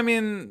 no, I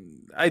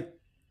mean,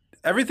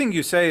 everything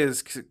you say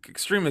is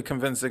extremely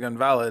convincing and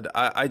valid.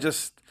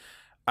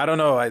 I don't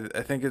know. I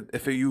think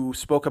if you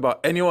spoke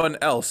about anyone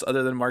else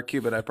other than Mark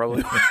Cuban, I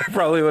probably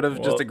would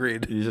have just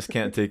agreed. You just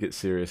can't take it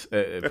serious,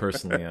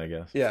 personally, I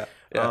guess. Yeah.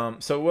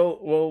 So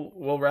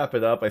we'll wrap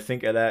it up. I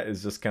think Adat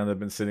has just kind of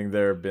been sitting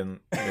there, been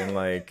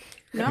like,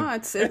 No,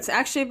 it's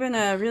actually been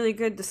a really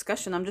good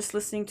discussion. I'm just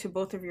listening to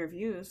both of your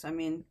views. I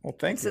mean, Well,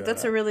 thank you.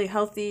 that's a really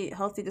healthy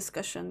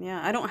discussion. Yeah,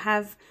 I don't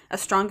have a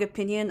strong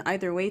opinion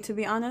either way, to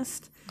be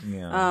honest.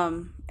 Yeah.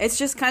 It's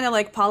just kind of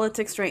like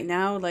politics right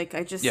now. Like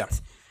I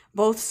just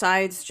both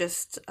sides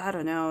just I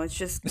don't know. It's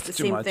just the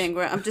same thing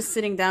where I'm just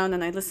sitting down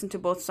and I listen to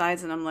both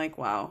sides and I'm like,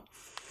 wow.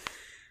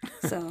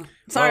 So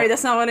sorry,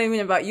 that's not what I mean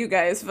about you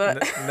guys,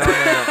 but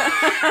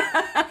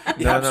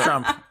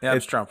Trump. Yeah,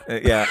 it's Trump.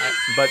 Yeah,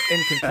 but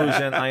in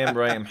conclusion, I am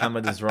right.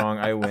 Muhammad is wrong.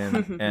 I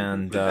win,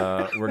 and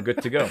we're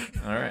good to go.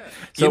 All right.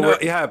 So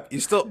you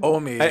still owe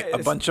me a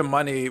bunch of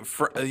money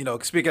for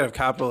Speaking of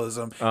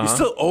capitalism, you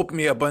still owe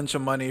me a bunch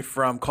of money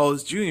from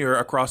Coles Jr.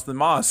 across the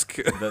mosque.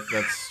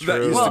 That's true.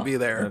 That used to be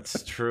there.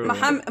 That's true.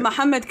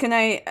 Muhammad, can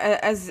I,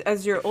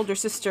 as your older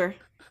sister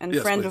and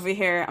friend over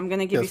here, I'm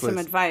gonna give you some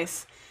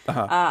advice.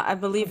 I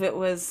believe it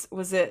was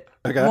it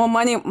more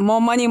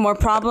money, more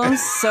problems.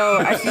 So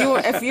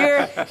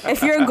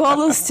if your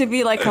goal is to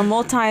be like a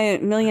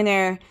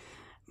multi-millionaire,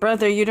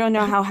 brother, you don't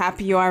know how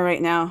happy you are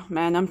right now,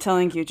 man. I'm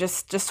telling you,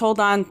 just hold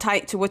on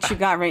tight to what you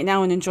got right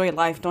now and enjoy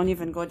life. Don't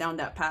even go down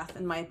that path,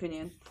 in my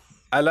opinion.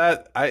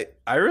 I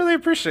really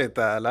appreciate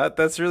that.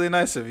 That's really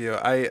nice of you.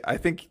 I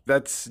think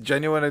that's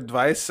genuine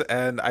advice,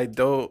 and I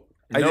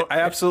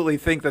absolutely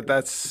think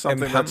that's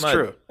something that's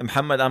true.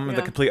 Muhammad, I'm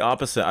the complete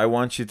opposite. I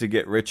want you to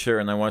get richer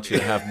and I want you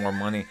to have more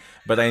money,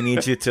 but I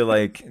need you to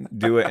like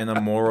do it in a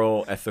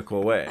moral,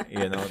 ethical way.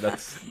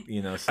 That's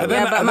So.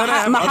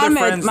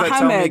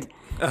 Muhammad,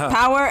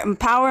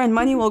 power and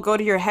money will go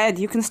to your head.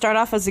 You can start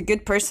off as a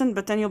good person,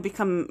 but then you'll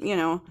become,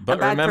 a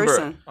bad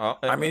person.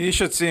 I mean, you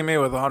should see me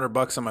with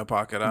 $100 in my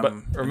pocket. But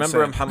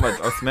remember, Muhammad,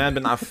 Uthman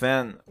bin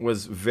Affan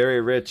was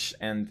very rich,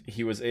 and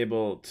he was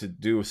able to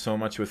do so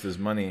much with his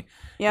money.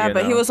 Yeah,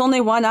 but he was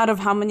only one out of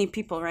how many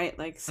people, right?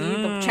 Like, see,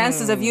 the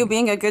chances of you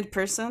being a good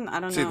person, I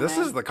don't know. See, this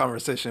is the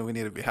conversation we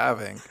need to be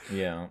having.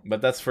 Yeah,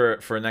 but that's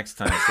for next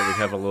time, so we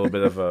have a little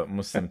bit of a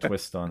Muslim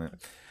twist on it.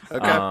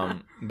 Okay.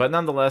 But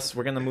nonetheless,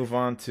 we're gonna move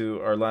on to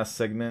our last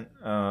segment.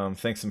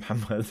 Thanks,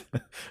 Muhammad,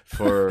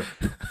 for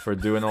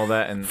doing all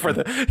that, and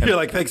you're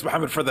like, thanks,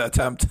 Muhammad, for the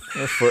attempt.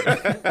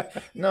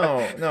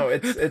 No,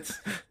 it's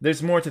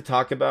there's more to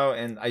talk about,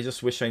 and I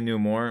just wish I knew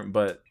more.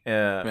 But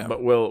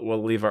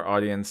we'll leave our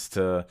audience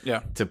to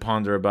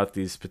ponder about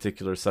these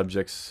particular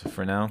subjects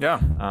for now. Yeah.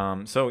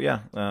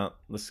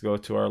 Let's go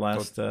to our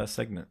last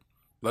segment.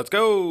 Let's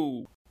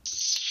go.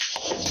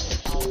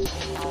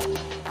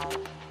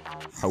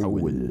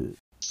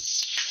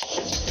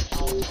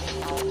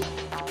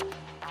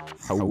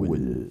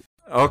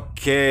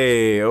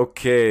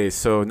 Okay.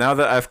 So now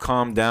that I've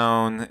calmed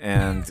down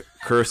and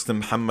cursed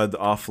Muhammad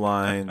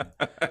offline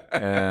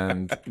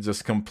and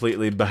just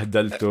completely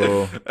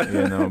bahdalto,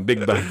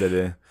 big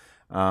bahdale,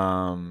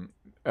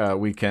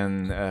 we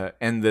can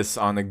end this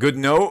on a good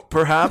note,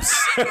 perhaps.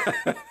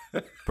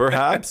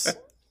 Perhaps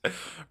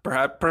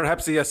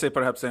yes, say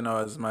perhaps I know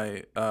as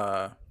my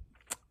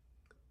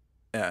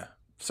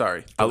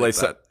sorry. Allah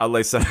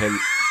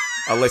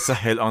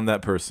sahel on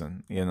that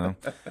person,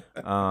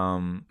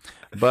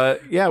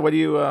 But yeah, what do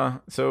you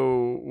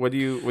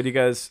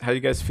guys, how do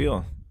you guys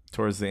feel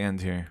towards the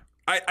end here?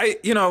 I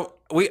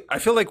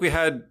feel like we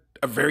had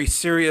a very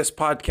serious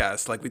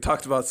podcast. Like we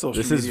talked about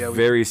social media. This is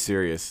very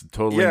serious.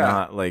 Totally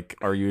not like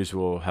our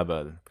usual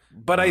habal.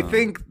 But I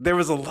think there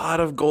was a lot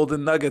of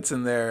golden nuggets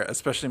in there,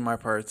 especially my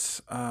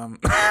parts. I'm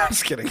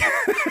just kidding.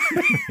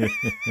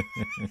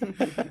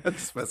 I'm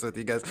just messing with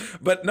you guys.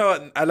 But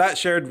no, Alat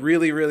shared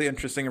really, really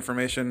interesting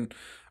information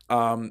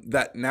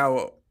that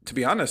now, to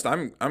be honest,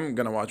 I'm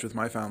gonna watch with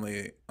my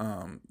family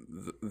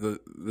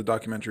the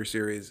documentary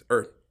series,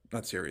 or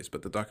not series,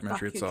 but the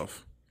documentary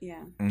itself.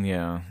 Yeah.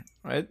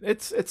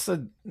 It's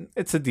a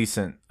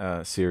decent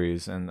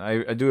series, and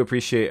I do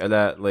appreciate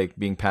that, like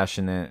being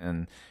passionate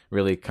and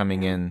really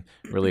coming in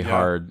really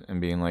hard and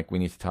being like, we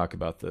need to talk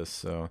about this.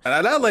 So and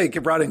I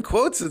brought in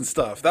quotes and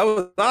stuff. That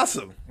was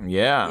awesome.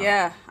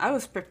 Yeah, I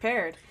was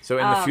prepared. So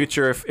in the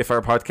future, if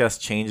our podcast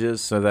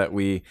changes so that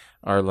we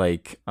are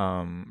like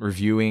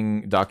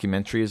reviewing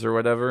documentaries or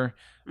whatever,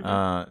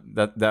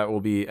 that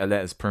will be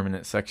Alaa's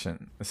permanent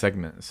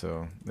segment.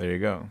 So there you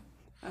go.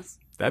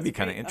 That'd be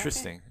kind of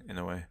interesting in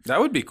a way.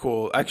 That would be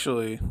cool,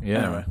 actually.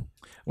 Yeah. Anyway.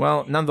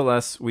 Well,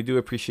 nonetheless, we do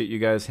appreciate you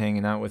guys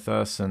hanging out with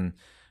us, and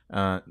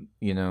but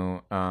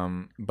you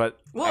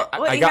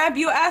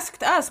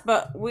asked us,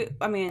 but what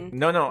about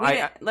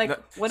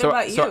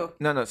you?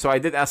 So I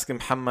did ask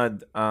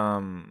Muhammad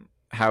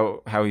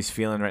how he's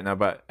feeling right now,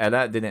 but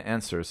Alat didn't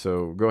answer.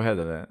 So go ahead,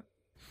 Alat.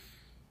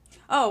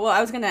 Oh well,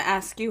 I was gonna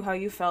ask you how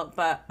you felt,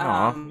 but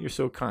you're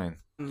so kind.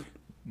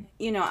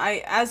 You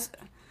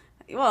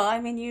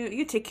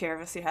take care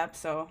of us, Ihab,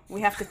 so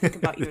we have to think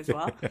about you as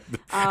well.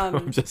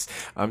 I'm just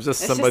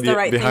somebody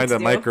behind a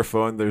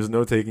microphone. There's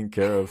no taking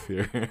care of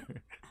here.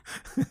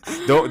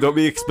 Don't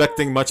be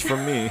expecting much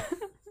from me.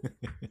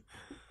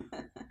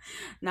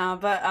 No,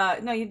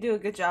 but you do a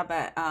good job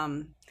at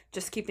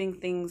just keeping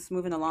things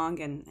moving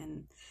along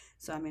and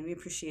So I mean, we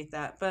appreciate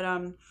that. But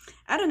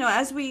I don't know.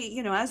 As we,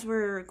 as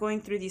we're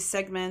going through these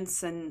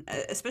segments, and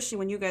especially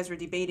when you guys were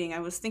debating, I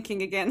was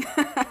thinking again,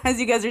 as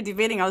you guys are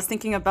debating, I was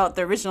thinking about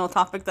the original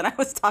topic that I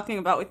was talking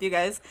about with you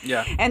guys.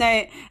 Yeah. And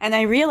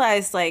I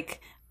realized, like,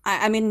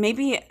 I mean,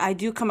 maybe I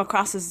do come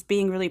across as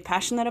being really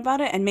passionate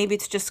about it, and maybe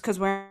it's just because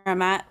where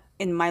I'm at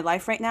in my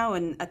life right now,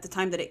 and at the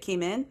time that it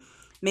came in,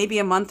 maybe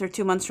a month or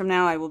 2 months from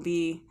now, I will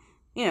be,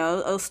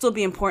 it'll still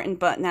be important,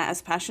 but not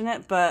as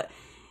passionate. But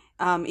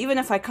even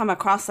if I come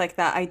across like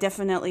that, I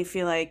definitely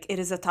feel like it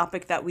is a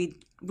topic that we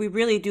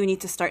really do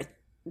need to start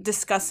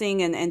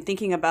discussing and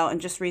thinking about,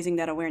 and just raising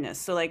that awareness.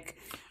 So like,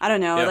 I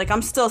don't know, like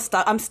I'm still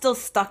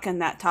stuck in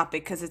that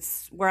topic because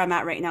it's where I'm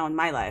at right now in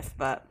my life.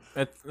 But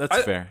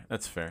that's fair.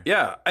 That's fair.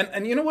 Yeah.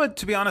 And you know what,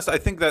 to be honest, I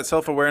think that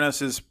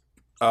self-awareness is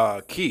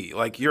key.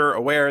 Like, you're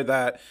aware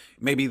that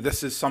maybe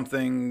this is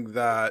something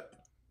that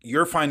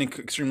you're finding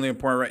extremely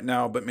important right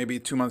now, but maybe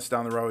 2 months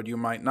down the road you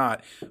might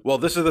not. Well,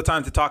 this is the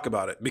time to talk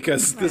about it,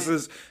 because this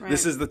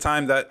is the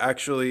time that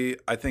actually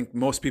I think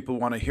most people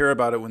want to hear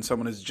about it when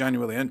someone is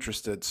genuinely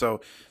interested. So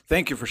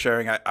thank you for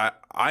sharing.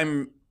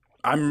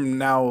 I'm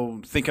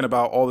now thinking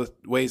about all the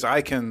ways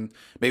I can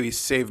maybe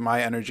save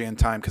my energy and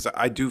time, because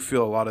I do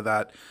feel a lot of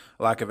that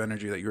lack of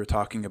energy that you were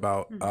talking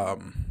about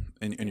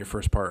in your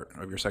first part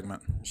of your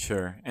segment.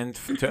 Sure. And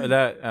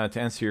to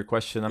answer your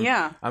question,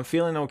 I'm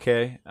feeling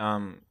okay.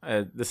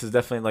 This is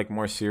definitely like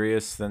more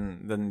serious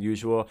than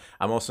usual.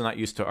 I'm also not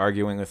used to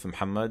arguing with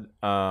Muhammad.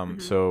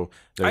 So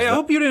I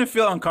hope you didn't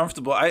feel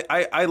uncomfortable.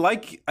 I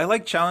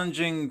like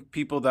challenging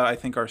people that I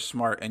think are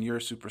smart, and you're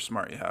super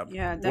smart, Ihab.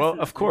 Yeah, definitely. Well,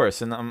 of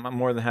course, and I'm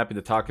more than happy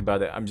to talk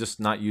about it. I'm just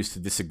not used to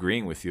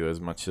disagreeing with you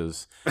as much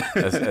as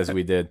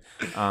we did.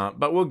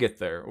 But we'll get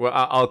there. Well,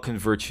 I'll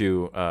convert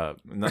you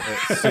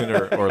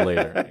sooner or later.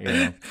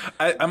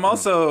 I'm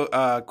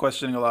also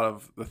questioning a lot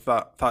of the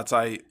thoughts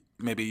I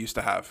maybe used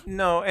to have.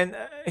 No, and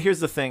here's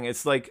the thing.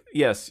 It's like,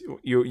 yes,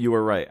 you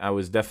were right. I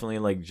was definitely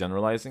like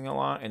generalizing a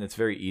lot, and it's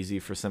very easy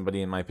for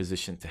somebody in my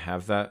position to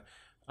have that,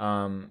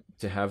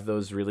 to have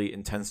those really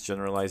intense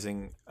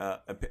generalizing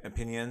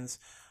opinions.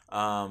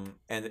 And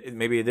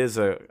maybe it is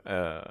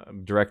a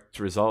direct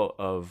result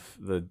of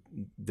the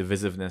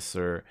divisiveness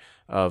or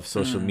of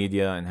social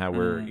media, and how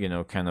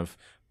we're kind of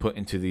put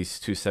into these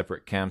two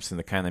separate camps in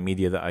the kind of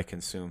media that I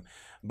consume.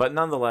 But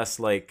nonetheless,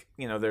 like,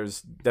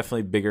 there's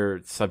definitely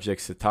bigger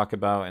subjects to talk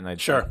about, and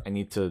I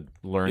need to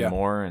learn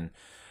more, and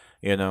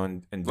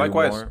and do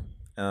Likewise.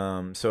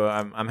 more. So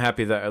I'm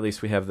happy that at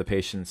least we have the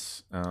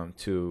patience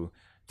to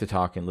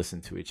talk and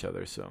listen to each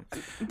other. So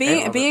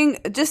being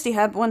just, you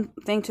have one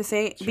thing to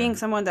say. Sure. Being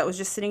someone that was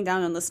just sitting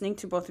down and listening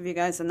to both of you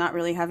guys and not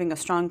really having a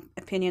strong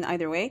opinion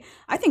either way,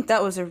 I think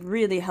that was a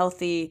really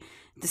healthy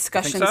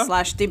discussion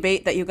 /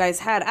 debate that you guys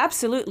had.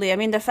 Absolutely. I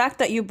mean, the fact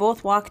that you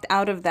both walked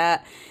out of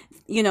that,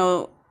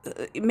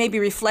 maybe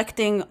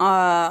reflecting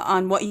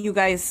on what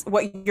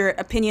your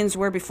opinions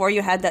were before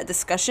you had that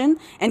discussion,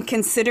 and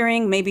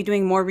considering maybe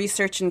doing more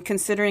research and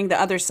considering the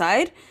other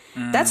side.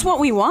 That's what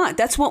we want.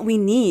 That's what we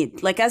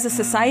need. Like, as a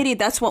society,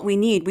 that's what we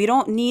need. We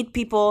don't need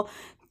people.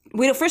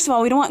 First of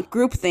all, we don't want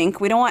groupthink.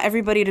 We don't want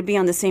everybody to be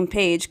on the same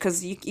page,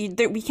 because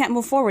we can't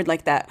move forward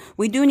like that.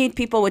 We do need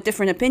people with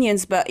different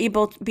opinions, but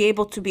be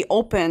able to be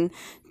open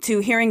to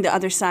hearing the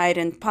other side,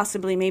 and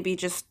possibly maybe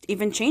just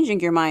even changing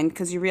your mind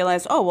because you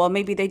realize, oh, well,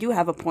 maybe they do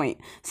have a point.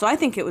 So I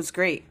think it was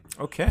great.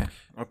 Okay.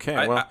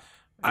 Well,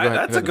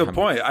 that's a good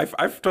point.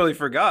 I've totally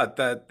forgot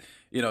that,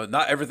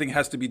 not everything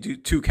has to be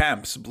two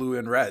camps, blue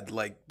and red.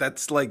 Like,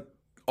 that's like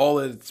all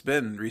it's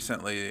been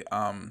recently.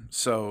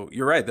 So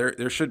you're right.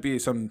 There should be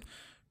some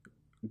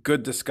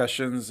good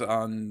discussions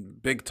on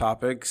big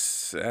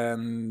topics,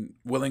 and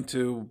willing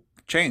to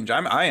change.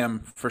 I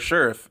am for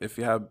sure. If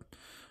you have,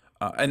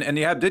 and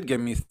you did get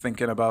me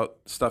thinking about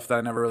stuff that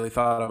I never really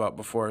thought about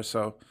before.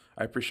 So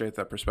I appreciate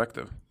that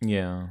perspective.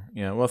 Yeah.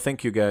 Well,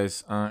 thank you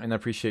guys, and I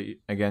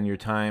appreciate again your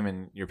time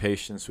and your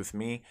patience with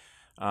me.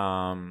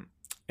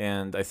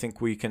 And I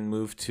think we can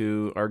move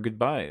to our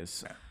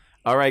goodbyes. Yeah.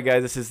 All right,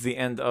 guys. This is the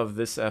end of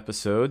this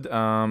episode.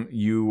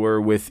 You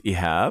were with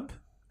Ihab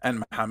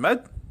and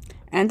Muhammad.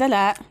 And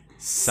Ala.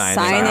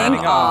 Signing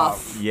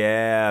off.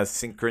 Yeah,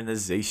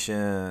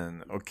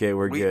 synchronization. Okay,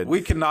 we're good.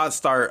 We cannot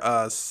start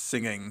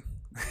singing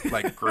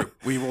like group.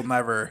 We will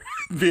never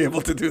be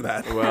able to do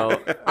that. Well,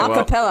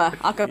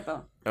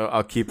 acapella.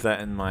 I'll keep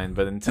that in mind.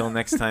 But until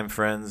next time,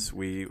 friends,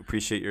 we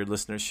appreciate your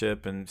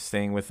listenership and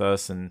staying with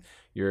us, and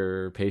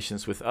your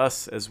patience with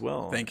us as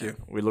well. Thank you.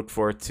 We look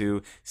forward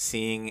to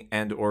seeing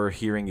and or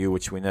hearing you,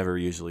 which we never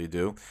usually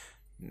do,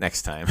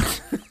 next time.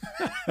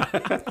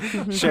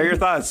 Share your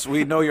thoughts.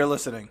 We know you're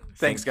listening.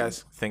 Thanks,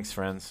 guys. Thanks,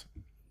 friends.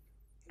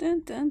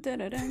 Dun, dun, dun,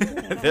 dun, dun,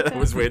 dun, I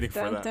was waiting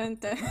for that. dun,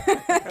 dun.